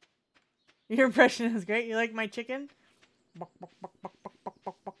 Your impression is great. You like my chicken?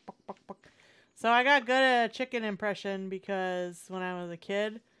 So I got good at a chicken impression because when I was a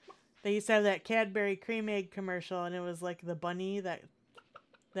kid, they used to have that Cadbury cream egg commercial, and it was like the bunny that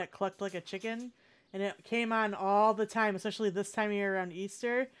clucked like a chicken, and it came on all the time, especially this time of year around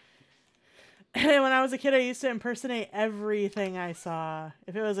Easter. And when I was a kid, I used to impersonate everything I saw.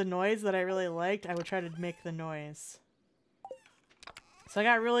 If it was a noise that I really liked, I would try to make the noise. So I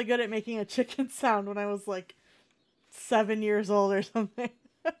got really good at making a chicken sound when I was like 7 years old or something.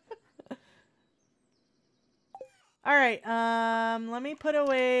 Alright, let me put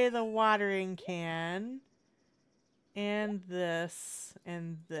away the watering can. And this.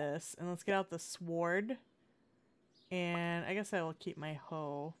 And this. And let's get out the sword. And I guess I will keep my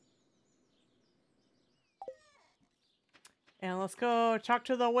hoe. And let's go talk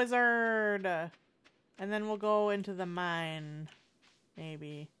to the wizard. And then we'll go into the mine.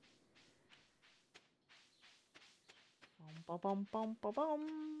 Maybe. Oh,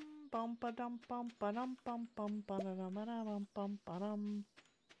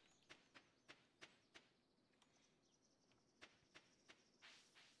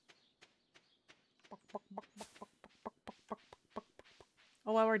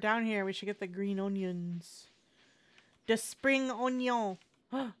 while we're down here, we should get the green onions. The spring onion.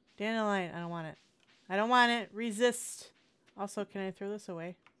 Dandelion. I don't want it. I don't want it. Resist. Also, can I throw this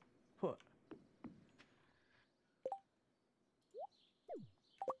away? Huh.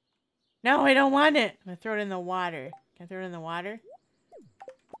 No, I don't want it. I'm going to throw it in the water. Can I throw it in the water?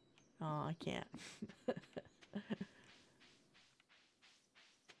 Oh, I can't.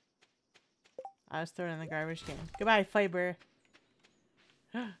 I'll just throw it in the garbage can. Goodbye, fiber.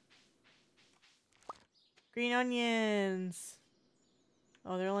 Green onions.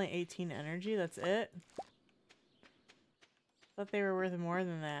 Oh, they're only 18 energy. That's it? Thought they were worth more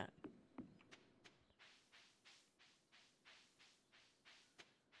than that.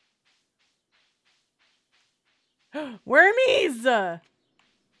 Wormies!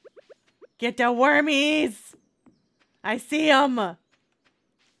 Get the wormies! I see them!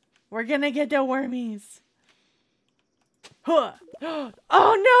 We're gonna get the wormies. Huh. Oh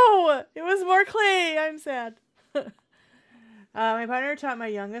no! It was more clay! I'm sad. My partner taught my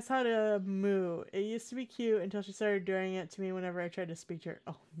youngest how to moo. It used to be cute until she started doing it to me whenever I tried to speak to her.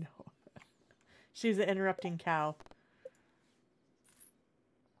 Oh no. She's an interrupting cow.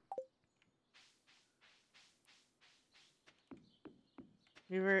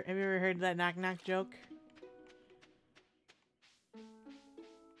 Have you ever heard that knock knock joke?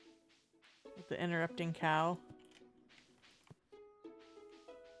 With the interrupting cow.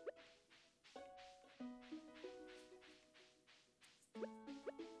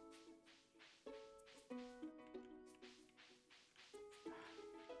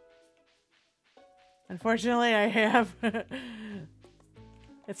 Unfortunately, I have.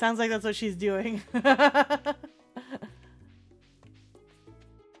 It sounds like that's what she's doing.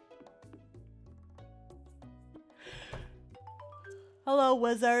 Hello,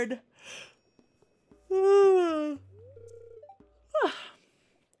 wizard.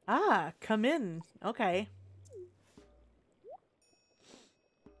 Ah, come in. Okay.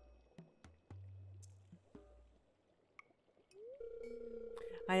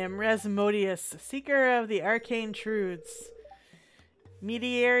 I am Resmodius, seeker of the arcane truths,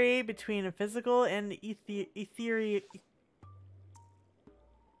 mediary between a physical and ethereal.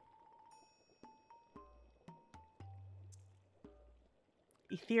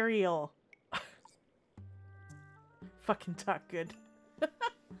 Ethereal. Fucking talk good.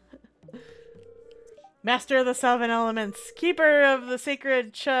 Master of the seven elements, keeper of the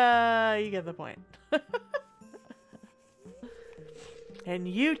sacred cha. You get the point. And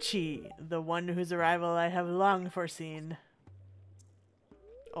Yuchi, the one whose arrival I have long foreseen.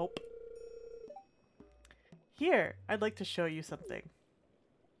 Oh. Here, I'd like to show you something.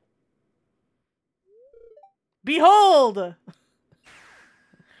 Behold! Mew!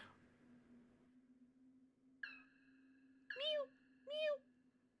 Mew!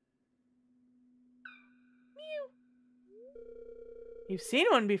 Mew! You've seen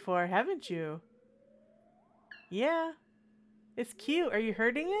one before, haven't you? Yeah. It's cute. Are you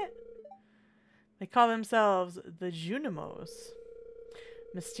hurting it? They call themselves the Junimos.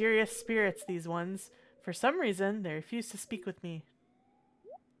 Mysterious spirits, these ones. For some reason, they refuse to speak with me.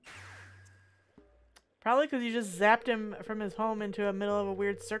 Probably because you just zapped him from his home into the middle of a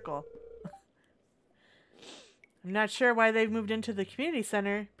weird circle. I'm not sure why they've moved into the community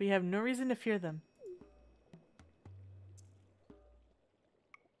center, but you have no reason to fear them.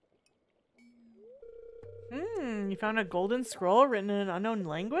 You found a golden scroll written in an unknown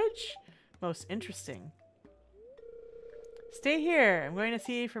language? Most interesting. Stay here. I'm going to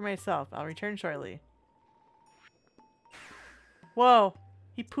see for myself. I'll return shortly. Whoa.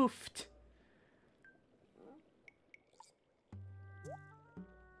 He poofed.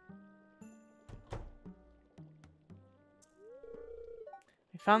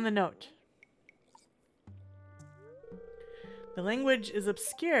 I found the note. The language is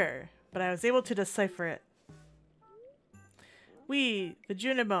obscure, but I was able to decipher it. We, the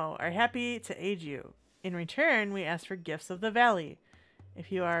Junimo, are happy to aid you. In return, we ask for gifts of the valley. If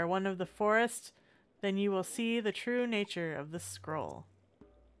you are one of the forest, then you will see the true nature of the scroll.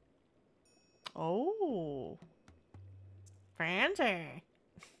 Oh. Fancy.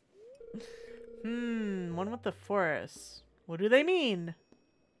 One with the forest. What do they mean?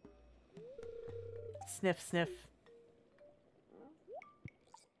 Sniff, sniff.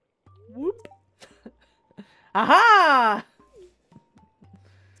 Whoop. Aha!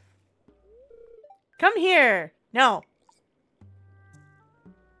 Come here! No.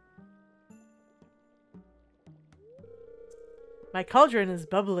 My cauldron is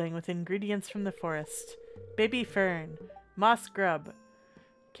bubbling with ingredients from the forest. Baby fern, moss grub,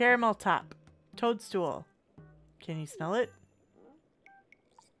 caramel top, toadstool. Can you smell it?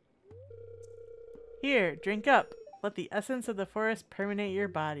 Here, drink up. Let the essence of the forest permeate your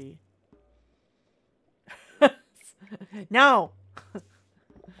body. No!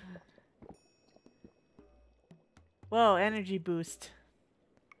 Whoa, energy boost.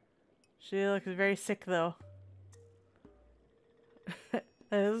 She looks very sick though.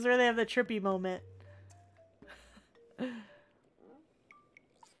 This is where they have the trippy moment.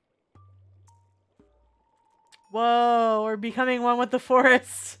 Whoa, we're becoming one with the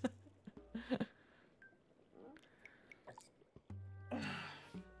forest.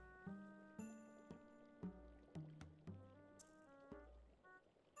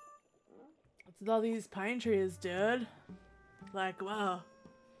 What's with all these pine trees, dude? Like, whoa.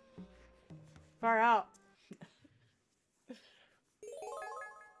 Far out.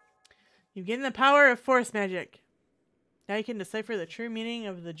 You've gained the power of forest magic. Now you can decipher the true meaning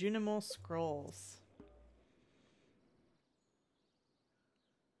of the Junimo scrolls.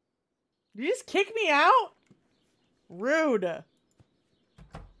 Did you just kick me out? Rude. Can't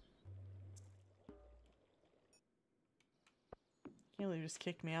believe you just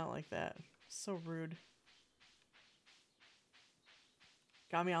kicked me out like that. So rude.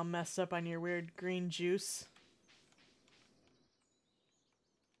 Got me all messed up on your weird green juice.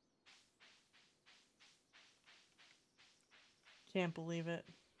 Can't believe it.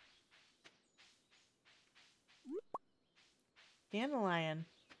 Dandelion.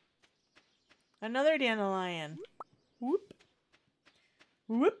 Another dandelion. Whoop.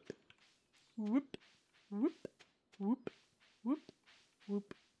 Whoop. Whoop. Whoop. Whoop. Whoop.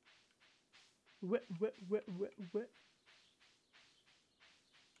 Whoop. What, what, what, what, what?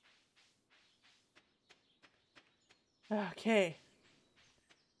 Okay.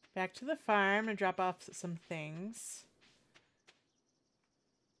 Back to the farm and drop off some things.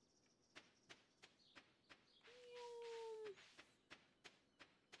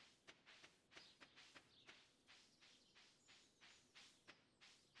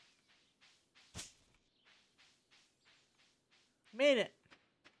 Made it.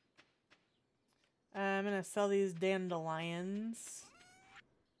 I'm gonna sell these dandelions.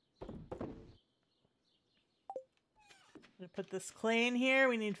 I'm gonna put this clay in here.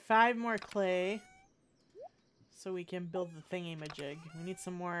 We need 5 more clay so we can build the thingy-majig. We need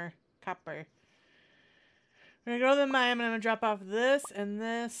some more copper. We're gonna go to the mine. I'm gonna drop off this and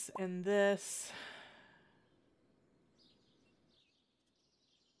this and this.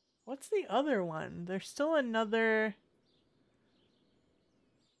 What's the other one? There's still another...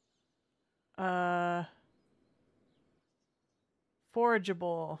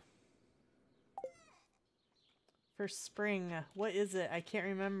 forageable. For spring. What is it? I can't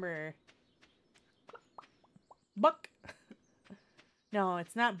remember. Buck! No,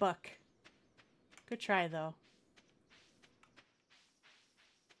 it's not buck. Good try, though.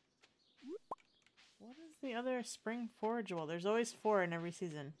 What is the other spring forageable? There's always 4 in every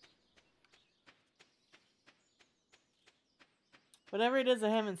season. Whatever it is, I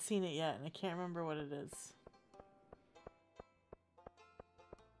haven't seen it yet, and I can't remember what it is.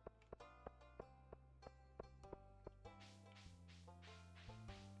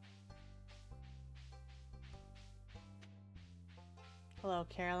 Hello,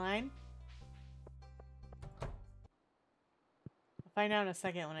 Caroline. I'll find out in a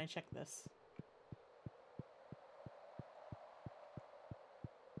second when I check this.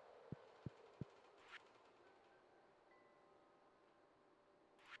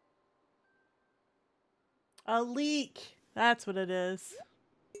 A leak! That's what it is.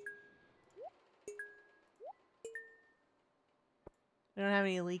 We don't have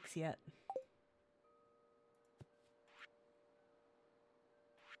any leaks yet.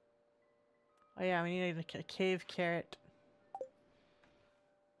 Oh yeah, we need a cave carrot.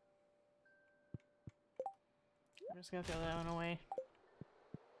 I'm just gonna throw that one away.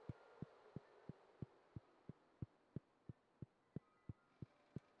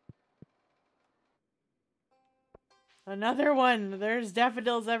 Another one! There's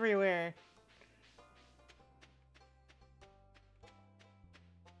daffodils everywhere.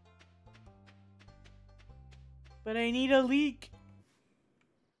 But I need a leek.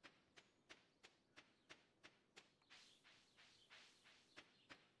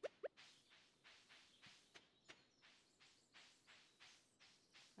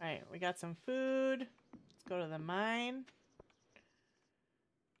 Alright, we got some food. Let's go to the mine.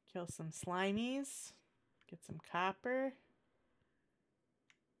 Kill some slimies. Get some copper.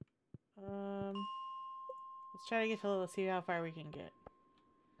 Let's try to get to let's see how far we can get.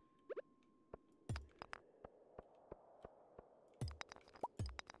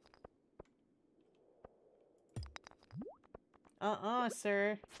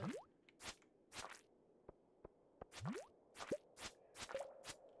 Sir.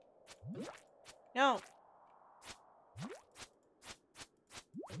 No.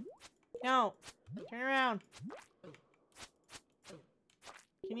 No. Turn around.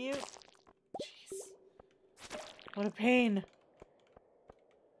 Can you? Jeez. What a pain.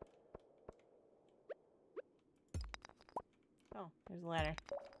 Oh, there's a ladder.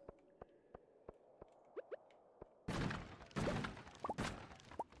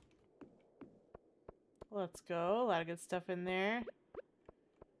 Let's go. A lot of good stuff in there.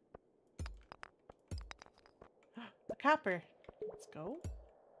 The copper. Let's go.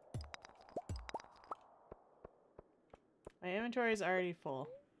 My inventory is already full.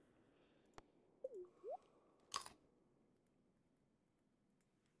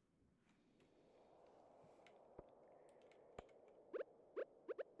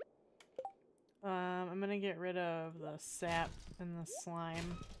 I'm gonna get rid of the sap and the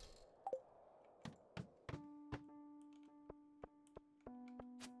slime.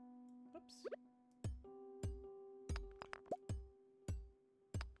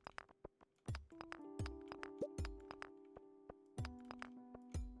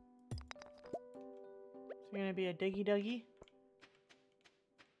 Is there gonna be a diggy duggy?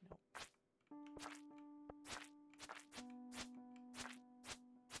 Nope.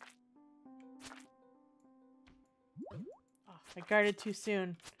 Oh, I guarded too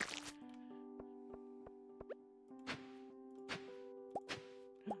soon.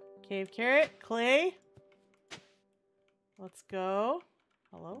 Cave carrot, clay. Let's go.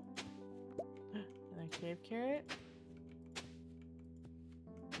 Hello? Another cave carrot.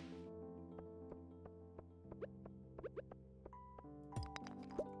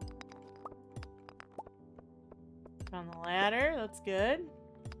 Found the ladder. That's good.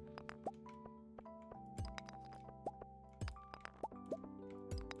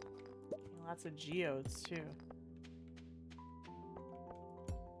 Lots of geodes too.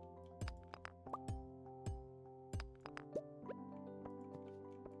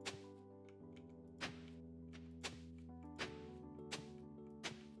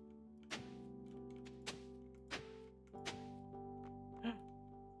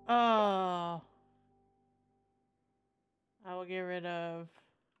 Oh. I will get rid of...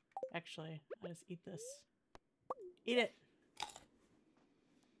 Actually, I'll just eat this. Eat it!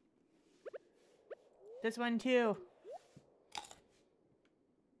 This one too.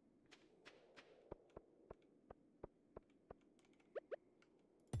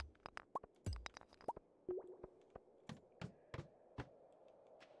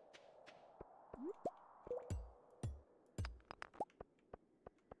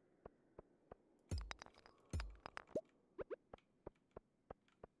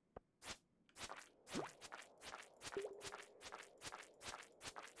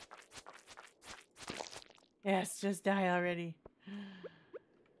 Yes, just die already.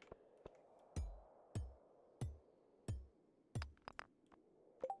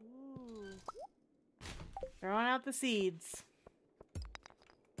 Ooh. Throwing out the seeds.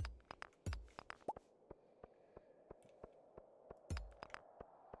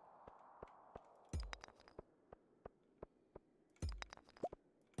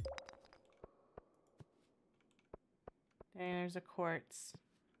 Dang, there's a quartz.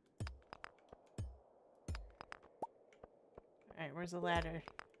 Alright, where's the ladder?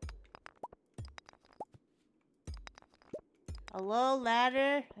 Hello,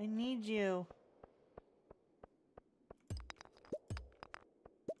 ladder? I need you.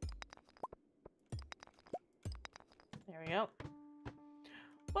 There we go.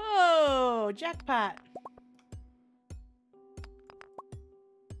 Whoa! Jackpot!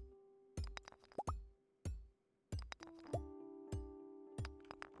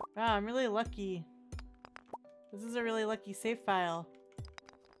 Wow, I'm really lucky. This is a really lucky save file.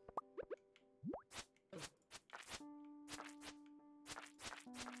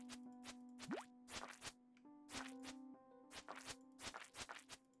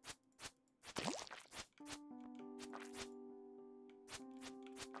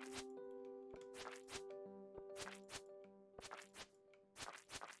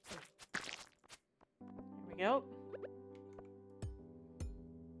 There we go.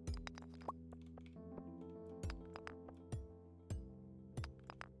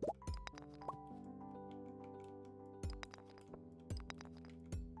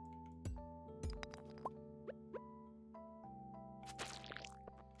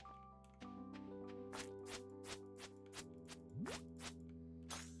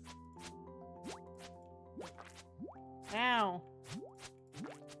 Ow.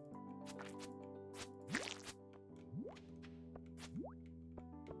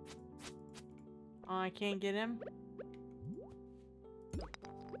 Oh, I can't get him.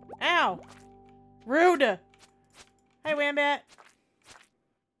 Ow! Rude! Hi, Wambat!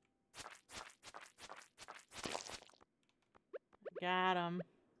 Got him.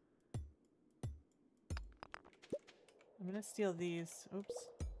 I'm gonna steal these. Oops.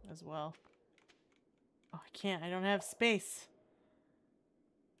 As well. Oh, I can't. I don't have space.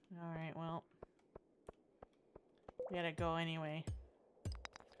 Alright, well. We gotta go anyway.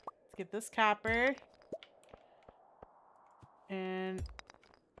 Let's get this copper. And...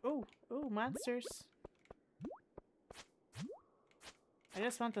 Oh, oh, monsters. I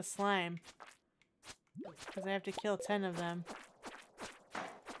just want the slime. Because I have to kill 10 of them.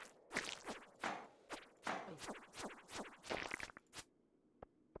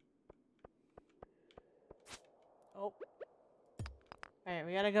 Oh. Alright,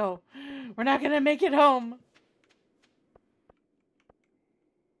 we gotta go. We're not gonna make it home.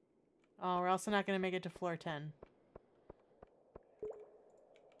 Oh, we're also not gonna make it to floor 10.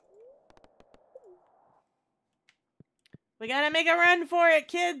 We gotta make a run for it,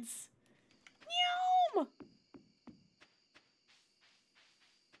 kids! Meow!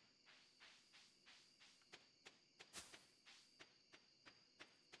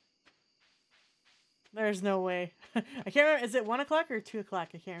 There's no way. I can't remember. Is it 1 o'clock or 2 o'clock?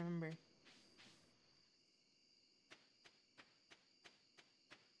 I can't remember.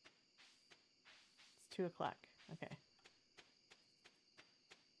 It's 2 o'clock. Okay.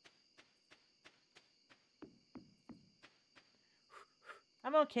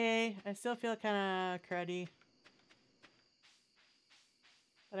 I'm okay. I still feel kind of cruddy.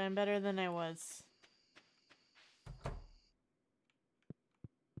 But I'm better than I was.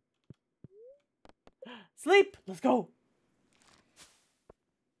 Sleep! Let's go!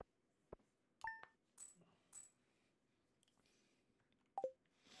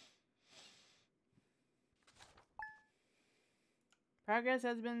 Progress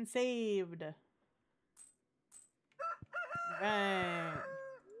has been saved. Right.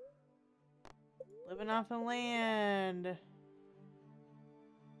 Living off the land.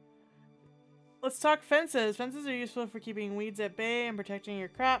 Let's talk fences. Fences are useful for keeping weeds at bay and protecting your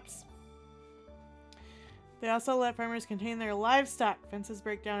crops. They also let farmers contain their livestock. Fences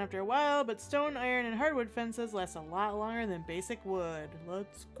break down after a while, but stone, iron, and hardwood fences last a lot longer than basic wood.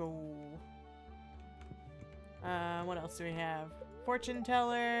 Let's go. What else do we have? Fortune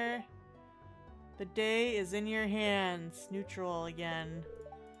teller. The day is in your hands. Neutral again.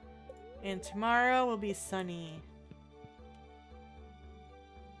 And tomorrow will be sunny.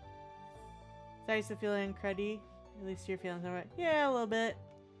 Sorry, still feeling cruddy. At least you're feeling somewhat. Yeah, a little bit.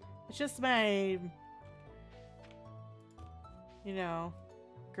 It's just my, you know,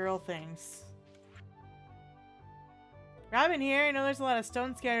 girl things. Robin here. I know there's a lot of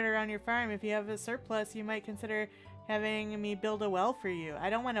stone scattered around your farm. If you have a surplus, you might consider having me build a well for you. I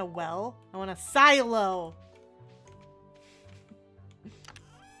don't want a well. I want a silo.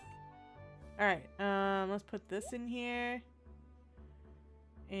 Alright, let's put this in here.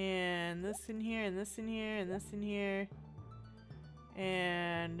 And this in here, and this in here, and this in here.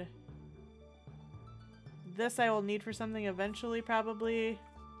 And this I will need for something eventually, probably.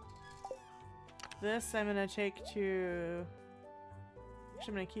 This I'm gonna take to...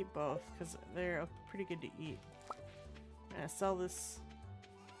 Actually, I'm gonna keep both, because they're pretty good to eat. I'm gonna sell this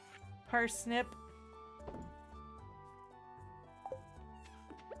parsnip.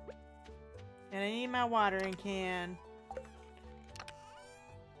 And I need my watering can.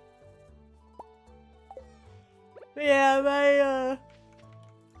 But yeah, my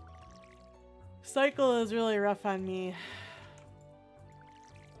cycle is really rough on me.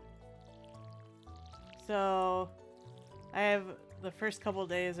 So I have the first couple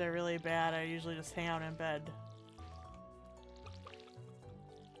days are really bad. I usually just hang out in bed.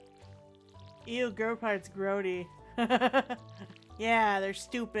 Ew, grow parts grody. Yeah, they're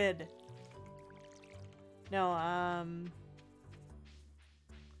stupid. No,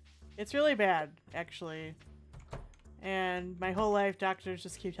 it's really bad, actually. And my whole life, doctors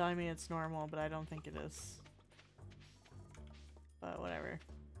just keep telling me it's normal, but I don't think it is. But whatever.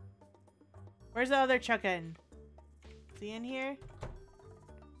 Where's the other chuckin'? Is he in here?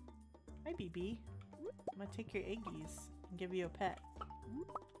 Hi, BB. I'm gonna take your eggies and give you a pet.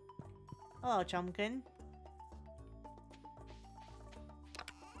 Hello, Chumkin.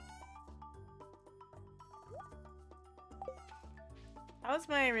 How's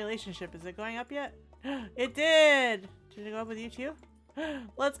my relationship? Is it going up yet? It did! Did it go up with you too?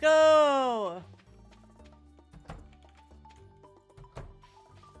 Let's go!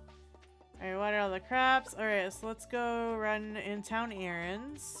 Alright, water all the crops. Alright, so let's go run in-town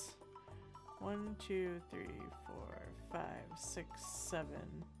errands. 1, 2, 3, 4, 5, 6, 7.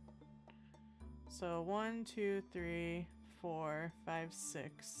 So 1, 2, 3, 4, 5,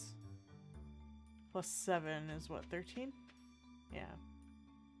 6. Plus 7 is what, 13? Yeah.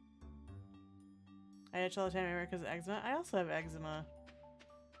 I itch all the time because of eczema. I also have eczema.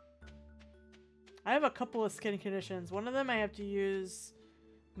 I have a couple of skin conditions. One of them I have to use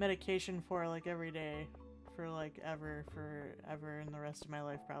medication for like every day. For like forever in the rest of my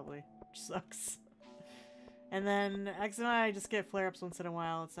life probably. Which sucks. And then eczema, I just get flare-ups once in a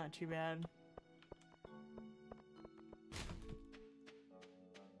while. It's not too bad.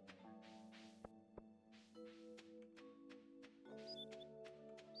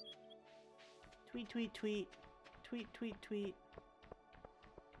 Tweet, tweet, tweet. Tweet, tweet, tweet.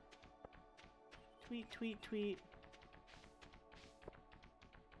 Tweet, tweet, tweet.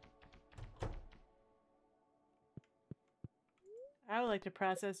 I would like to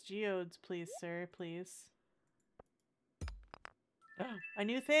process geodes, please, sir, please. A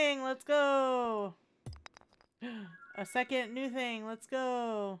new thing, let's go! A second new thing, let's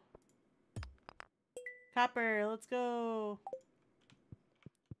go! Copper, let's go!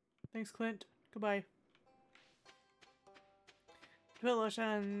 Thanks, Clint. Goodbye. Put lotion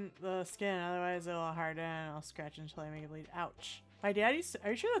on the skin, otherwise it will harden and I'll scratch until I make it bleed. Ouch. My dad used to,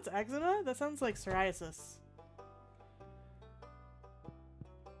 are you sure that's eczema? That sounds like psoriasis.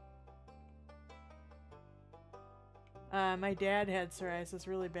 My dad had psoriasis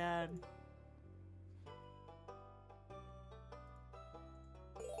really bad.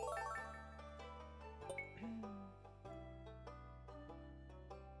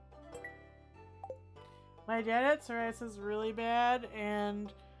 My dad had psoriasis really bad,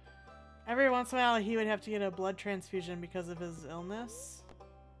 and every once in a while he would have to get a blood transfusion because of his illness.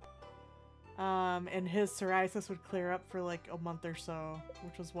 And his psoriasis would clear up for like a month or so,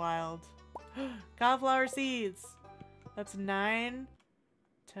 which was wild. Cauliflower seeds! That's 9,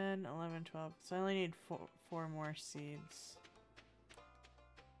 10, 11, 12. So I only need four more seeds.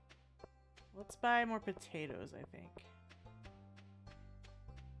 Let's buy more potatoes, I think.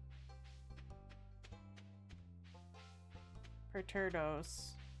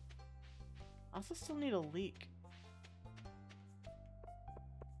 Potatoes. Also still need a leek.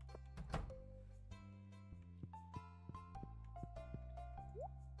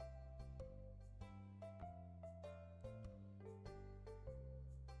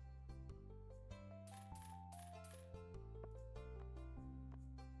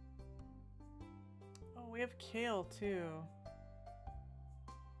 Oh, we have kale too.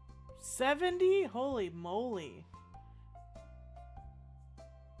 70? Holy moly.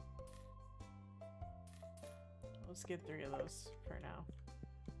 Let's get 3 of those for now.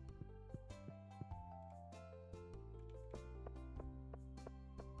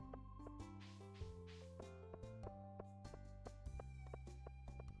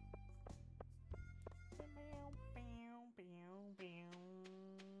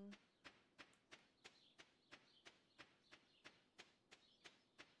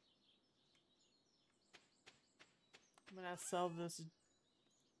 I'm gonna sell this.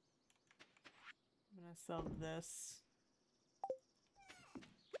 I'm gonna sell this.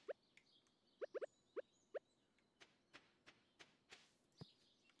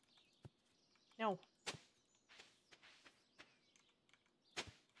 No.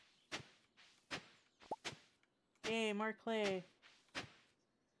 Yay, more clay.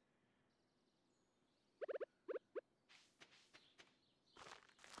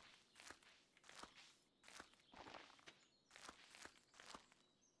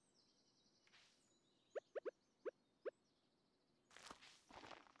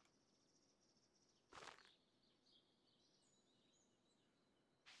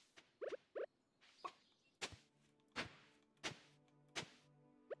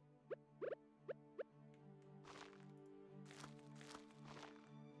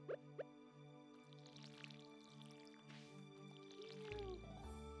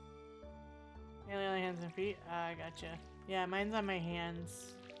 Hands and feet? I gotcha. Yeah, mine's on my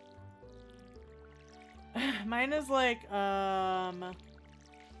hands. Mine is like, they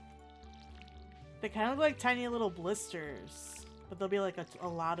kind of look like tiny little blisters, but there'll be like a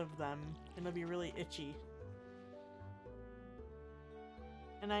lot of them, and they'll be really itchy.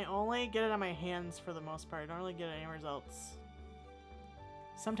 And I only get it on my hands for the most part. I don't really get it anywhere else.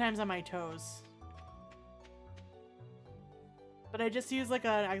 Sometimes on my toes. But I just use like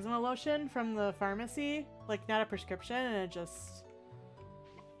an eczema lotion from the pharmacy, like not a prescription, and it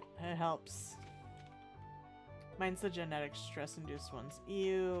helps. Mine's the genetic stress-induced ones.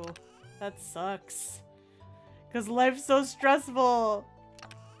 Ew, that sucks. Cause life's so stressful.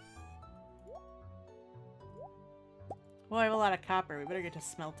 Well, I have a lot of copper. We better get to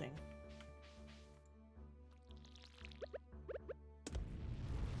smelting.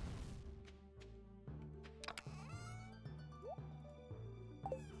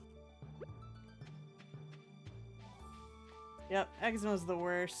 Yep, eczema's the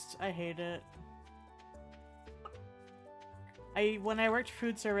worst. I hate it. When I worked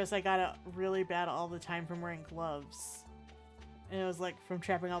food service, I got it really bad all the time from wearing gloves. And it was like from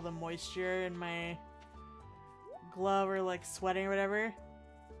trapping all the moisture in my glove or like sweating or whatever.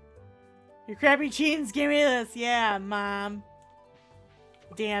 Your crappy jeans, give me this! Yeah, Mom.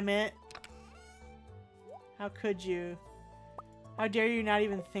 Damn it. How could you? How dare you not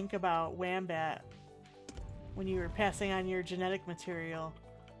even think about Wambat when you were passing on your genetic material?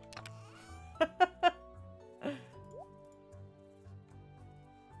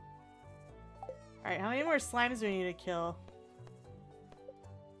 Alright, how many more slimes do we need to kill?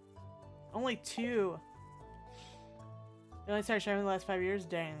 Only 2. They only started showing in the last 5 years?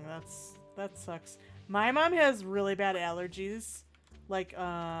 Dang, that sucks. My mom has really bad allergies. Like,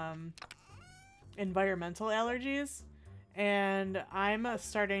 environmental allergies. And I'm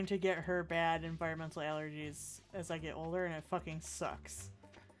starting to get her bad environmental allergies as I get older, and it fucking sucks.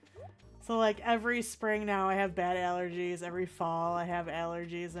 So like every spring now I have bad allergies, every fall I have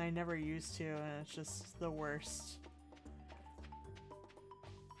allergies, and I never used to, and it's just the worst.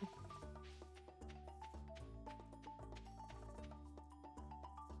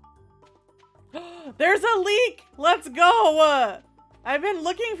 There's a leak! Let's go! I've been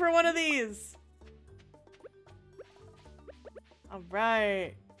looking for one of these!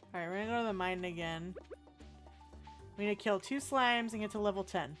 Alright. Alright, we're gonna go to the mine again. We need to kill 2 slimes and get to level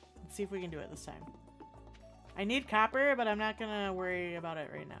 10. Let's see if we can do it this time. I need copper, but I'm not gonna worry about it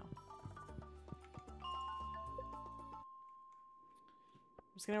right now.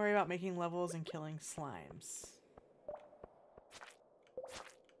 I'm just gonna worry about making levels and killing slimes.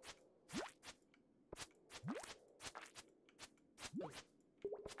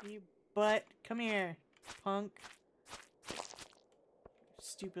 You butt. Come here, punk.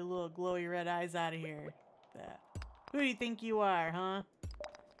 Stupid little glowy red eyes out of here. That. Who do you think you are, huh?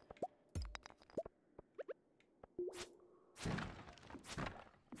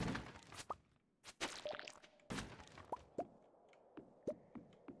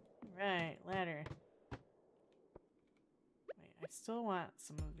 Right, ladder. Wait, I still want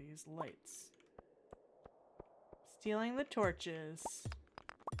some of these lights. Stealing the torches.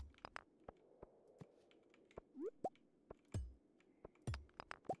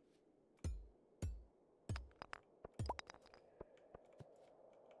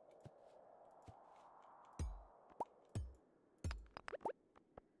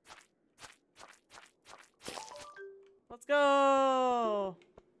 Let's go!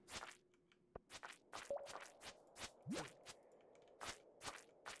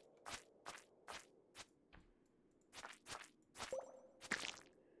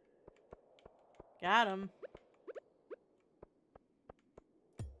 Got him.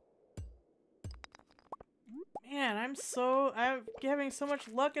 Man, I'm having so much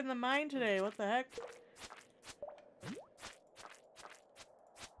luck in the mine today. What the heck?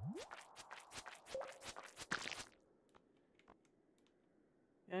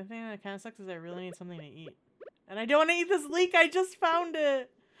 The other thing that kind of sucks is I really need something to eat. And I don't want to eat this leek, I just found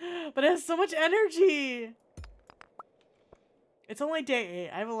it! But it has so much energy! It's only day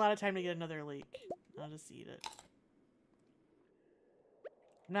 8. I have a lot of time to get another leek. I'll just eat it.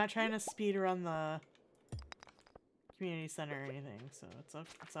 I'm not trying to speed run the community center or anything, so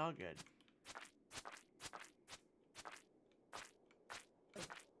it's all good.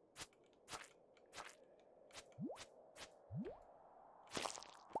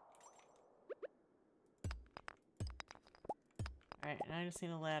 Alright, now I just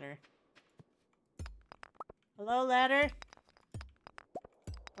need a ladder. Hello, ladder?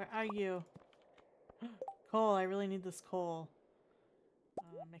 Where are you? Coal, I really need this coal.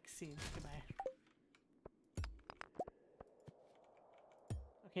 Mix seeds, goodbye.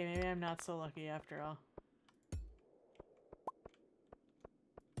 Okay, maybe I'm not so lucky after all.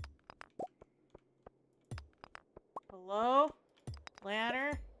 Hello?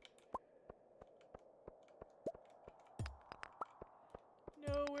 Ladder?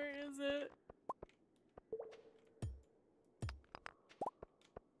 No, where is it?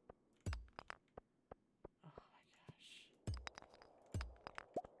 Oh my gosh.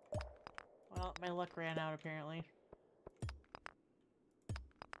 Well, my luck ran out apparently.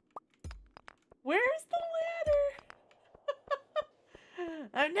 Where's the ladder?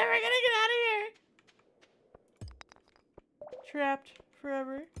 I'm never gonna get out of here! Trapped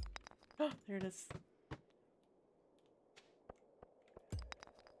forever. Oh, there it is.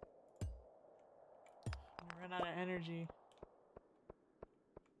 I'm gonna run out of energy.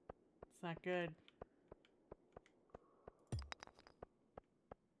 It's not good.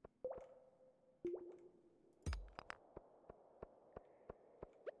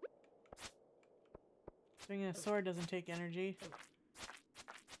 Swinging a sword doesn't take energy.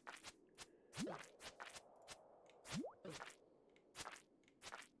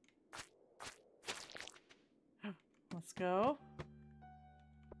 Let's go.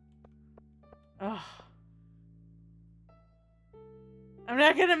 Ugh. I'm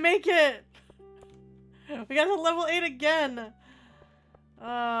not gonna make it! We got to level 8 again!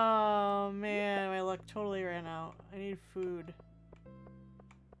 Oh man, my luck totally ran out. I need food.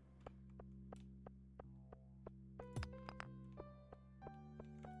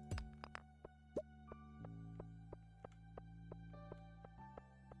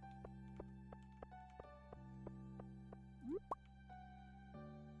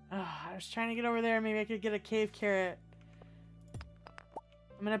 I was trying to get over there. Maybe I could get a cave carrot.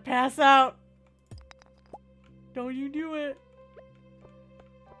 I'm gonna pass out. Don't you do it.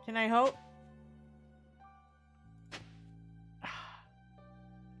 Can I hope?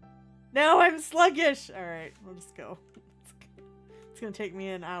 No, I'm sluggish. All right, we'll just go. It's gonna take me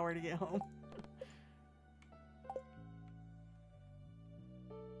an hour to get home.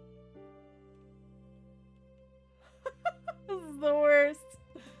 This is the worst.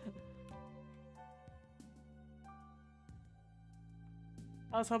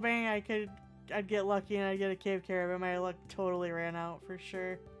 I was hoping I'd get lucky and I'd get a cave carrot, but my luck totally ran out for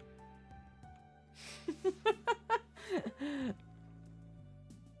sure.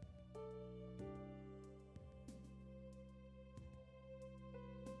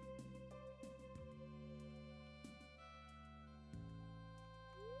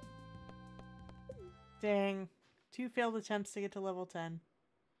 Dang. 2 failed attempts to get to level 10.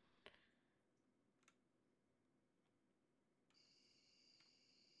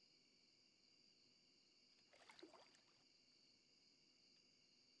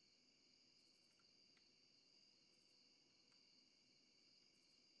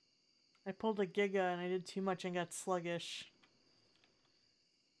 I pulled a Giga and I did too much and got sluggish.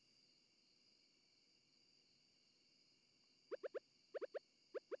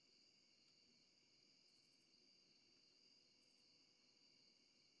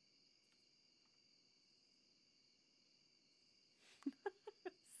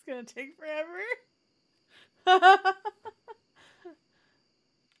 It's gonna take forever.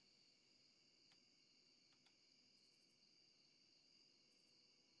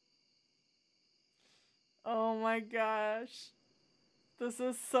 Oh my gosh. This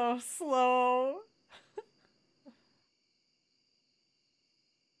is so slow.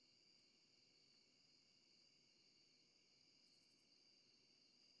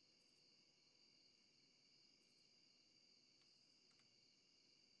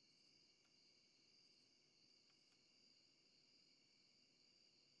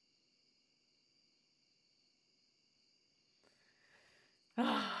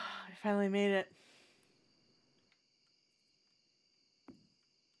 I finally made it.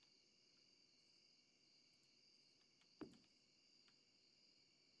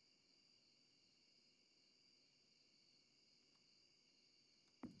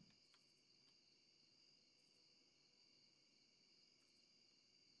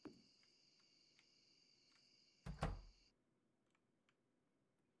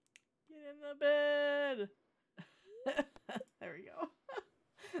 Get in the bed. There we go.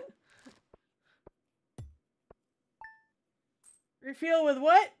 Refuel with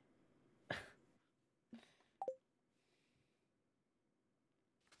what?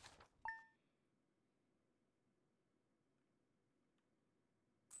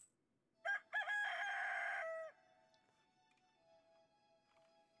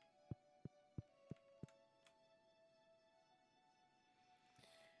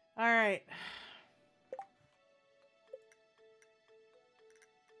 All right.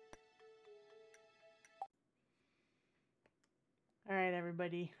 All right,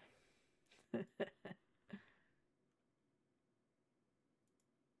 everybody.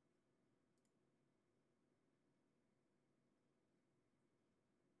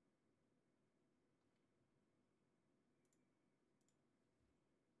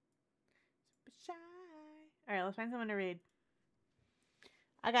 Shy. All right, let's find someone to raid.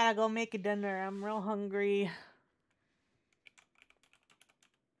 I gotta go make a dinner. I'm real hungry.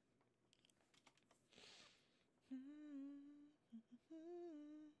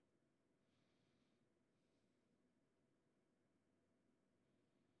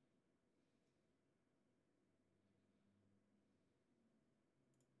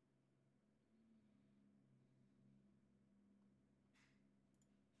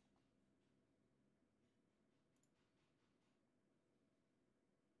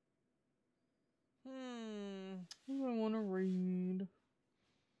 Who do I want to read?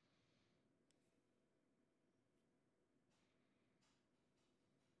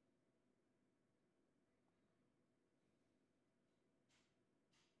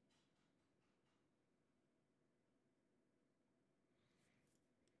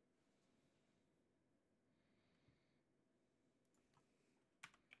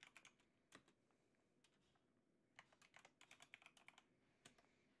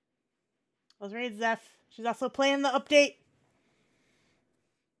 Let's raid Zeph. She's also playing the update.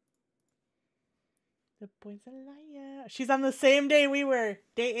 The point's a liar. She's on the same day we were.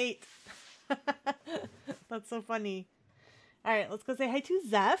 Day 8. That's so funny. Alright, let's go say hi to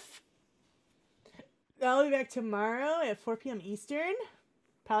Zeph. I'll be back tomorrow at 4 p.m. Eastern.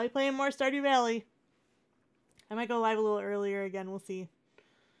 Probably playing more Stardew Valley. I might go live a little earlier again. We'll see.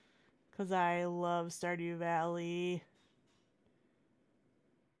 Because I love Stardew Valley.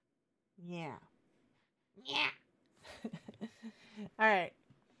 Yeah. Yeah. Alright.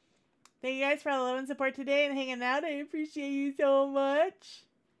 Thank you guys for all the love and support today and hanging out. I appreciate you so much.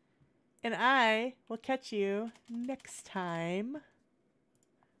 And I will catch you next time.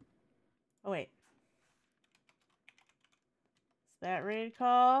 Oh, wait. Is that raid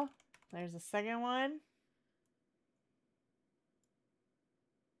call? There's a second one.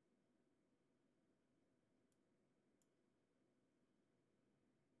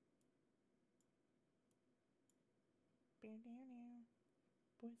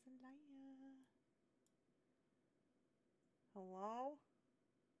 Boys and Liar. Hello?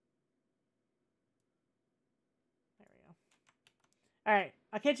 There we go. Alright,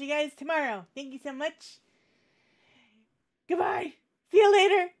 I'll catch you guys tomorrow. Thank you so much. Goodbye. See you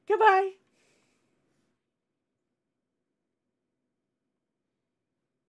later. Goodbye.